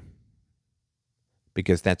your mother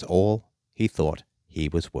because that's all he thought he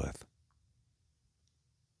was worth.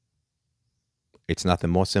 It's nothing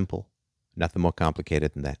more simple, nothing more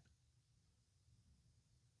complicated than that.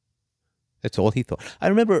 That's all he thought. I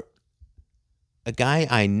remember a guy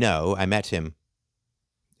I know, I met him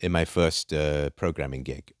in my first programming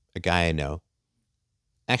gig. A guy I know.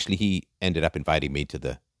 Actually, he ended up inviting me to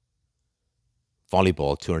the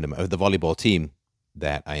volleyball tournament, the volleyball team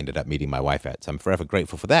that I ended up meeting my wife at. So I'm forever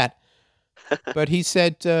grateful for that. But he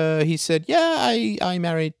said, yeah, I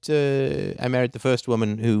married the first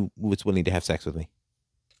woman who was willing to have sex with me.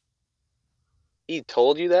 He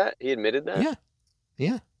told you that? He admitted that? Yeah,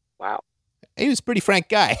 yeah. Wow. He was a pretty frank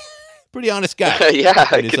guy, pretty honest guy. Yeah,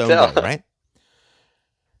 I in his could own tell. way, right?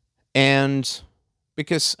 And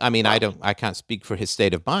because I mean, Wow. I can't speak for his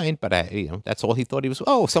state of mind, but that's all he thought he was.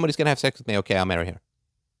 Oh, somebody's gonna have sex with me. Okay, I'll marry her.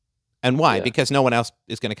 And why? Yeah. Because no one else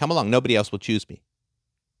is going to come along. Nobody else will choose me.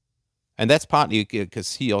 And that's partly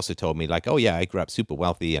because he also told me, like, oh, yeah, I grew up super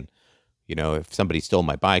wealthy. And, if somebody stole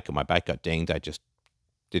my bike or my bike got dinged, they'd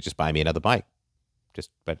just buy me another bike.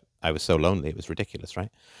 But I was so lonely. It was ridiculous, right?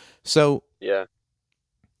 So, Yeah.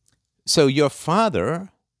 so your father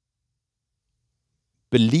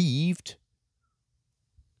believed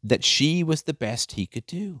that she was the best he could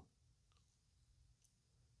do.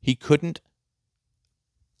 He couldn't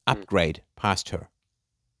upgrade past her.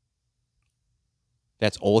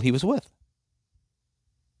 That's all he was worth.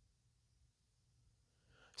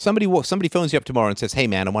 Somebody phones you up tomorrow and says, "Hey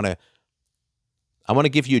man, I want to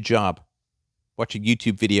give you a job watching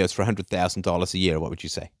YouTube videos for $100,000 a year." What would you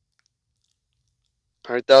say?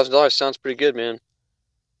 $100,000 sounds pretty good, man.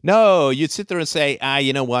 No, you'd sit there and say,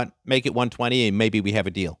 you know what? Make it 120 and maybe we have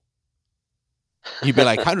a deal. You'd be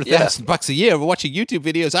like, $100,000 a year for watching YouTube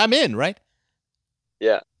videos. I'm in, right?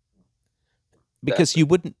 Yeah. Because you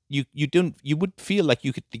wouldn't feel like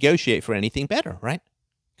you could negotiate for anything better, right?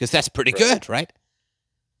 Because that's pretty good, right?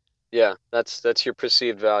 Yeah, that's your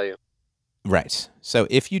perceived value. Right. So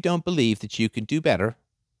if you don't believe that you can do better,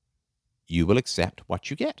 you will accept what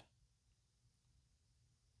you get.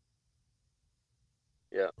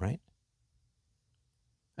 Yeah. Right.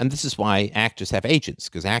 And this is why actors have agents,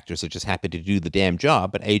 because actors are just happy to do the damn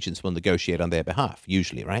job, but agents will negotiate on their behalf,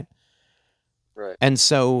 usually, right? Right. And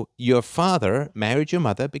so your father married your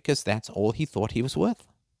mother because that's all he thought he was worth.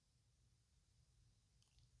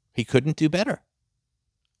 He couldn't do better.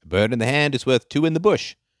 A bird in the hand is worth two in the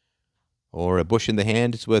bush. Or a bush in the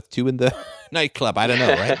hand is worth two in the nightclub. I don't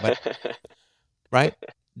know, right? But, right?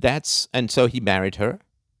 And so he married her.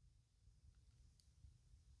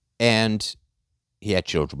 And he had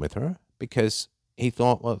children with her because he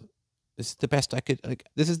thought, well, this is the best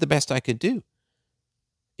I could do.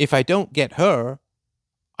 If I don't get her,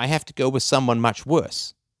 I have to go with someone much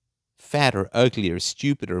worse. Fatter, uglier,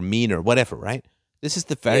 stupider, meaner, whatever, right? This is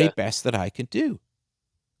the very best that I can do.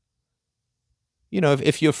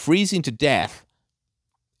 If you're freezing to death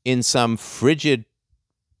in some frigid,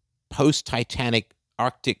 post-Titanic,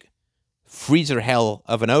 Arctic freezer hell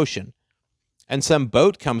of an ocean, and some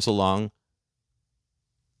boat comes along,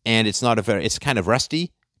 and it's kind of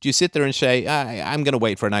rusty, do you sit there and say, I'm going to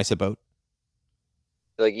wait for a nicer boat?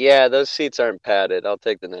 Like, yeah, those seats aren't padded. I'll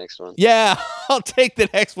take the next one. Yeah, I'll take the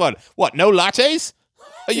next one. What, no lattes?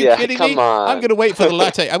 Are you kidding me? Come on. I'm going to wait for the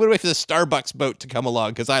latte. I'm going to wait for the Starbucks boat to come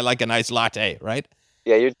along because I like a nice latte, right?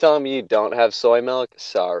 Yeah, you're telling me you don't have soy milk?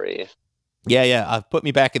 Sorry. Yeah. Put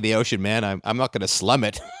me back in the ocean, man. I'm not going to slum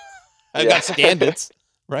it. I've got standards,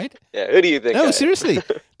 right? Yeah, who do you think? No, seriously.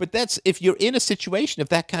 But that's if you're in a situation of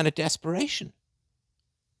that kind of desperation.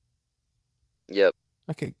 Yep.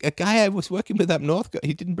 Okay, a guy I was working with up north,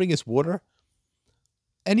 he didn't bring his water,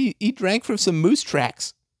 and he drank from some moose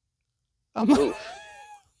tracks. I'm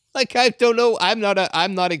like, I don't know. I'm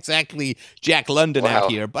not exactly Jack London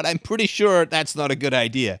out here, but I'm pretty sure that's not a good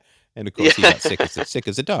idea. And of course, he got sick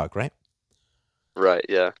as a dog, right? Right.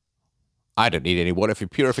 Yeah. I don't need any water for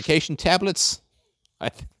purification tablets. I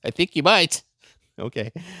think you might.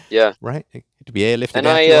 Okay. Yeah. Right. To be airlifted And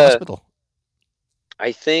out to a hospital.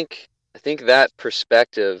 I think that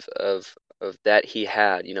perspective of that he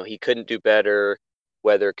had, he couldn't do better.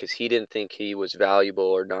 whether because he didn't think he was valuable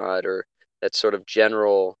or not, or that sort of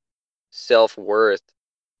general self-worth.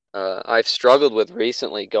 I've struggled with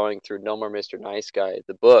recently going through No More Mr. Nice Guy,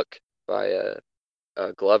 the book by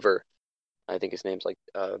Glover. I think his name's like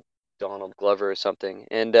Donald Glover or something.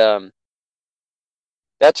 And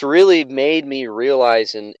that's really made me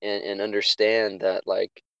realize and understand that,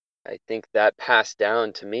 like, I think that passed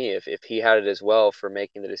down to me if he had it as well, for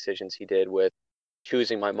making the decisions he did with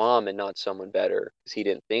choosing my mom and not someone better because he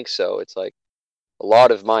didn't think so. It's like a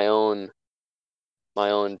lot of my own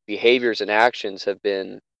behaviors and actions have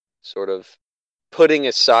been sort of putting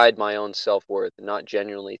aside my own self-worth and not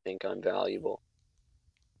genuinely think I'm valuable.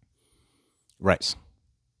 Right.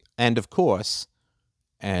 And of course,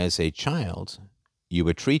 as a child, you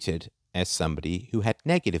were treated as somebody who had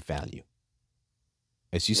negative value,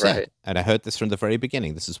 as you said. Right. And I heard this from the very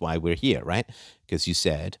beginning. This is why we're here, right? Because you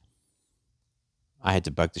said, I had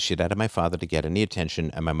to bug the shit out of my father to get any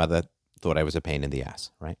attention, and my mother thought I was a pain in the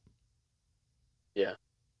ass, right? Yeah.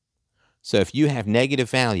 So if you have negative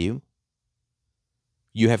value,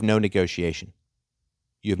 you have no negotiation.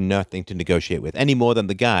 You have nothing to negotiate with, any more than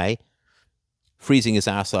the guy freezing his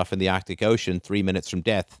ass off in the Arctic Ocean 3 minutes from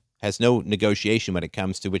death has no negotiation when it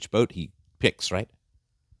comes to which boat he picks, right?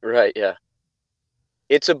 Right, yeah.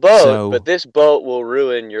 It's a boat, but So, this boat will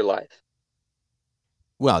ruin your life.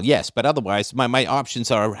 well, yes, but otherwise, my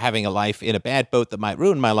options are having a life in a bad boat that might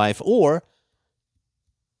ruin my life, or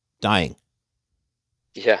dying,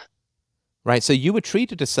 Yeah. right? So you were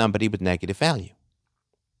treated as somebody with negative value,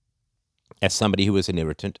 as somebody who was an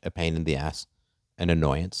irritant, a pain in the ass, an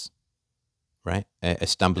annoyance, right? A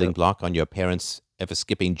stumbling Yep. block on your parents ever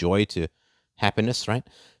skipping joy to happiness, right?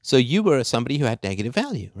 So you were somebody who had negative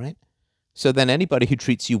value, right? So then anybody who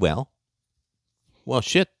treats you well,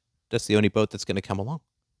 shit, that's the only boat that's going to come along.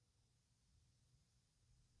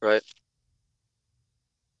 Right.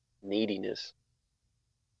 Neediness.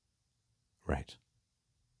 Right.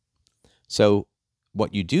 So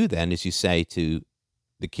what you do then is you say to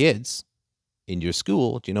the kids in your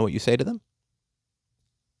school, do you know what you say to them?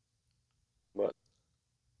 What?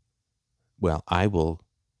 Well, I will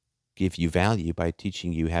give you value by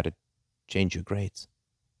teaching you how to change your grades.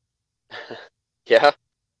 Yeah.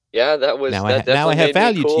 Yeah, that Now I definitely have made me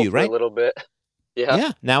value to cool you, for a right? little bit. Yeah.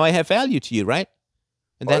 Yeah, now I have value to you, right?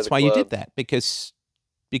 And Part of that's the why you did club. that,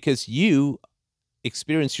 because you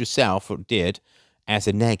experienced yourself, or did, as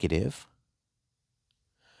a negative,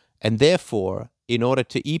 and therefore, in order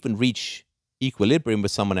to even reach equilibrium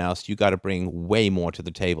with someone else, you got to bring way more to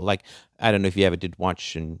the table. Like, I don't know if you ever did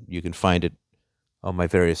watch, and you can find it on my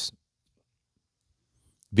various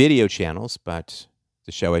video channels, but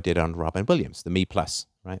the show I did on Robin Williams, the Me Plus,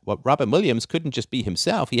 right? Well, Robin Williams couldn't just be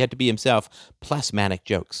himself. He had to be himself plus manic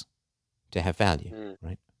jokes to have value, Mm.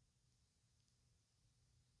 right?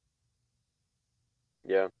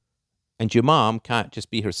 Yeah. And your mom can't just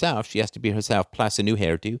be herself. She has to be herself plus a new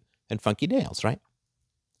hairdo and funky nails, right?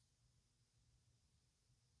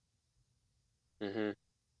 Mhm.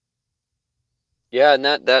 Yeah, and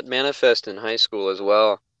that manifest in high school as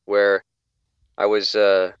well, where I was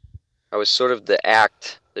uh I was sort of the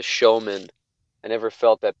showman. I never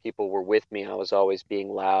felt that people were with me. I was always being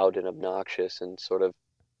loud and obnoxious and sort of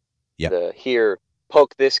Yep. here,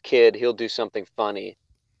 poke this kid, he'll do something funny.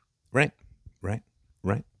 Right. Right.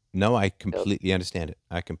 Right. No, I Yep. completely understand it.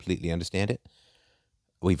 I completely understand it.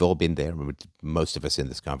 We've all been there. Most of us in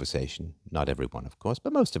this conversation, not everyone, of course,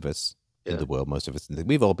 but most of us in Yeah. the world,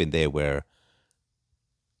 we've all been there where,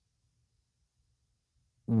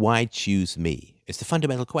 why choose me? It's the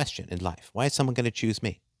fundamental question in life. Why is someone going to choose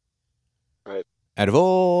me? Right. Out of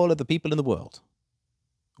all of the people in the world,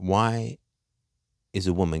 why is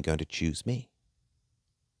a woman going to choose me?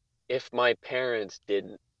 If my parents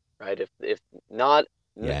didn't, right? If not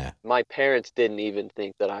Yeah, my parents didn't even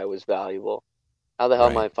think that I was valuable, how the hell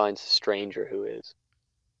am right, I find a stranger who is?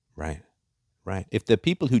 right, right. If the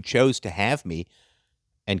people who chose to have me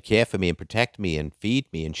and care for me and protect me and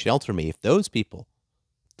feed me and shelter me, if those people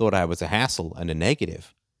thought I was a hassle and a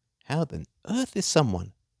negative, how on earth is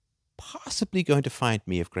someone possibly going to find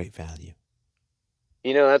me of great value?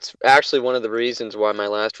 That's actually one of the reasons why my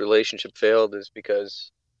last relationship failed, is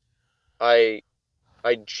because I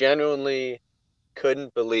I genuinely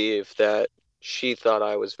couldn't believe that she thought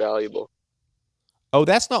I was valuable. Oh,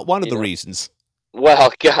 that's not one of You the know? reasons.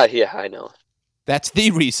 Well, God, yeah, I know. That's the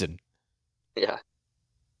reason. Yeah.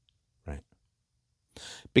 Right.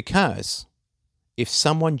 Because if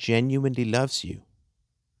someone genuinely loves you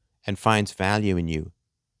and finds value in you,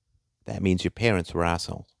 that means your parents were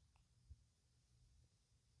assholes.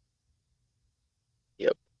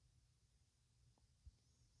 Yep.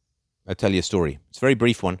 I'll tell you a story. It's a very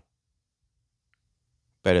brief one,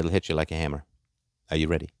 but it'll hit you like a hammer. Are you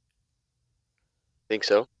ready? Think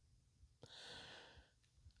so?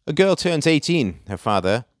 A girl turns 18. Her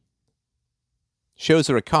father shows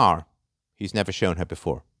her a car he's never shown her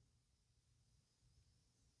before.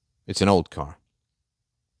 It's an old car.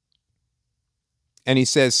 And he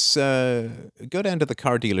says, go down to the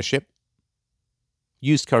car dealership,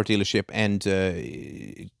 used car dealership, and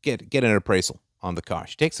get an appraisal on the car.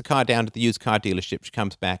 She takes the car down to the used car dealership. She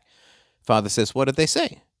comes back. Father says, what did they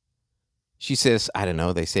say? She says, I don't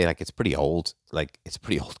know. They say like it's pretty old. Like it's a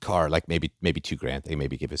pretty old car. Like maybe $2,000. They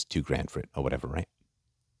maybe give us $2,000 for it or whatever, right?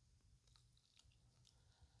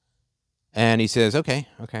 And he says, okay.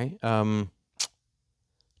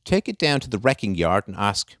 Take it down to the wrecking yard and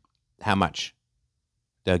ask how much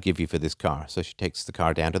they'll give you for this car. So she takes the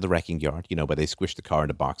car down to the wrecking yard, where they squish the car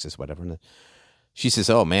into boxes, whatever. And she says,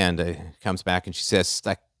 oh man, comes back and she says,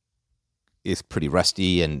 that is pretty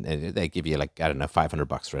rusty. And they give you like, I don't know,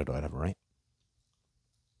 $500 for it or whatever, right?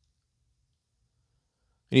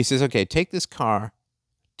 And he says, okay, take this car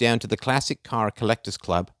down to the Classic Car Collectors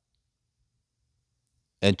Club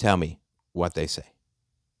and tell me what they say.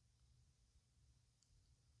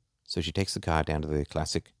 So she takes the car down to the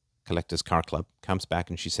Classic Collectors Car Club, comes back,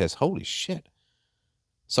 and she says, holy shit.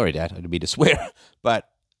 Sorry, Dad, I didn't mean to swear, but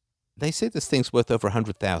they say this thing's worth over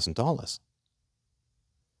 $100,000.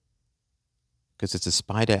 Because it's a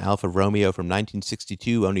Spider Alfa Romeo from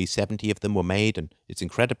 1962. Only 70 of them were made, and it's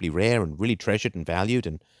incredibly rare and really treasured and valued,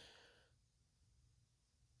 and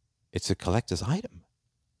it's a collector's item.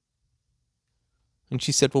 And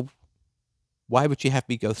she said, well, why would you have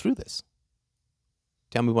me go through this?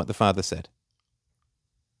 Tell me what the father said.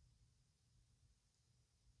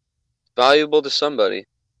 Valuable to somebody.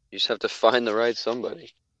 You just have to find the right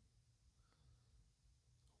somebody.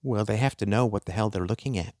 Well, they have to know what the hell they're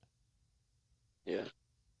looking at. Yeah.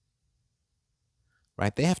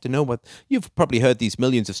 Right? They have to know what you've probably heard these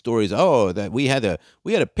millions of stories. Oh, that we had a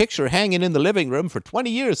picture hanging in the living room for 20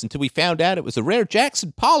 years until we found out it was a rare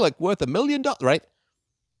Jackson Pollock worth $1 million, right?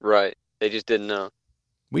 Right. They just didn't know.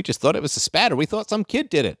 We just thought it was a spatter. We thought some kid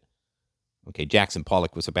did it. Okay, Jackson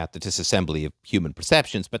Pollock was about the disassembly of human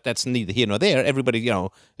perceptions, but that's neither here nor there. Everybody,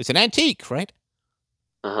 it's an antique, right?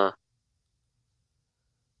 Uh-huh.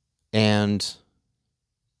 And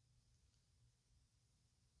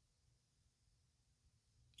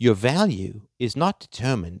your value is not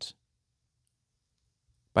determined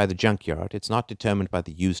by the junkyard. It's not determined by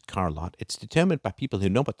the used car lot. It's determined by people who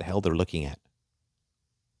know what the hell they're looking at.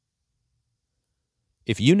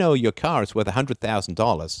 If you know your car is worth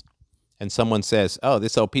 $100,000 and someone says, oh,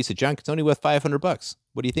 this old piece of junk, it's only worth $500,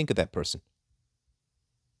 what do you think of that person?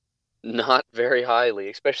 Not very highly,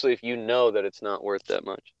 especially if you know that it's not worth that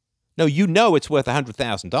much. No, you know it's worth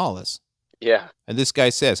 $100,000. Yeah. And this guy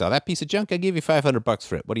says, oh, that piece of junk, I give you $500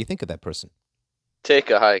 for it. What do you think of that person? Take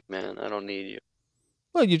a hike, man. I don't need you.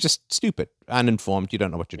 Well, you're just stupid, uninformed. You don't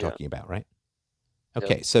know what you're talking about, right?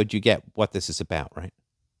 Okay, so do you get what this is about, right?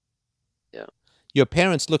 Yeah. Your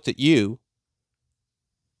parents looked at you,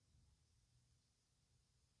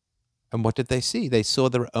 and what did they see? They saw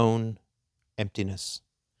their own emptiness.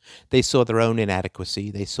 They saw their own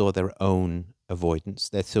inadequacy. They saw their own avoidance.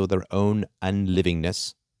 They saw their own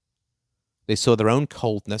unlivingness. They saw their own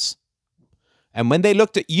coldness. And when they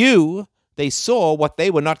looked at you, they saw what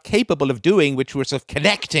they were not capable of doing, which was of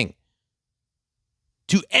connecting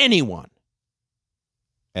to anyone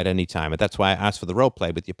at any time. And that's why I asked for the role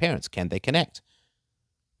play with your parents. Can they connect?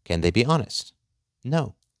 Can they be honest?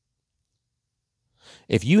 No.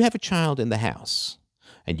 If you have a child in the house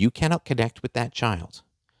and you cannot connect with that child,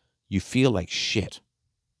 you feel like shit.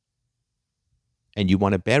 And you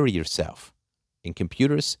want to bury yourself in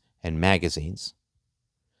computers and magazines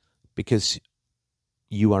because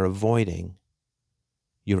you are avoiding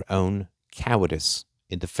your own cowardice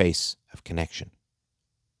in the face of connection.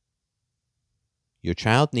 Your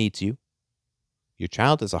child needs you. Your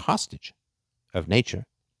child is a hostage of nature.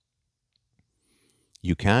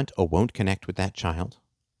 You can't or won't connect with that child.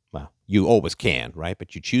 Well, you always can, right?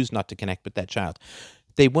 But you choose not to connect with that child.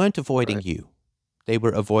 They weren't avoiding you. They were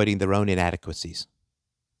avoiding their own inadequacies.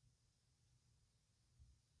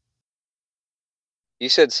 You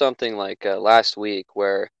said something like last week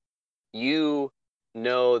where you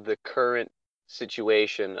know the current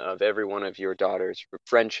situation of every one of your daughter's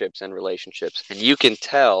friendships and relationships, and you can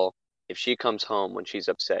tell if she comes home when she's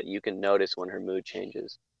upset. You can notice when her mood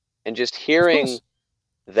changes. And just hearing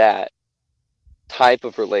that type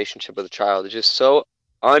of relationship with a child is just so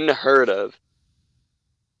unheard of.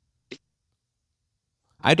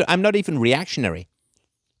 I'm not even reactionary.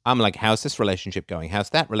 I'm like, how's this relationship going? How's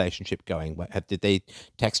that relationship going? Did they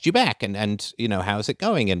text you back? And how's it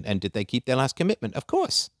going? And did they keep their last commitment? Of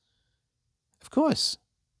course. Of course.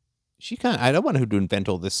 She can't. I don't want her to invent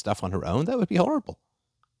all this stuff on her own. That would be horrible.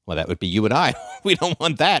 Well, that would be you and I. We don't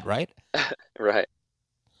want that, right? Right.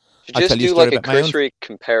 You I'll just tell you a do story like a about my own. cursory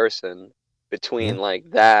comparison between Yeah. like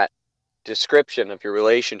that description of your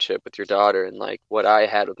relationship with your daughter and like what I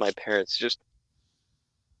had with my parents. Just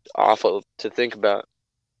awful to think about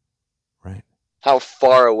Right. how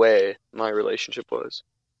far away my relationship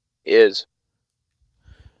is.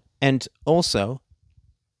 And also,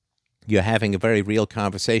 you're having a very real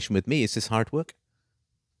conversation with me. Is this hard work?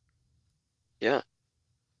 Yeah.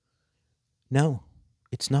 No,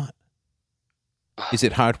 it's not. Is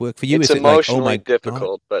it hard work for you? It's Is it like, oh emotionally my God?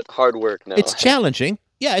 difficult, but hard work, no. It's challenging.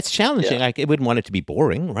 Yeah, it's challenging. Yeah. I wouldn't want it to be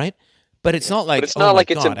boring, right? But it's Yeah. not like, But it's oh not my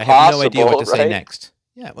like it's God, I have no idea what to impossible, say right? next.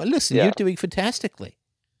 Yeah, well, listen, Yeah. you're doing fantastically.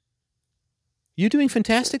 You're doing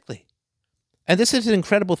fantastically. And this is an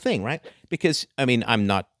incredible thing, right? Because, I mean, I'm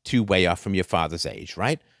not too way off from your father's age,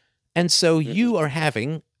 right? And so you are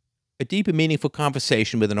having a deep and meaningful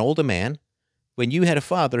conversation with an older man when you had a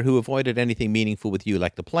father who avoided anything meaningful with you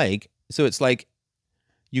like the plague. So it's like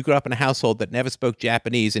you grew up in a household that never spoke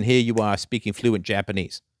Japanese, and here you are speaking fluent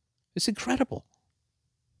Japanese. It's incredible.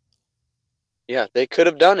 Yeah, they could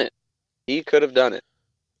have done it. He could have done it.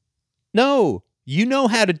 No, you know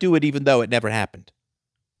how to do it even though it never happened.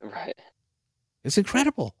 Right. It's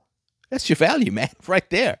incredible. That's your value, man, right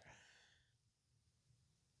there.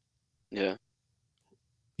 Yeah.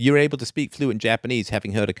 You're able to speak fluent Japanese,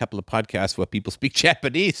 having heard a couple of podcasts where people speak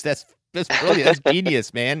Japanese. That's brilliant. That's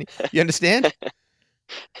genius, man. You understand?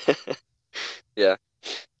 Yeah.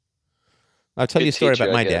 I'll tell Good you a story teacher,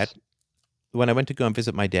 about I my guess. dad. When I went to go and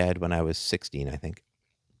visit my dad when I was 16, I think,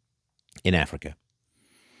 in Africa.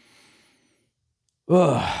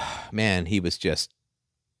 Oh, man, he was just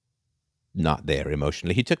not there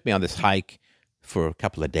emotionally. He took me on this hike for a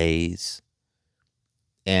couple of days,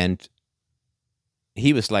 and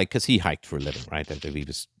he was like, because he hiked for a living, right? He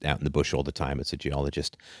was out in the bush all the time as a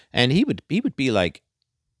geologist, and he would be like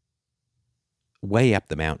way up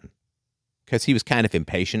the mountain because he was kind of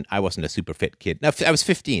impatient. I wasn't a super fit kid. No, I was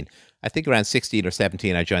 15. I think around 16 or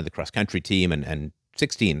 17, I joined the cross country team, and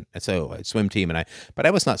 16, so a swim team, but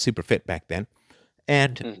I was not super fit back then,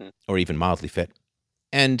 and or even mildly fit,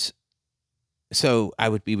 and so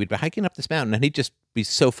we'd be hiking up this mountain, and he'd just be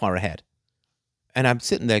so far ahead, and I'm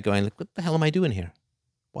sitting there going, like, what the hell am I doing here?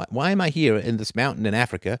 Why am I here in this mountain in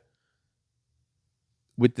Africa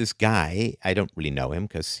with this guy? I don't really know him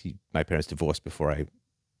because my parents divorced before I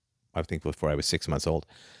was 6 months old.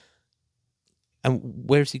 And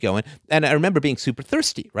where's he going? And I remember being super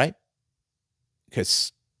thirsty, right?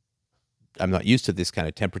 Because I'm not used to this kind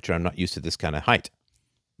of temperature. I'm not used to this kind of height,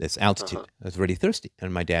 this altitude. I was really thirsty.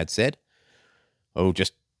 And my dad said, oh,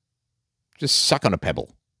 just suck on a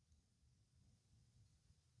pebble.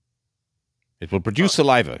 It will produce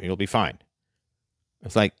saliva. You'll be fine.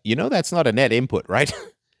 It's like, that's not a net input, right?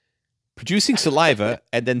 Producing saliva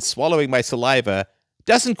and then swallowing my saliva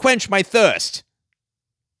doesn't quench my thirst.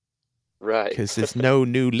 Right. Because there's no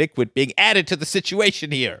new liquid being added to the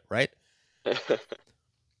situation here, right?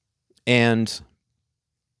 And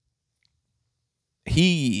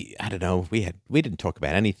I don't know, we didn't talk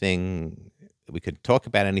about anything. We couldn't talk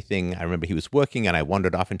about anything. I remember he was working, and I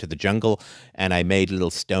wandered off into the jungle, and I made little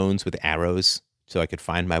stones with arrows so I could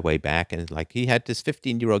find my way back. And like, he had this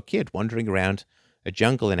 15-year-old kid wandering around a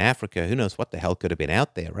jungle in Africa. Who knows what the hell could have been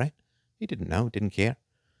out there, right? He didn't know, didn't care.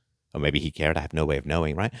 Or maybe he cared. I have no way of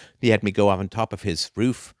knowing, right? He had me go up on top of his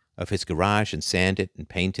roof of his garage and sand it and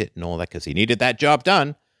paint it and all that because he needed that job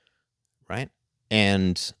done, right?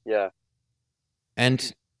 And yeah.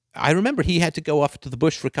 And I remember he had to go off to the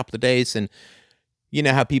bush for a couple of days, and you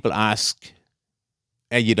know how people ask,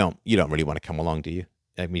 hey, you don't really want to come along, do you?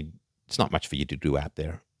 I mean, it's not much for you to do out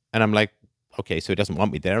there. And I'm like, okay, so he doesn't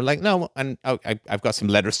want me there. I'm like, no, and I've got some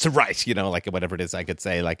letters to write, like whatever it is I could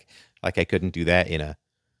say, like I couldn't do that in a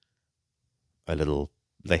little.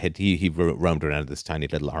 He roamed around this tiny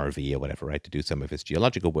little RV or whatever, right, to do some of his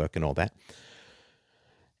geological work and all that.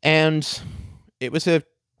 And it was a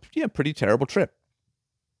pretty terrible trip.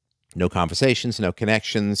 No conversations, no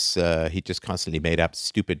connections. He just constantly made up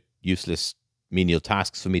stupid, useless, menial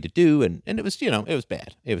tasks for me to do, and it was, it was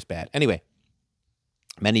bad. It was bad. Anyway,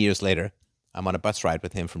 many years later, I'm on a bus ride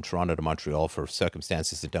with him from Toronto to Montreal for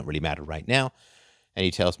circumstances that don't really matter right now, and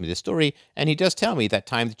he tells me this story, and he does tell me that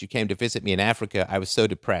time that you came to visit me in Africa, I was so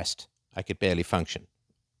depressed, I could barely function.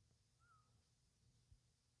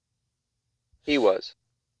 He was,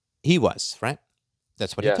 right?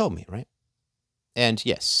 That's what he told me, right? And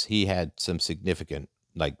yes, he had some significant,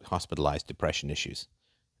 like, hospitalized depression issues.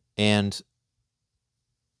 And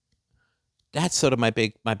that's sort of my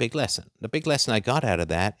big lesson. The big lesson I got out of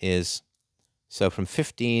that is, so from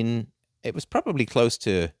 15, it was probably close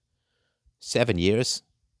to 7 years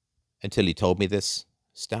until he told me this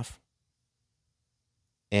stuff.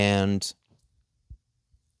 And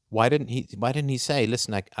why didn't he say,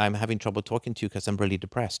 listen, I'm having trouble talking to you because I'm really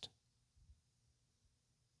depressed?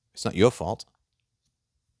 It's not your fault.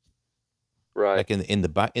 Right. Like in the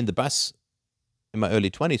bus in my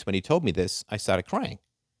early 20s, when he told me this, I started crying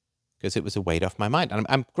because it was a weight off my mind. And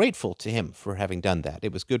I'm grateful to him for having done that.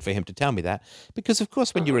 It was good for him to tell me that, because of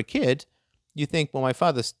course, when you're a kid, you think, well, my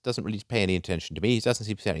father doesn't really pay any attention to me. He doesn't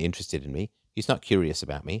seem to be any interested in me. He's not curious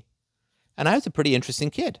about me. And I was a pretty interesting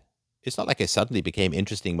kid. It's not like I suddenly became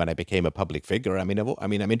interesting when I became a public figure. I mean,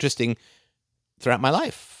 I'm interesting throughout my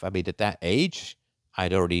life. I mean, at that age,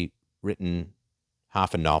 I'd already written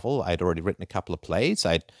half a novel. I'd already written a couple of plays.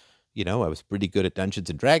 I was pretty good at Dungeons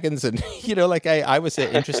and Dragons, and I was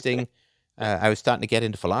interesting. I was starting to get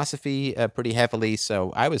into philosophy pretty heavily,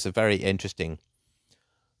 so I was a very interesting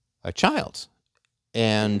child.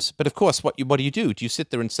 But of course, what do you do? Do you sit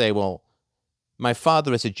there and say, well, my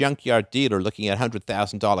father is a junkyard dealer looking at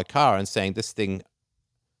 $100,000 car and saying, this thing,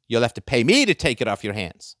 you'll have to pay me to take it off your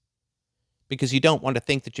hands, because you don't want to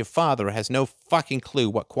think that your father has no fucking clue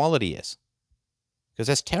what quality is, because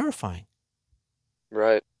that's terrifying.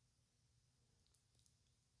 Right.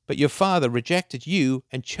 But your father rejected you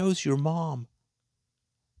and chose your mom.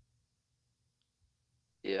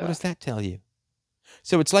 Yeah. What does that tell you?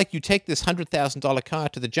 So it's like you take this $100,000 car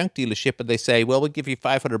to the junk dealership and they say, well, we'll give you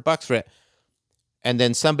 $500 for it. And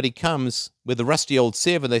then somebody comes with a rusty old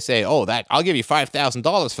sieve and they say, oh, I'll give you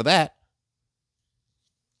 $5,000 for that.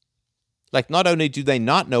 Like, not only do they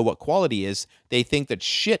not know what quality is, they think that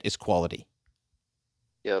shit is quality.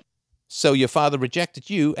 Yep. So your father rejected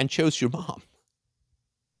you and chose your mom.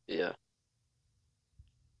 Yeah.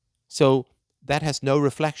 So that has no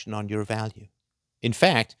reflection on your value. In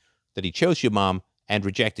fact, that he chose your mom and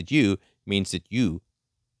rejected you means that you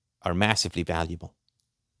are massively valuable,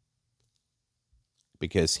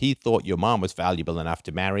 because he thought your mom was valuable enough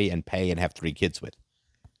to marry and pay and have 3 kids with.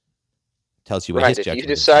 Tells you what his judgment is. If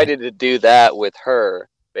you decided to do that with her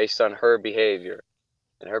based on her behavior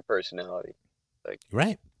and her personality, like,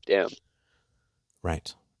 right. Damn.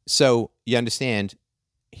 Right. So you understand,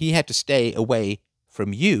 he had to stay away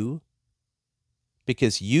from you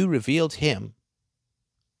because you revealed him.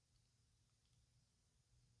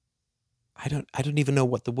 I don't even know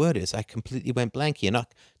what the word is. I completely went blank here.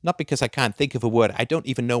 Not because I can't think of a word. I don't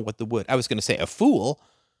even know what the word. I was going to say a fool,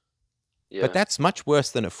 but that's much worse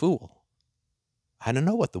than a fool. I don't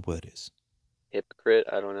know what the word is. Hypocrite?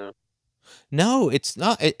 I don't know. No, it's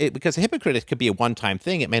not. Because a hypocrite, it could be a one-time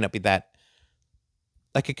thing. It may not be that.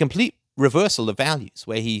 Like a complete reversal of values,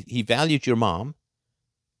 where he valued your mom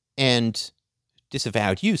and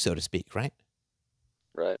disavowed you, so to speak, right?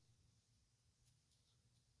 Right.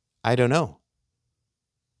 I don't know.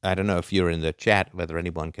 I don't know if you're in the chat, whether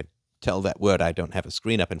anyone could tell that word. I don't have a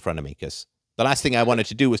screen up in front of me, because the last thing I wanted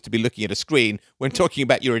to do was to be looking at a screen when talking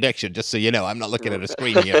about your addiction, just so you know. I'm not looking at a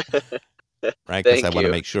screen here, right? Because I want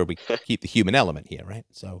to make sure we keep the human element here, right?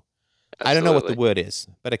 So I don't know what the word is,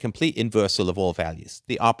 but a complete inversal of all values.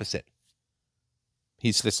 The opposite.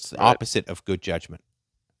 He's the opposite of good judgment.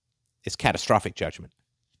 It's catastrophic judgment.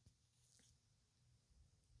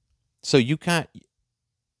 So you can't...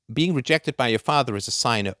 Being rejected by your father is a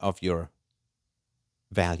sign of your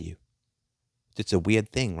value. It's a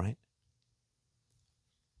weird thing, right?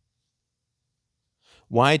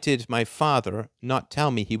 Why did my father not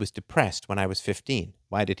tell me he was depressed when I was 15?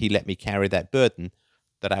 Why did he let me carry that burden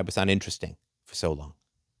that I was uninteresting for so long?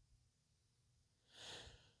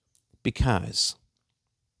 Because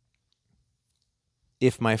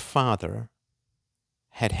if my father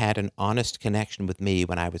had had an honest connection with me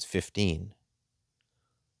when I was 15,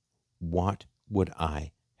 what would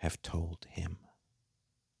I have told him?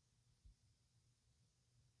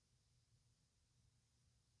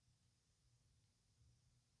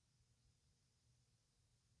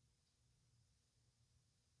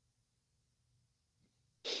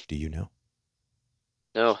 Do you know?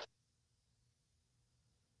 No.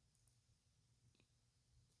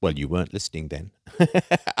 Well, you weren't listening then.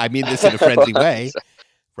 I mean this in a friendly way,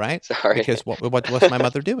 right? Sorry. Because what was my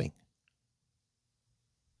mother doing?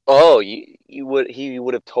 Oh, he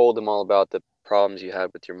would have told them all about the problems you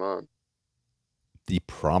had with your mom. The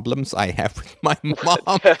problems I have with my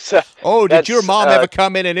mom? Did your mom ever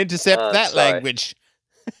come in and intercept that language?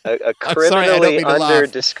 A criminally under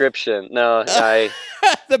description. No,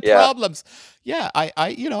 the problems. Yeah, I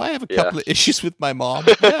have a Yeah. couple of issues with my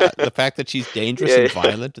mom. Yeah, the fact that she's dangerous Yeah. and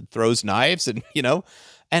violent and throws knives, and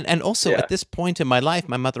and also Yeah. at this point in my life,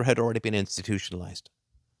 my mother had already been institutionalized.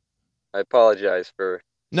 I apologize for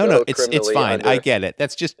No, no, so it's criminally fine. I under. get it.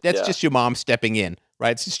 That's Yeah. just your mom stepping in,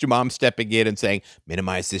 right? It's just your mom stepping in and saying,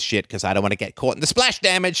 "Minimize this shit because I don't want to get caught in the splash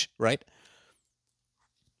damage," right?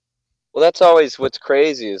 Well, that's always But what's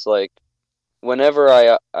crazy is like whenever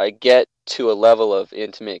I get to a level of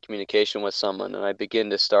intimate communication with someone and I begin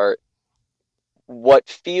to start what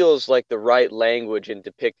feels like the right language in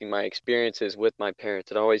depicting my experiences with my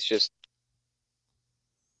parents, it always just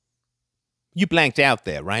you blanked out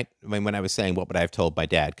there, right? I mean, when I was saying what would I have told my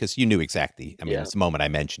dad, because you knew exactly. I mean, yeah, it's the moment I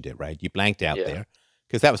mentioned it, right? You blanked out yeah, there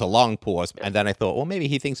because that was a long pause, yeah. and then I thought, well, maybe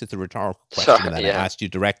he thinks it's a rhetorical question, and Sorry, then I yeah, asked you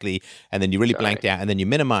directly, and then you really blanked sorry. out, and then you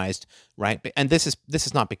minimized, right? And this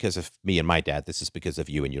is not because of me and my dad. This is because of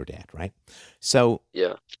you and your dad, right? So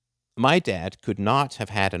Yeah, my dad could not have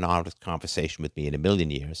had an honest conversation with me in a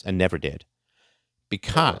million years, and never did,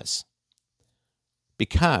 uh-huh. because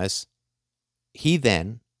because he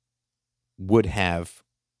then would have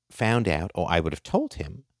found out, or I would have told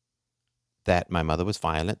him that my mother was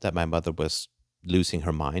violent, that my mother was losing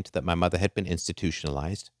her mind, that my mother had been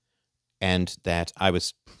institutionalized, and that I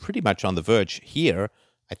was pretty much on the verge here.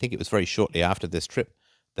 I think it was very shortly after this trip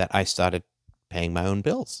that I started paying my own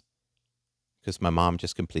bills because my mom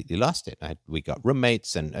just completely lost it. We got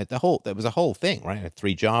roommates, and there was a whole thing, right? I had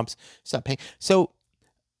 3 jobs, stopped paying. So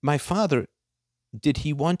my father, did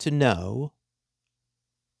he want to know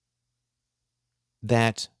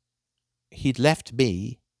that he'd left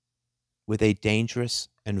me with a dangerous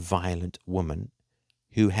and violent woman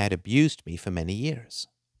who had abused me for many years?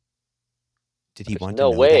 Did he There's want to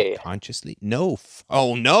no know that way. consciously? No.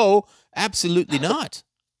 Oh, no. Absolutely not.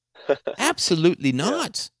 Absolutely Yeah,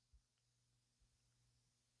 not.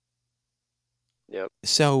 yep,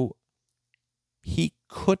 So he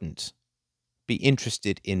couldn't be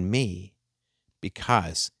interested in me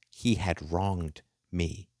because he had wronged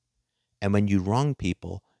me. And when you wrong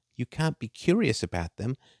people, you can't be curious about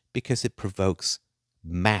them because it provokes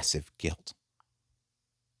massive guilt.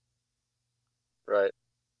 right.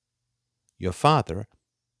 Your father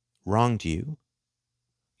wronged you,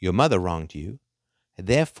 your mother wronged you,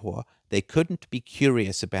 therefore they couldn't be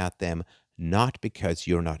curious about them not because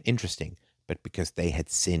you're not interesting, but because they had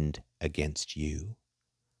sinned against you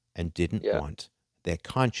and didn't Yeah, want their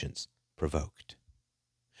conscience provoked.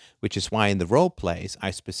 Which is why in the role plays,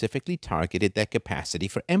 I specifically targeted their capacity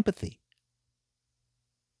for empathy.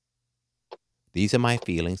 These are my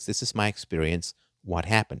feelings. This is my experience. What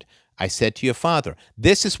happened? I said to your father,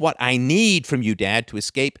 this is what I need from you, Dad, to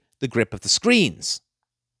escape the grip of the screens.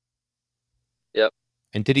 yep.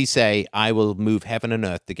 And did he say, I will move heaven and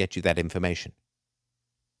earth to get you that information?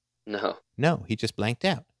 No, No, he just blanked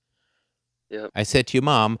out. yep, I said to your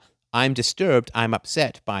mom, I'm disturbed, I'm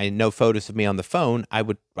upset by no photos of me on the phone.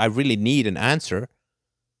 I really need an answer.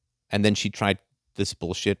 And then she tried this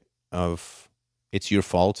bullshit of it's your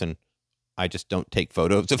fault and I just don't take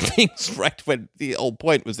photos of things, right? When the whole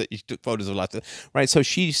point was that you took photos of lots of, right? So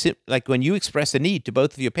like when you express a need to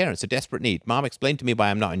both of your parents, a desperate need, Mom, explain to me why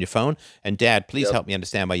I'm not on your phone, and Dad, please yep, help me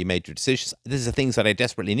understand why you made your decisions. These are things that I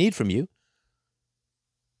desperately need from you.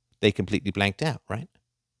 They completely blanked out, right?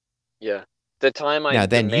 yeah. The time Now I'm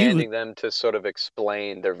then demanding them to sort of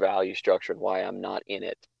explain their value structure and why I'm not in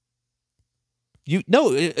it. you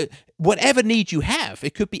no, whatever need you have,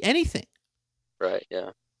 it could be anything. Right,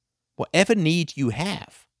 yeah, Whatever need you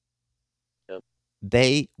have, yep,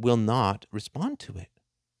 they will not respond to it.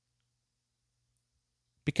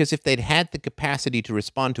 Because if they'd had the capacity to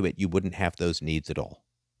respond to it, you wouldn't have those needs at all.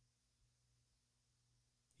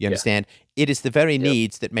 You yeah, understand? It is the very yep,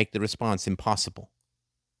 needs that make the response impossible.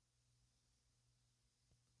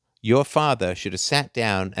 Your father should have sat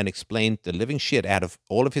down and explained the living shit out of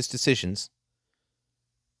all of his decisions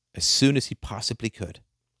as soon as he possibly could.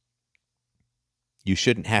 You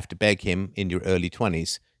shouldn't have to beg him in your early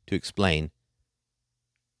 20s to explain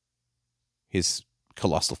his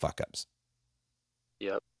colossal fuck ups.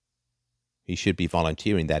 yep, He should be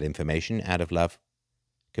volunteering that information out of love,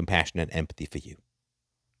 compassion, and empathy for you.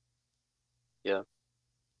 yeah.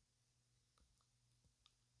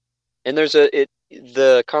 And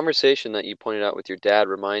the conversation that you pointed out with your dad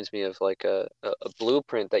reminds me of like a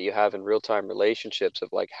blueprint that you have in real-time relationships of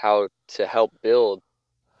like how to help build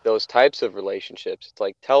those types of relationships. It's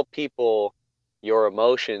like tell people your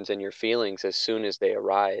emotions and your feelings as soon as they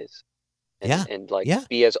arise Yeah, and like yeah.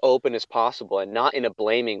 be as open as possible and not in a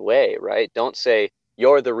blaming way, right? Don't say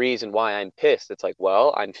you're the reason why I'm pissed. It's like,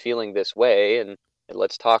 well, I'm feeling this way and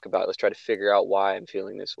let's talk about it. Let's try to figure out why I'm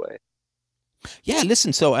feeling this way. Yeah,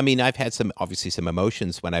 listen, so I mean, I've had obviously some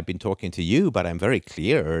emotions when I've been talking to you, but I'm very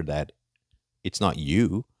clear that it's not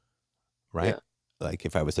you, right? Yeah. Like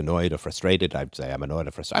if I was annoyed or frustrated, I'd say I'm annoyed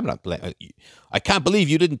or frustrated. I'm not. I can't believe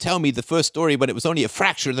you didn't tell me the first story when it was only a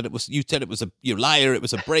fracture. That it was. You said it was you liar. It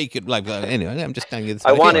was a break. Anyway, I'm just telling you this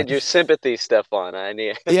I what I feel. wanted your sympathy, Stefan. I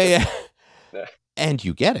need. Yeah, yeah. No. And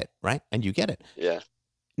you get it, right? And you get it. Yeah.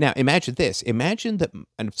 Now imagine this. Imagine that. And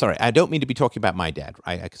I'm sorry, I don't mean to be talking about my dad,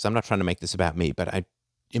 right? Because I'm not trying to make this about me, but I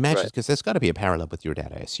imagine Right. because there's got to be a parallel with your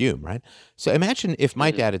dad, I assume, right? So imagine if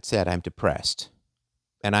my Hmm. dad had said, "I'm depressed,"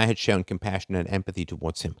 and I had shown compassion and empathy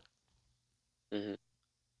towards him. Hmm.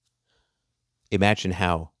 Imagine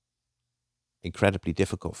how incredibly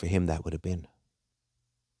difficult for him that would have been.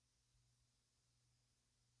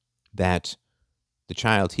 That the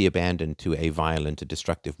child he abandoned to a violent and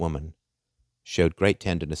destructive woman showed great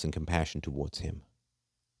tenderness and compassion towards him.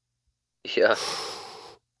 Yeah.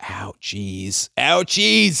 Ouchies.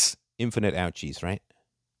 Ouchies. Infinite ouchies, right?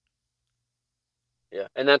 Yeah.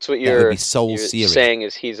 And that's what That would be you're soul-searing. saying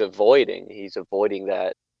is he's avoiding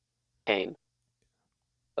that pain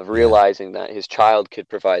of Yeah. realizing that his child could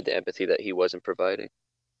provide the empathy that he wasn't providing.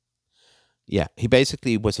 Yeah, he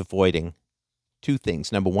basically was avoiding two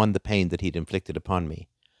things. Number one, the pain that he'd inflicted upon me.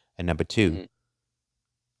 And number two, Hmm.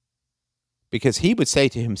 because he would say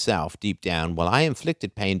to himself deep down, well, I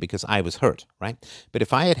inflicted pain because I was hurt, right? But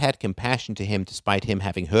if I had had compassion to him despite him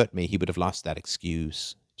having hurt me, he would have lost that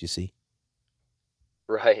excuse. Do you see?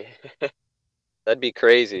 Right. That'd be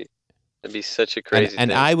crazy. That'd be such a crazy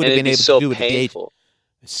And thing. I would And have it'd been be able to so do it at the age, painful.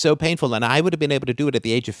 so painful, and I would have been able to do it at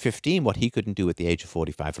the age of 15, what he couldn't do at the age of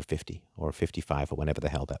 45 or 50 or 55 or whenever the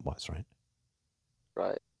hell that was, right?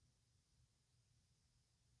 Right.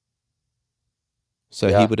 So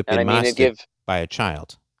he Yeah. would have And I been mean, mastered by a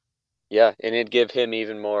child. and it'd give him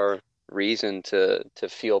even more reason to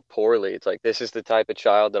feel poorly. It's like, this is the type of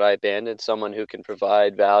child that I abandoned, someone who can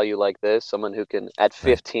provide value like this, someone who can, at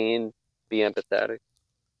Right, 15, be empathetic.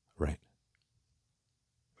 right,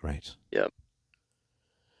 right. Yep.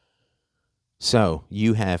 So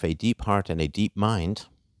you have a deep heart and a deep mind,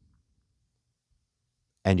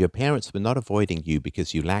 and your parents were not avoiding you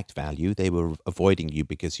because you lacked value. They were avoiding you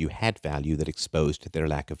because you had value that exposed their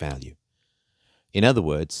lack of value. In other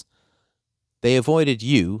words, they avoided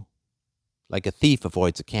you like a thief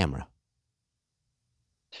avoids a camera.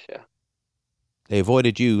 Yeah. They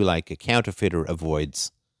avoided you like a counterfeiter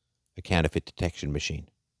avoids a counterfeit detection machine.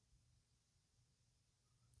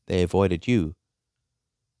 They avoided you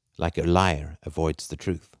like a liar avoids the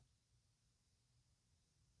truth.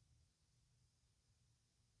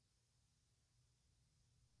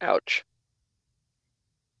 Ouch.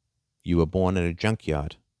 You were born in a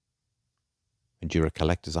junkyard, and you're a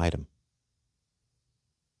collector's item.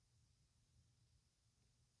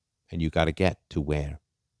 And you got to get to where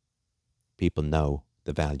people know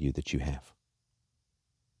the value that you have.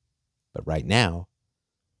 But right now,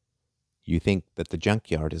 you think that the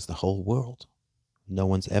junkyard is the whole world. No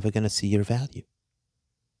one's ever going to see your value.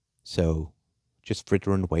 So just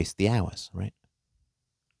fritter and waste the hours, right?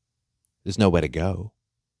 There's nowhere to go.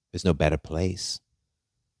 There's no better place.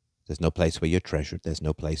 There's no place where you're treasured. There's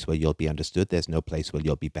no place where you'll be understood. There's no place where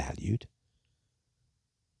you'll be valued.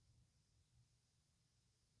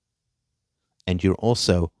 And you're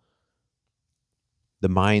also, the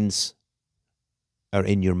minds are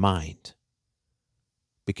in your mind.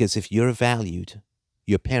 Because if you're valued,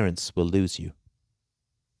 your parents will lose you.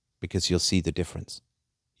 Because you'll see the difference.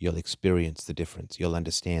 You'll experience the difference. You'll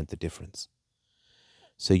understand the difference.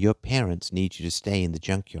 So your parents need you to stay in the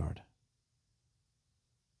junkyard.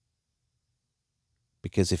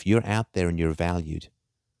 Because if you're out there and you're valued,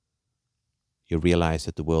 you'll realize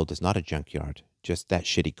that the world is not a junkyard. Just that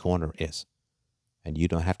shitty corner is. And you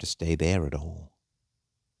don't have to stay there at all.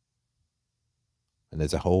 And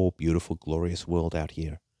there's a whole beautiful, glorious world out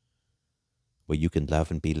here where you can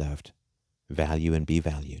love and be loved, value and be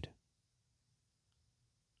valued,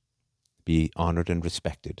 be honored and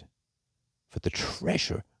respected for the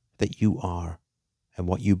treasure that you are and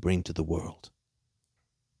what you bring to the world.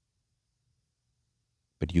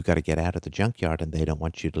 But you got to get out of the junkyard, and they don't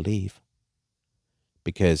want you to leave.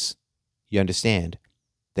 Because you understand,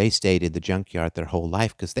 they stayed in the junkyard their whole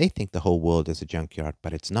life because they think the whole world is a junkyard,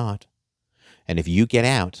 but it's not. And if you get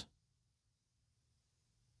out,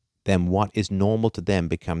 then what is normal to them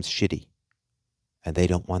becomes shitty. And they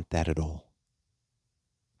don't want that at all.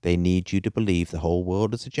 They need you to believe the whole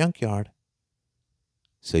world is a junkyard,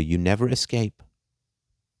 so you never escape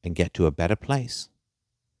and get to a better place.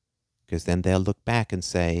 Because then they'll look back and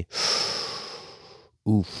say,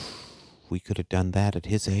 oof, we could have done that at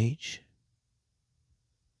his age.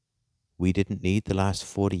 we didn't need the last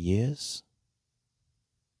 40 years?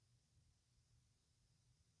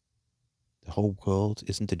 The whole world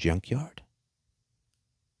isn't a junkyard?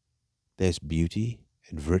 There's beauty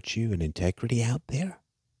and virtue and integrity out there?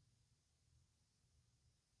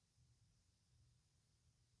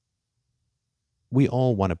 We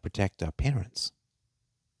all want to protect our parents.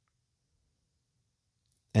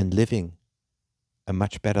 And living a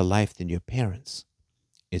much better life than your parents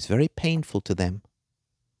is very painful to them.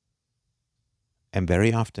 And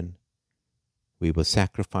very often, we will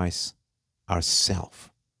sacrifice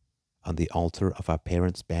ourself on the altar of our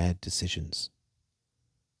parents' bad decisions,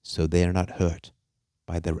 so they're not hurt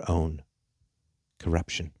by their own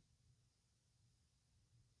corruption.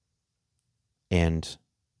 And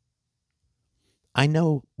I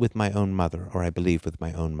know with my own mother, or I believe with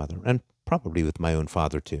my own mother, and probably with my own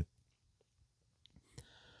father too,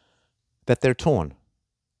 that they're torn.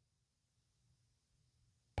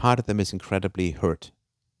 Part of them is incredibly hurt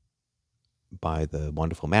by the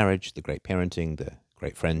wonderful marriage, the great parenting, the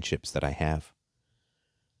great friendships that I have.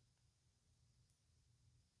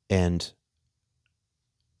 And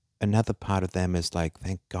another part of them is like,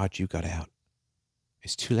 thank God you got out.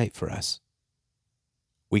 It's too late for us.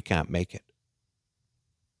 We can't make it.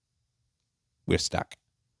 We're stuck.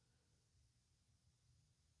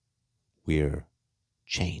 We're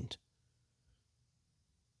chained.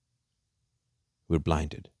 We're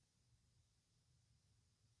blinded.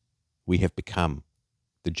 We have become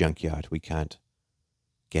the junkyard. We can't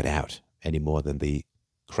get out any more than the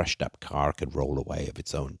crushed up car could roll away of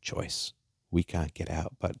its own choice. We can't get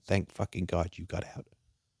out, but thank fucking God you got out.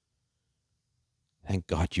 Thank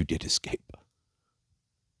God you did escape.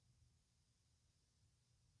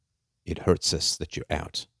 It hurts us that you're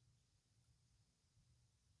out.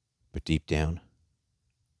 But deep down,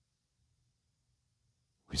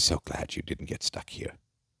 we're so glad you didn't get stuck here.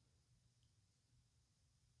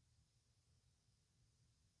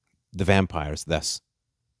 The vampires, thus,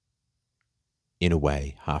 in a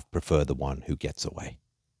way, half prefer the one who gets away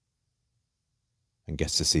and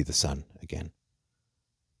gets to see the sun again.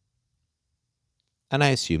 And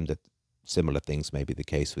I assume that similar things may be the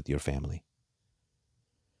case with your family.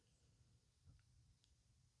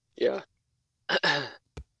 Yeah.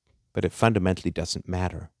 But it fundamentally doesn't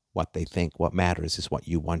matter what they think. What matters is what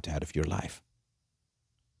you want out of your life.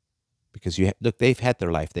 Because look, they've had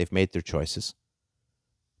their life. They've made their choices.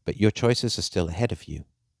 But your choices are still ahead of you.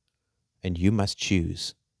 And you must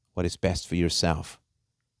choose what is best for yourself.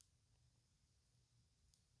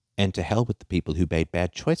 And to hell with the people who made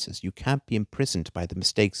bad choices. You can't be imprisoned by the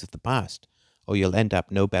mistakes of the past, or you'll end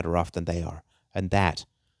up no better off than they are. And that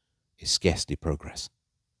is scarcely progress.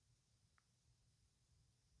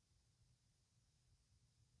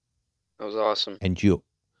 That was awesome. And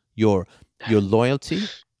your loyalty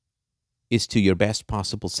is to your best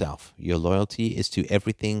possible self. Your loyalty is to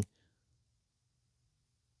everything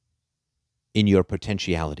in your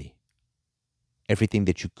potentiality. Everything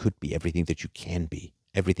that you could be, everything that you can be,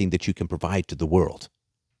 everything that you can provide to the world.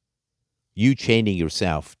 You chaining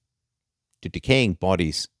yourself to decaying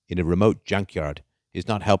bodies in a remote junkyard is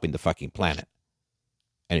not helping the fucking planet.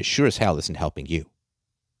 And it sure as hell isn't helping you.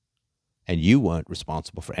 And you weren't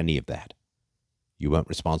responsible for any of that. You weren't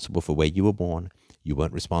responsible for where you were born. You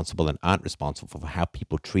weren't responsible and aren't responsible for how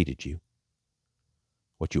people treated you.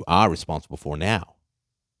 What you are responsible for now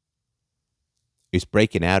is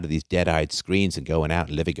breaking out of these dead-eyed screens and going out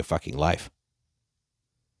and living a fucking life.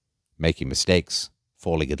 Making mistakes,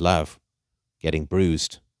 falling in love, getting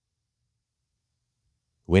bruised,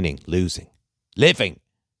 winning, losing, living.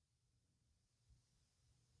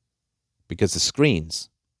 Because the screens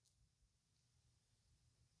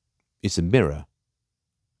is a mirror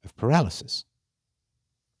of paralysis.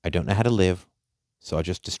 I don't know how to live, so I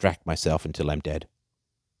just distract myself until I'm dead.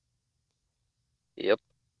 Yep.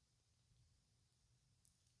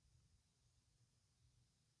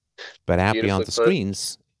 But out beyond the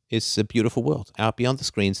screens is a beautiful world. Out beyond the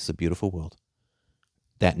screens is a beautiful world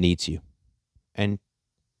that needs you. And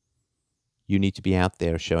you need to be out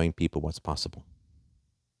there showing people what's possible.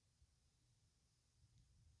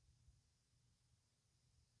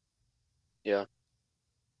 Yeah.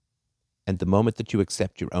 And the moment that you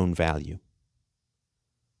accept your own value,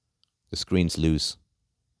 the screens lose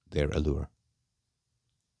their allure.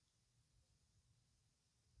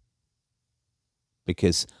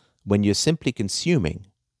 Because when you're simply consuming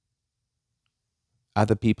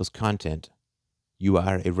other people's content, you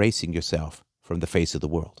are erasing yourself from the face of the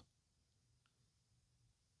world.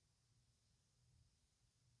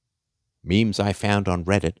 Memes I found on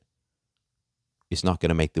Reddit is not going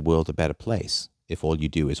to make the world a better place if all you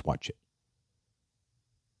do is watch it.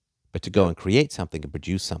 But to go and create something and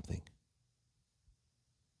produce something,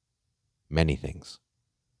 many things,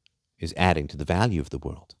 is adding to the value of the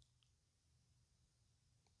world.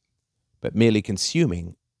 But merely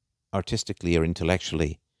consuming artistically or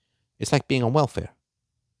intellectually, it's like being on welfare.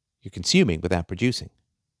 You're consuming without producing.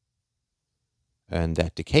 And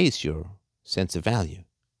that decays your sense of value.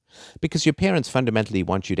 Because your parents fundamentally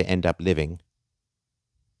want you to end up living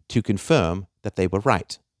to confirm that they were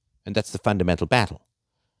right. And that's the fundamental battle.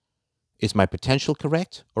 Is my potential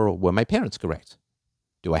correct, or were my parents correct?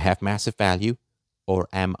 Do I have massive value, or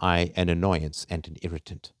am I an annoyance and an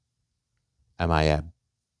irritant? Am I a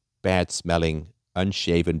bad-smelling,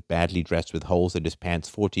 unshaven, badly dressed with holes in his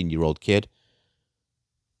pants 14-year-old kid?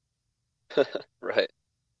 Right.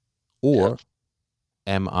 Or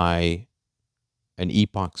am I an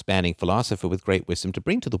epoch-spanning philosopher with great wisdom to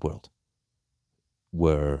bring to the world?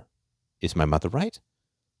 Is my mother right?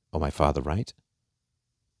 Or my father right?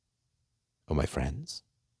 Or my friends,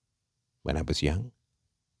 when I was young,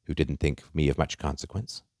 who didn't think me of much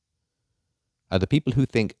consequence? Are the people who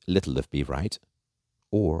think little of me right?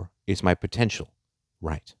 Or is my potential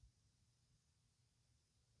right?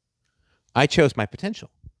 I chose my potential,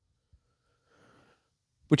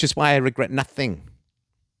 which is why I regret nothing.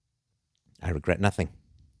 I regret nothing.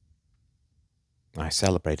 I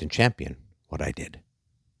celebrate and champion what I did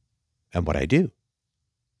and what I do.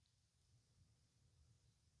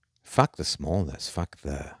 Fuck the smallness, fuck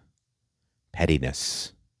the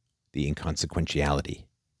pettiness, the inconsequentiality.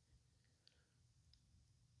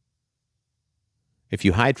 If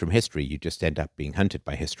you hide from history, you just end up being hunted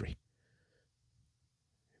by history.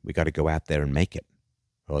 We got to go out there and make it,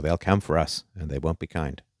 or they'll come for us, and they won't be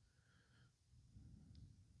kind.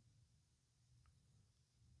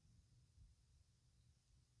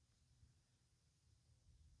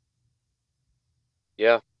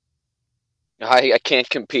 Yeah. I can't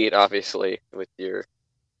compete, obviously, with your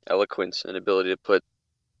eloquence and ability to put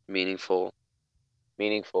meaningful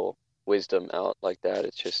wisdom out like that.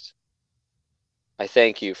 It's just, I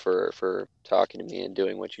thank you for talking to me and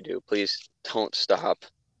doing what you do. Please don't stop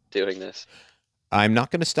doing this. I'm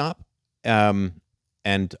not going to stop.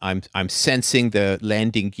 And I'm sensing the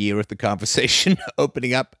landing gear of the conversation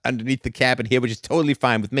opening up underneath the cabin here, which is totally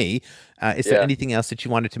fine with me. Is there anything else that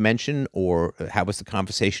you wanted to mention, or how was the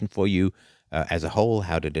conversation for you as a whole?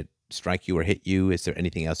 How did it strike you or hit you? Is there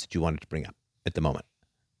anything else that you wanted to bring up at the moment?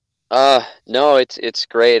 No, it's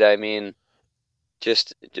great. I mean,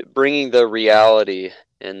 just bringing the reality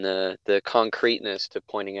and the concreteness to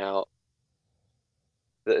pointing out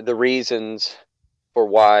the reasons for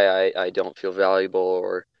why I don't feel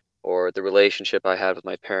valuable, or the relationship I had with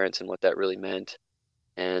my parents and what that really meant,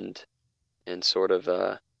 and sort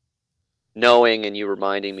of knowing and you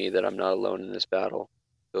reminding me that I'm not alone in this battle.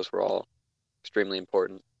 Those were all extremely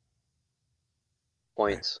important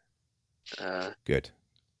points. Good.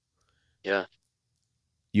 Yeah.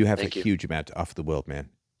 You have a huge amount to offer the world,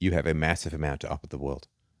 man. You have a massive amount to offer the world.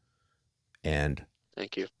 And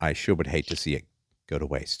thank you. I sure would hate to see it go to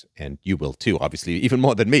waste. And you will too, obviously, even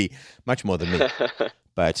more than me, much more than me.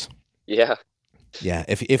 But yeah,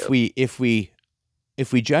 if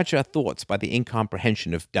we judge our thoughts by the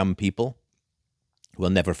incomprehension of dumb people,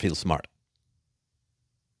 we'll never feel smart.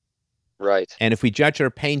 Right. And if we judge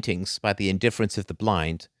our paintings by the indifference of the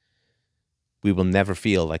blind, we will never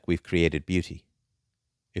feel like we've created beauty.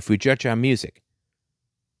 If we judge our music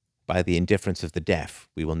by the indifference of the deaf,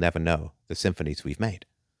 we will never know the symphonies we've made.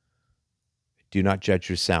 Do not judge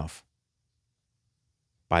yourself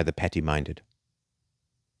by the petty-minded,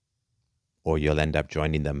 or you'll end up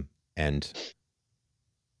joining them, and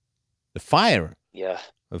the fire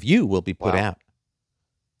of you will be put out.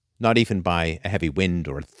 Not even by a heavy wind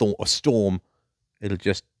or a storm. It'll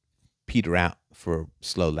just peter out for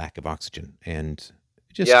slow lack of oxygen. And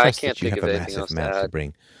just trust that you have a massive amount to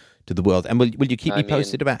bring to the world. And will you keep me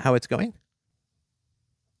posted about how it's going?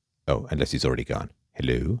 Oh, unless he's already gone.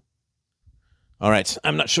 Hello? All right.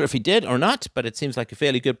 I'm not sure if he did or not, but it seems like a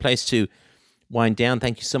fairly good place to wind down.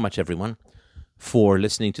 Thank you so much, everyone, for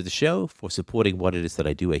listening to the show, for supporting what it is that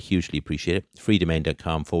I do. I hugely appreciate it.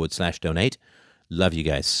 Freedomain.com/donate. Love you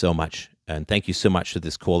guys so much. And thank you so much to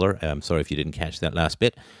this caller. I'm sorry if you didn't catch that last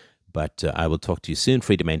bit, but I will talk to you soon.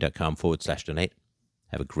 Freedomain.com/donate.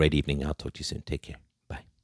 Have a great evening. I'll talk to you soon. Take care.